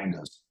lives behind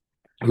us,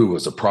 who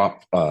was a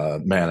prop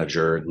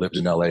manager and lived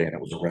in LA, and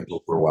it was a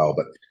rental for a while,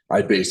 but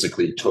I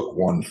basically took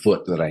 1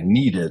 foot that I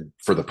needed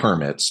for the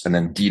permits and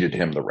then deeded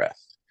him the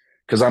rest.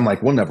 Because I'm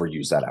like, we'll never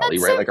use that alley,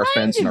 That's right? so Like our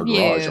fence kind and our of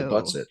garage you.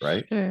 abuts it,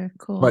 right? Sure,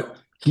 cool. But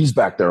he's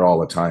back there all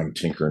the time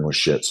tinkering with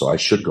shit. So I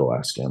should go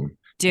ask him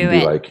Do and be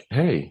it. like,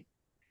 hey,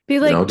 Be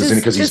you like, know,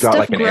 because he's got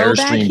like an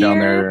airstream down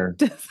there.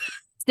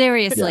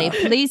 Seriously,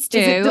 Yeah. please do,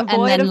 Is it and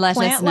devoid then of let us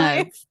plant know.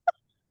 life?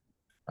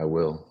 I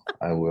will.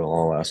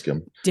 I'll ask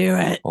him. Do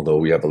it. Although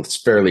we have a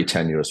fairly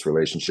tenuous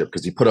relationship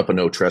because he put up a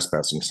no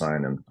trespassing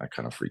sign and I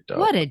kind of freaked out.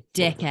 What a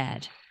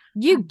dickhead.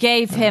 You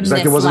gave him He's this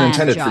like, it wasn't land,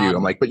 intended John. for you.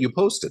 I'm like, but you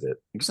posted it.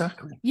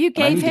 Exactly. You And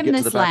I gave need to him get to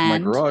this the back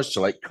land. of my garage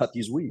to like cut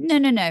these weeds.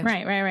 No.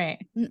 Right.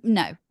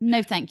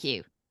 No, thank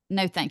you.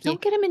 No, thank you.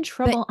 Don't get him in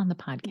trouble on the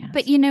podcast.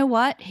 But you know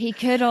what? He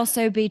could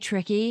also be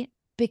tricky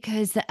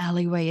because the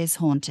alleyway is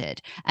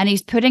haunted and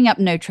he's putting up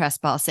no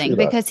trespassing True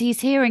that. because he's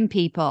hearing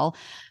people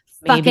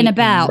Maybe fucking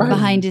about Right.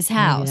 behind his Maybe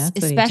house, that's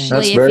what he's especially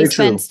That's if very he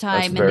true. spends That's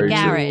time in the very true.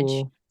 garage.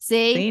 Ooh.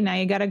 See? See, now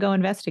you got to go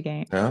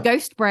investigate. Yeah.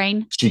 Ghost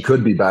brain. She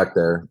could be back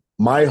there.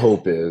 My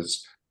hope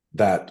is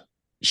that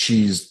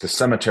she's the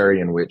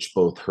cemetery in which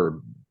both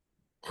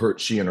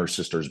she and her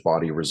sister's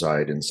body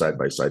reside in side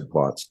by side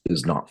plots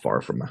is not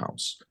far from the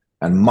house.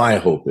 And my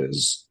hope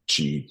is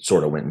she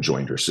sort of went and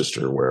joined her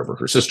sister wherever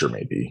her sister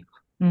may be,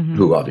 Mhm.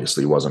 who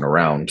obviously wasn't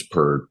around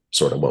per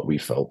sort of what we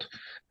felt.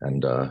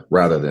 And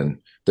rather than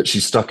that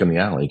she's stuck in the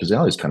alley, because the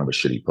alley's kind of a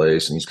shitty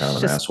place and he's kind of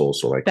an Just asshole.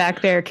 So like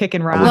Back there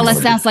kicking wouldn't rocks. Well, it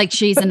wanna sounds like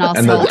she's an and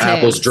asshole the too.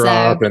 apples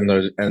drop So,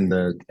 and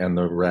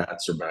the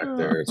rats are back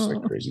there. It's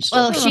like crazy stuff.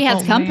 well, if she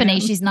has Oh, company, man.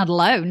 she's not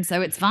alone,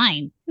 so it's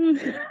fine.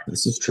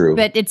 This is true.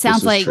 But it This sounds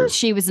is like true.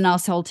 she was an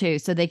asshole too,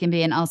 so they can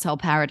be an asshole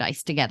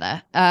paradise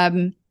together.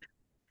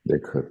 They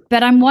could.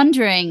 But I'm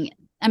wondering,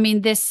 I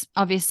mean, this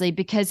obviously,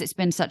 because it's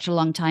been such a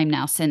long time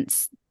now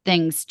since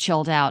things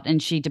chilled out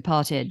and she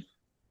departed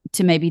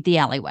to maybe the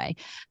alleyway.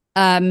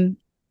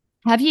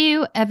 Have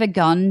you ever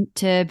gone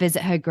to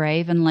visit her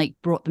grave and like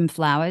brought them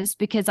flowers?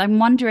 Because I'm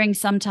wondering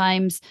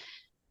sometimes,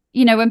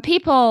 you know, when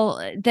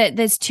people,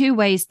 there's 2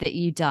 ways that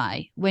you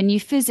die: when you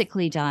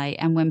physically die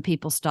and when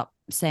people stop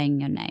saying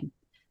your name.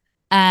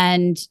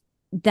 And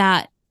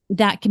that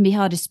can be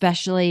hard,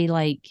 especially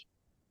like,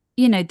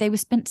 you know, they were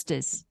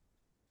spinsters.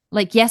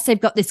 Like, yes, they've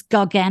got this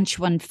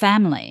gargantuan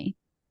family.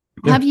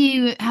 Yeah.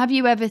 Have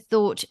you ever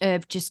thought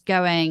of just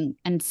going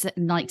and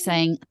like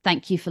saying,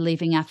 thank you for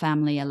leaving our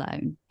family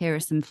alone? Here are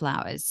some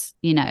flowers,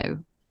 you know?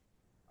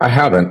 I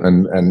haven't,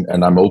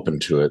 and I'm open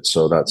to it.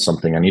 So that's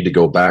something I need to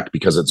go back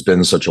because it's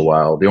been such a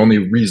while. The only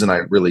reason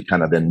I really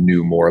kind of then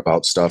knew more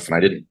about stuff, and I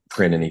didn't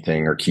print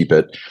anything or keep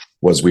it,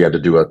 was we had to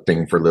do a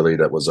thing for Lily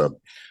that was a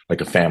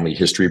family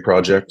history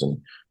project. And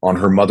on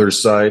her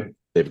mother's side,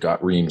 they've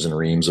got reams and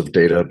reams of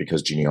data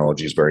because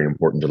genealogy is very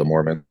important to the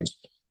Mormons.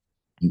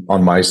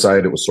 On my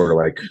side, it was sort of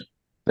like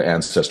the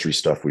ancestry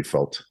stuff. We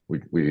felt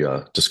we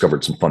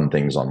discovered some fun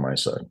things on my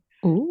side.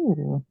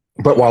 Ooh.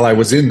 But while I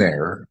was in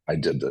there,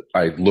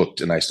 I looked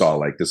and I saw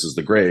like, this is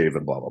the grave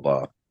and blah, blah,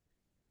 blah.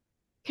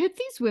 Could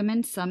these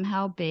women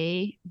somehow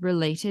be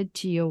related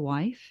to your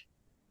wife?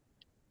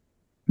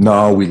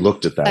 No, we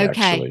looked at that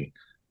Okay. actually.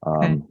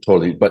 Okay.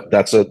 Totally. But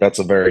that's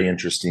a very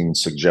interesting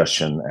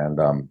suggestion.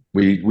 And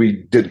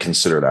we did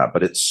consider that,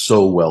 but it's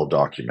so well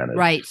documented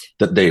Right.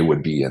 that they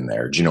would be in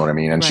there. Do you know what I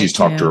mean? And she's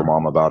Right. talked to Yeah. her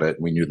mom about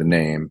it. We knew the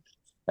name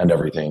and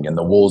everything. And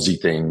the Woolsey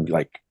thing,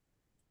 like,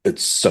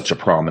 it's such a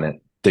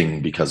prominent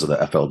thing because of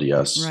the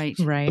FLDS, Right.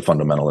 the Right.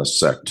 fundamentalist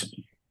sect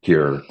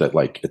here, that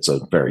like it's a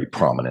very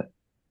prominent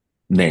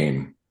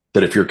name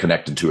that if you're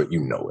connected to it,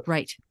 you know it.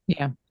 Right.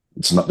 Yeah.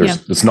 It's not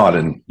it's not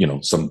in, you know,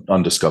 some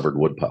undiscovered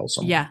woodpile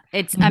somewhere. Yeah.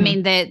 It's, I Mhm.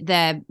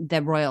 mean,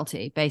 they're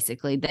royalty,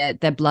 basically. Their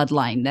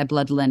bloodline, their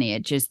blood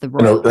lineage is the You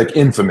know, royal. like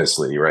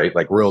infamously, right?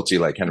 Like royalty,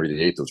 like Henry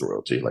VIII was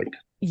royalty. Like,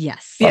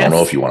 Yes. I don't know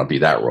Yes. if you want to be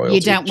that royalty.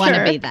 You don't want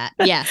to Sure. be that.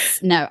 Yes.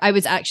 No, I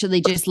was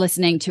actually just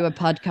listening to a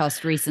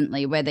podcast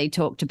recently where they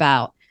talked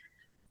about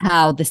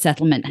how the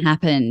settlement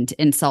happened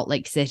in Salt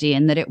Lake City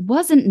and that it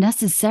wasn't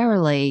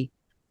necessarily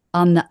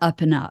on the up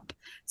and up.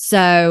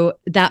 So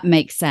that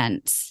makes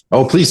sense.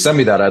 Oh, please send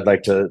me that. I'd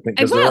like to,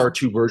 because there will. are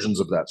 2 versions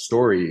of that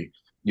story.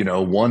 You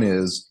know, one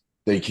is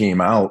they came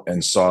out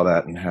and saw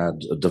that and had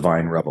a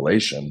divine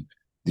revelation.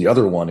 The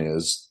other one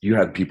is you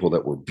had people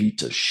that were beat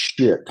to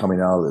shit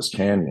coming out of this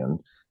canyon,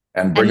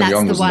 and Brigham that's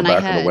Young the was in the one I back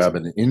of the heard. web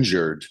and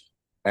injured.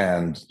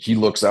 And he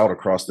looks out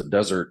across the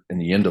desert in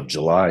the end of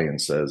July and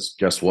says,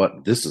 guess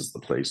what? This is the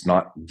place,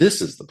 not this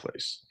is the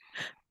place.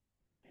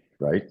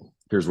 Right?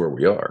 Here's where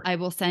we are. I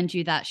will send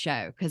you that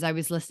show because I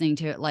was listening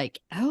to it like,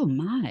 oh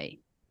my.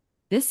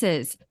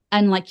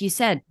 And like you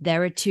said,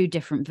 there are two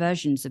different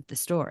versions of the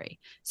story.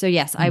 So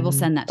yes, I will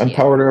send that to And you.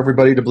 power to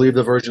everybody to believe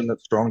the version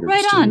that's stronger.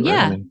 Right on. You, right?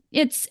 Yeah. I mean,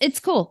 It's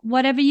cool.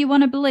 Whatever you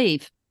want to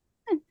believe.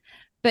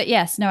 But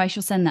yes, no, I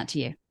shall send that to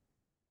you.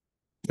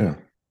 yeah.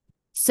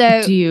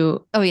 So Do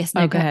you? oh yes,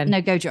 no, go ahead.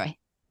 No, go Joy.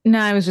 No,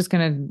 I was just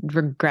gonna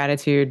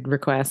gratitude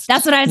request.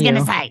 That's what I was you.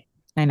 gonna say.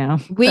 I know.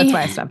 That's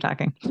why I stopped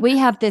talking. We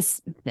have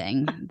this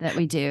thing that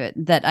we do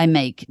that I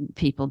make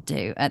people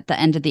do at the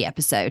end of the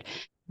episode.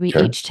 We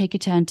each take a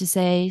turn to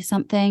say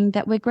something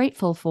that we're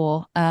grateful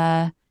for,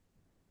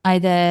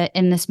 either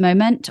in this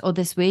moment or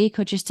this week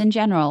or just in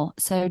general.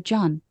 So,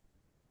 John,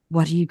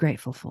 what are you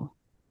grateful for?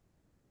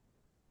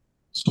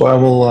 So I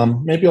will,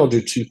 maybe I'll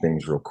do two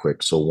things real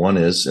quick. So one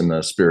is, in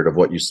the spirit of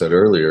what you said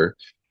earlier,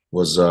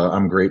 was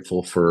I'm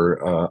grateful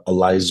for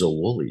Eliza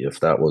Woolley, if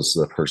that was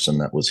the person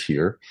that was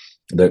here,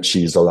 that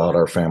she's allowed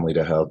our family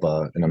to have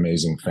an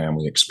amazing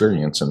family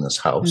experience in this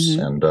house,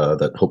 and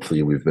that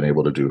hopefully we've been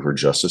able to do her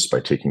justice by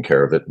taking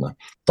care of it in a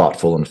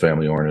thoughtful and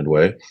family-oriented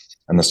way.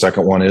 And the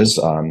second one is,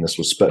 this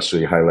was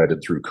especially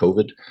highlighted through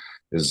COVID,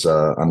 is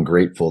I'm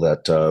grateful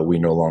that we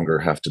no longer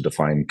have to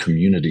define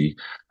community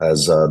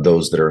as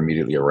those that are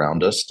immediately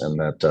around us, and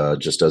that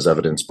just as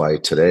evidenced by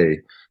today,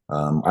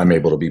 I'm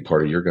able to be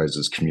part of your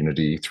guys'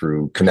 community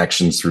through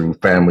connections, through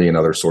family and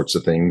other sorts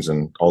of things,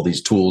 and all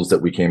these tools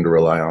that we came to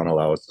rely on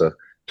allow us to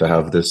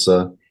have this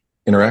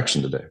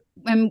interaction today.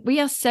 And we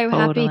are so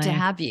happy to Totally.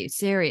 have you.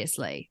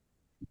 Seriously,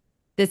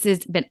 this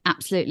has been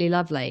absolutely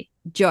lovely.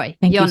 Joy,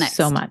 Thank you're you next.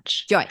 so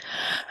much. Joy.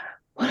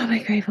 What am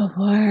I grateful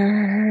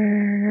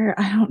for?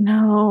 I don't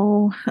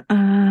know. I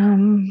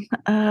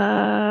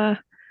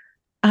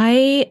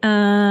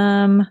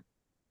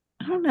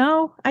don't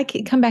know. I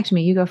can come back to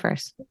me. You go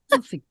first.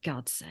 Oh, for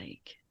God's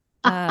sake.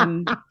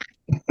 All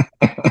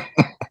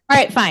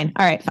right, fine.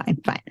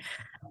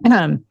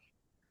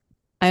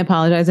 I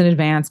apologize in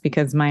advance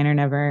because mine are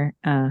never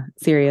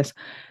serious,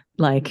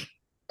 like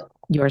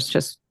yours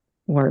just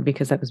were,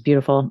 because that was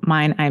beautiful.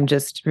 Mine, I'm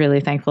just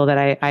really thankful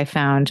that I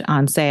found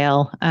on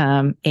sale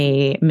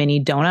a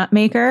mini donut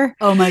maker.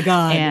 Oh my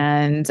God.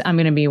 And I'm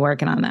going to be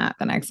working on that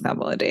the next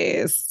couple of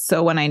days.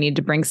 So when I need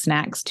to bring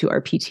snacks to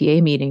our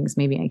PTA meetings,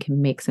 maybe I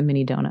can make some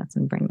mini donuts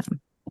and bring them.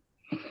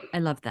 I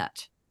love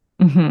that.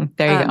 There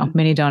you go.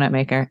 Mini donut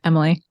maker.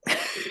 Emily.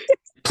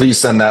 Please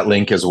send that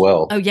link as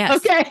well. Oh, yes.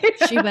 Okay.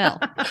 She will.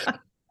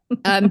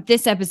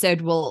 This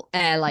episode will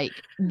air like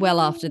well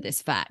after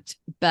this fact,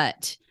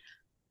 but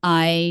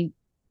I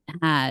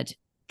had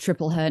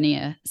triple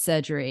hernia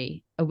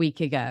surgery a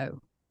week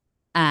ago,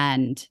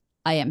 and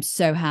I am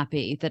so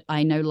happy that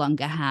I no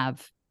longer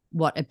have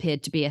what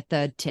appeared to be a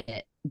third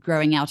tit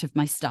growing out of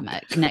my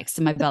stomach next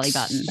to my belly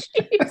button.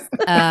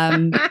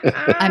 I'm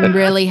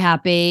really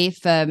happy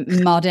for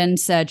modern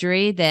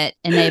surgery that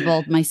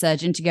enabled my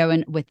surgeon to go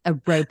in with a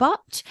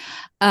robot.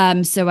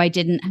 So I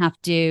didn't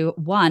have to,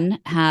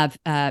 have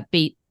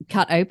be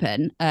cut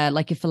open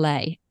like a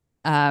fillet.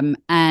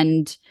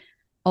 And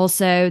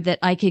also that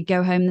I could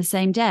go home the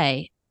same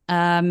day.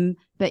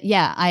 But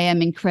yeah, I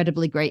am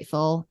incredibly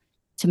grateful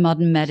to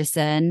modern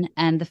medicine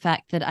and the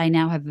fact that I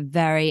now have a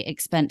very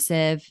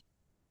expensive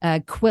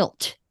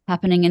quilt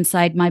happening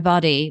inside my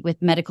body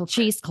with medical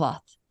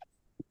cheesecloth.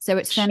 So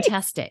it's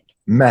fantastic.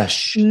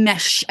 Mesh.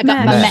 I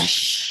got my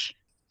mesh.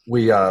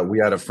 We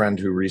had a friend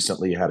who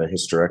recently had a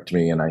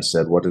hysterectomy, and I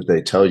said, "What did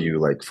they tell you,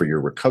 like, for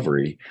your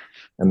recovery?"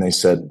 And they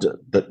said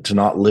that to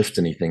not lift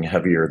anything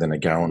heavier than a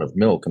gallon of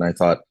milk. And I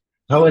thought,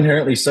 how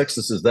inherently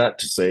sexist is that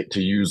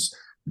to use?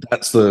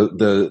 That's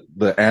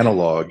the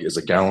analog is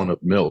a gallon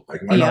of milk.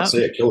 Like, why not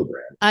say a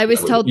kilogram? I was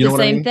told the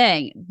same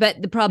thing,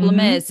 but the problem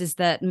Mm-hmm. is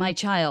that my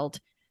child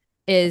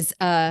is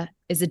a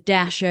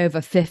dash over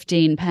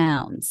 15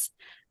 pounds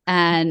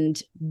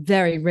and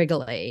very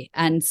wriggly,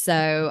 and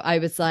so I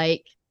was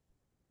like,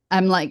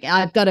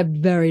 I've got a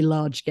very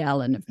large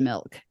gallon of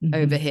milk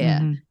over here.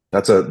 Mm-hmm.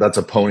 That's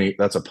a pony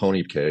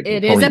keg.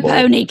 It is a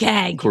pony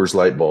keg. Coors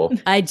Light bowl.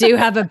 I do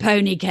have a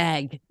pony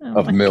keg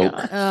of milk.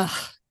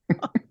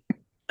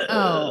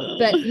 Oh,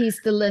 but he's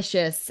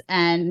delicious,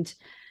 and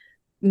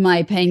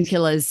my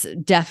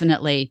painkillers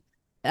definitely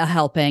are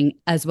helping,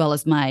 as well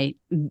as my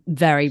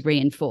very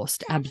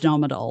reinforced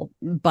abdominal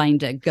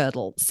binder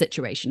girdle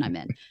situation I'm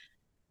in.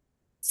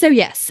 So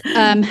yes,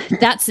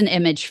 that's an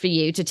image for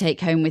you to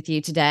take home with you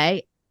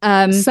today.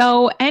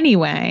 So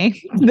anyway,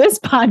 this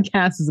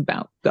podcast is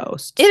about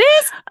ghosts. It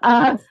is.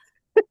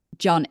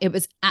 John, it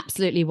was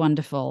absolutely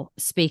wonderful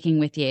speaking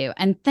with you.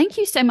 And thank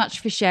you so much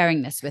for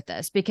sharing this with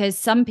us, because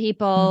some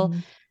people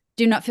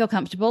do not feel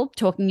comfortable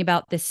talking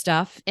about this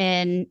stuff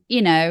in,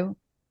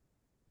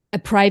 a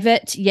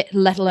private, yet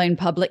let alone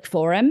public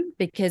forum,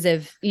 because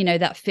of,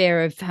 that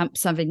fear of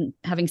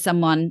having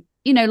someone,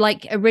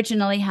 like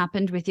originally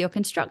happened with your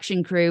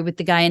construction crew with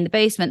the guy in the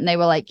basement, and they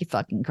were like, "You're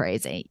fucking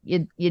crazy.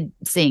 You're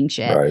seeing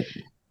shit," right.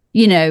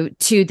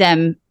 To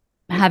them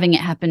having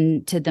it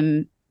happen to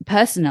them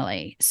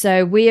personally.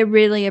 So we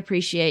really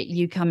appreciate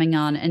you coming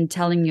on and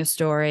telling your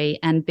story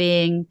and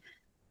being,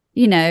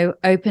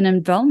 open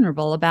and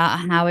vulnerable about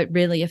how it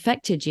really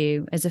affected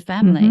you as a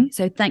family.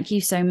 So thank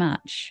you so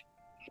much.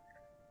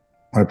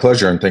 My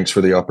pleasure, and thanks for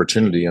the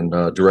opportunity. And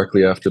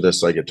directly after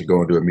this, I get to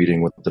go into a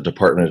meeting with the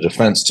Department of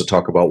Defense to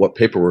talk about what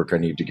paperwork I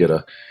need to get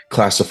a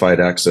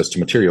classified access to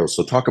materials.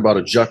 So talk about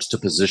a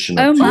juxtaposition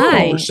of Oh two my.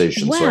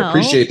 conversations. So I Well-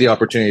 appreciate the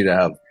opportunity to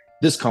have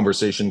this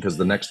conversation because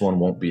the next one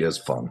won't be as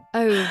fun.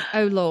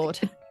 Oh Lord.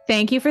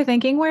 Thank you for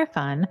thinking we're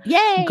fun.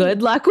 Yay.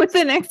 Good luck with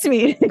the next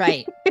meeting.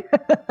 Right.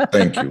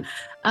 Thank you.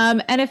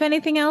 And if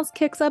anything else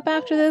kicks up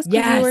after this,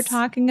 because we were Yes.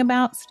 talking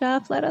about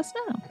stuff, let us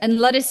know. And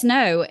let us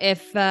know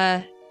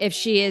if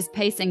she is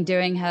pacing,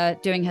 doing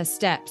her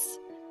steps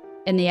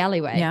in the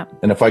alleyway. Yeah.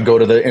 And if I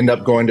end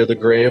up going to the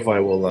grave, I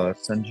will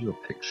send you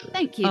a picture.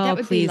 Thank you. That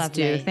would please be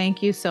lovely. do.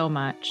 Thank you so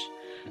much.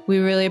 We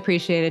really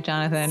appreciate it,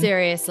 Jonathan.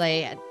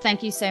 Seriously.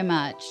 Thank you so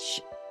much.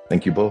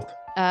 Thank you both.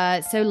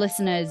 So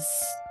listeners,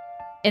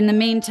 in the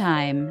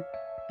meantime,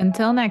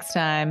 Until next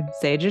time,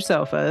 sage your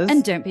sofas.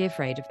 and don't be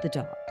afraid of the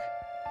dark.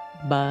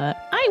 But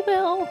I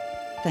will.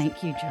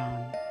 Thank you,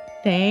 John.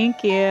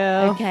 Thank you.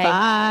 Okay.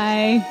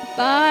 Bye.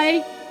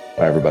 Bye.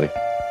 Bye, everybody.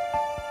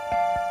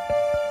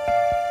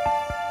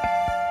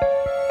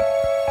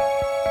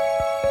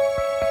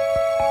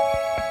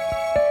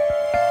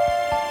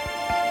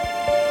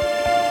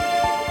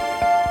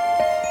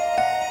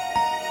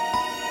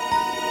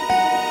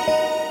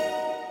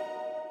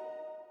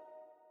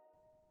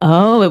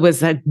 Oh, it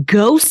was a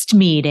ghost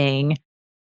meeting.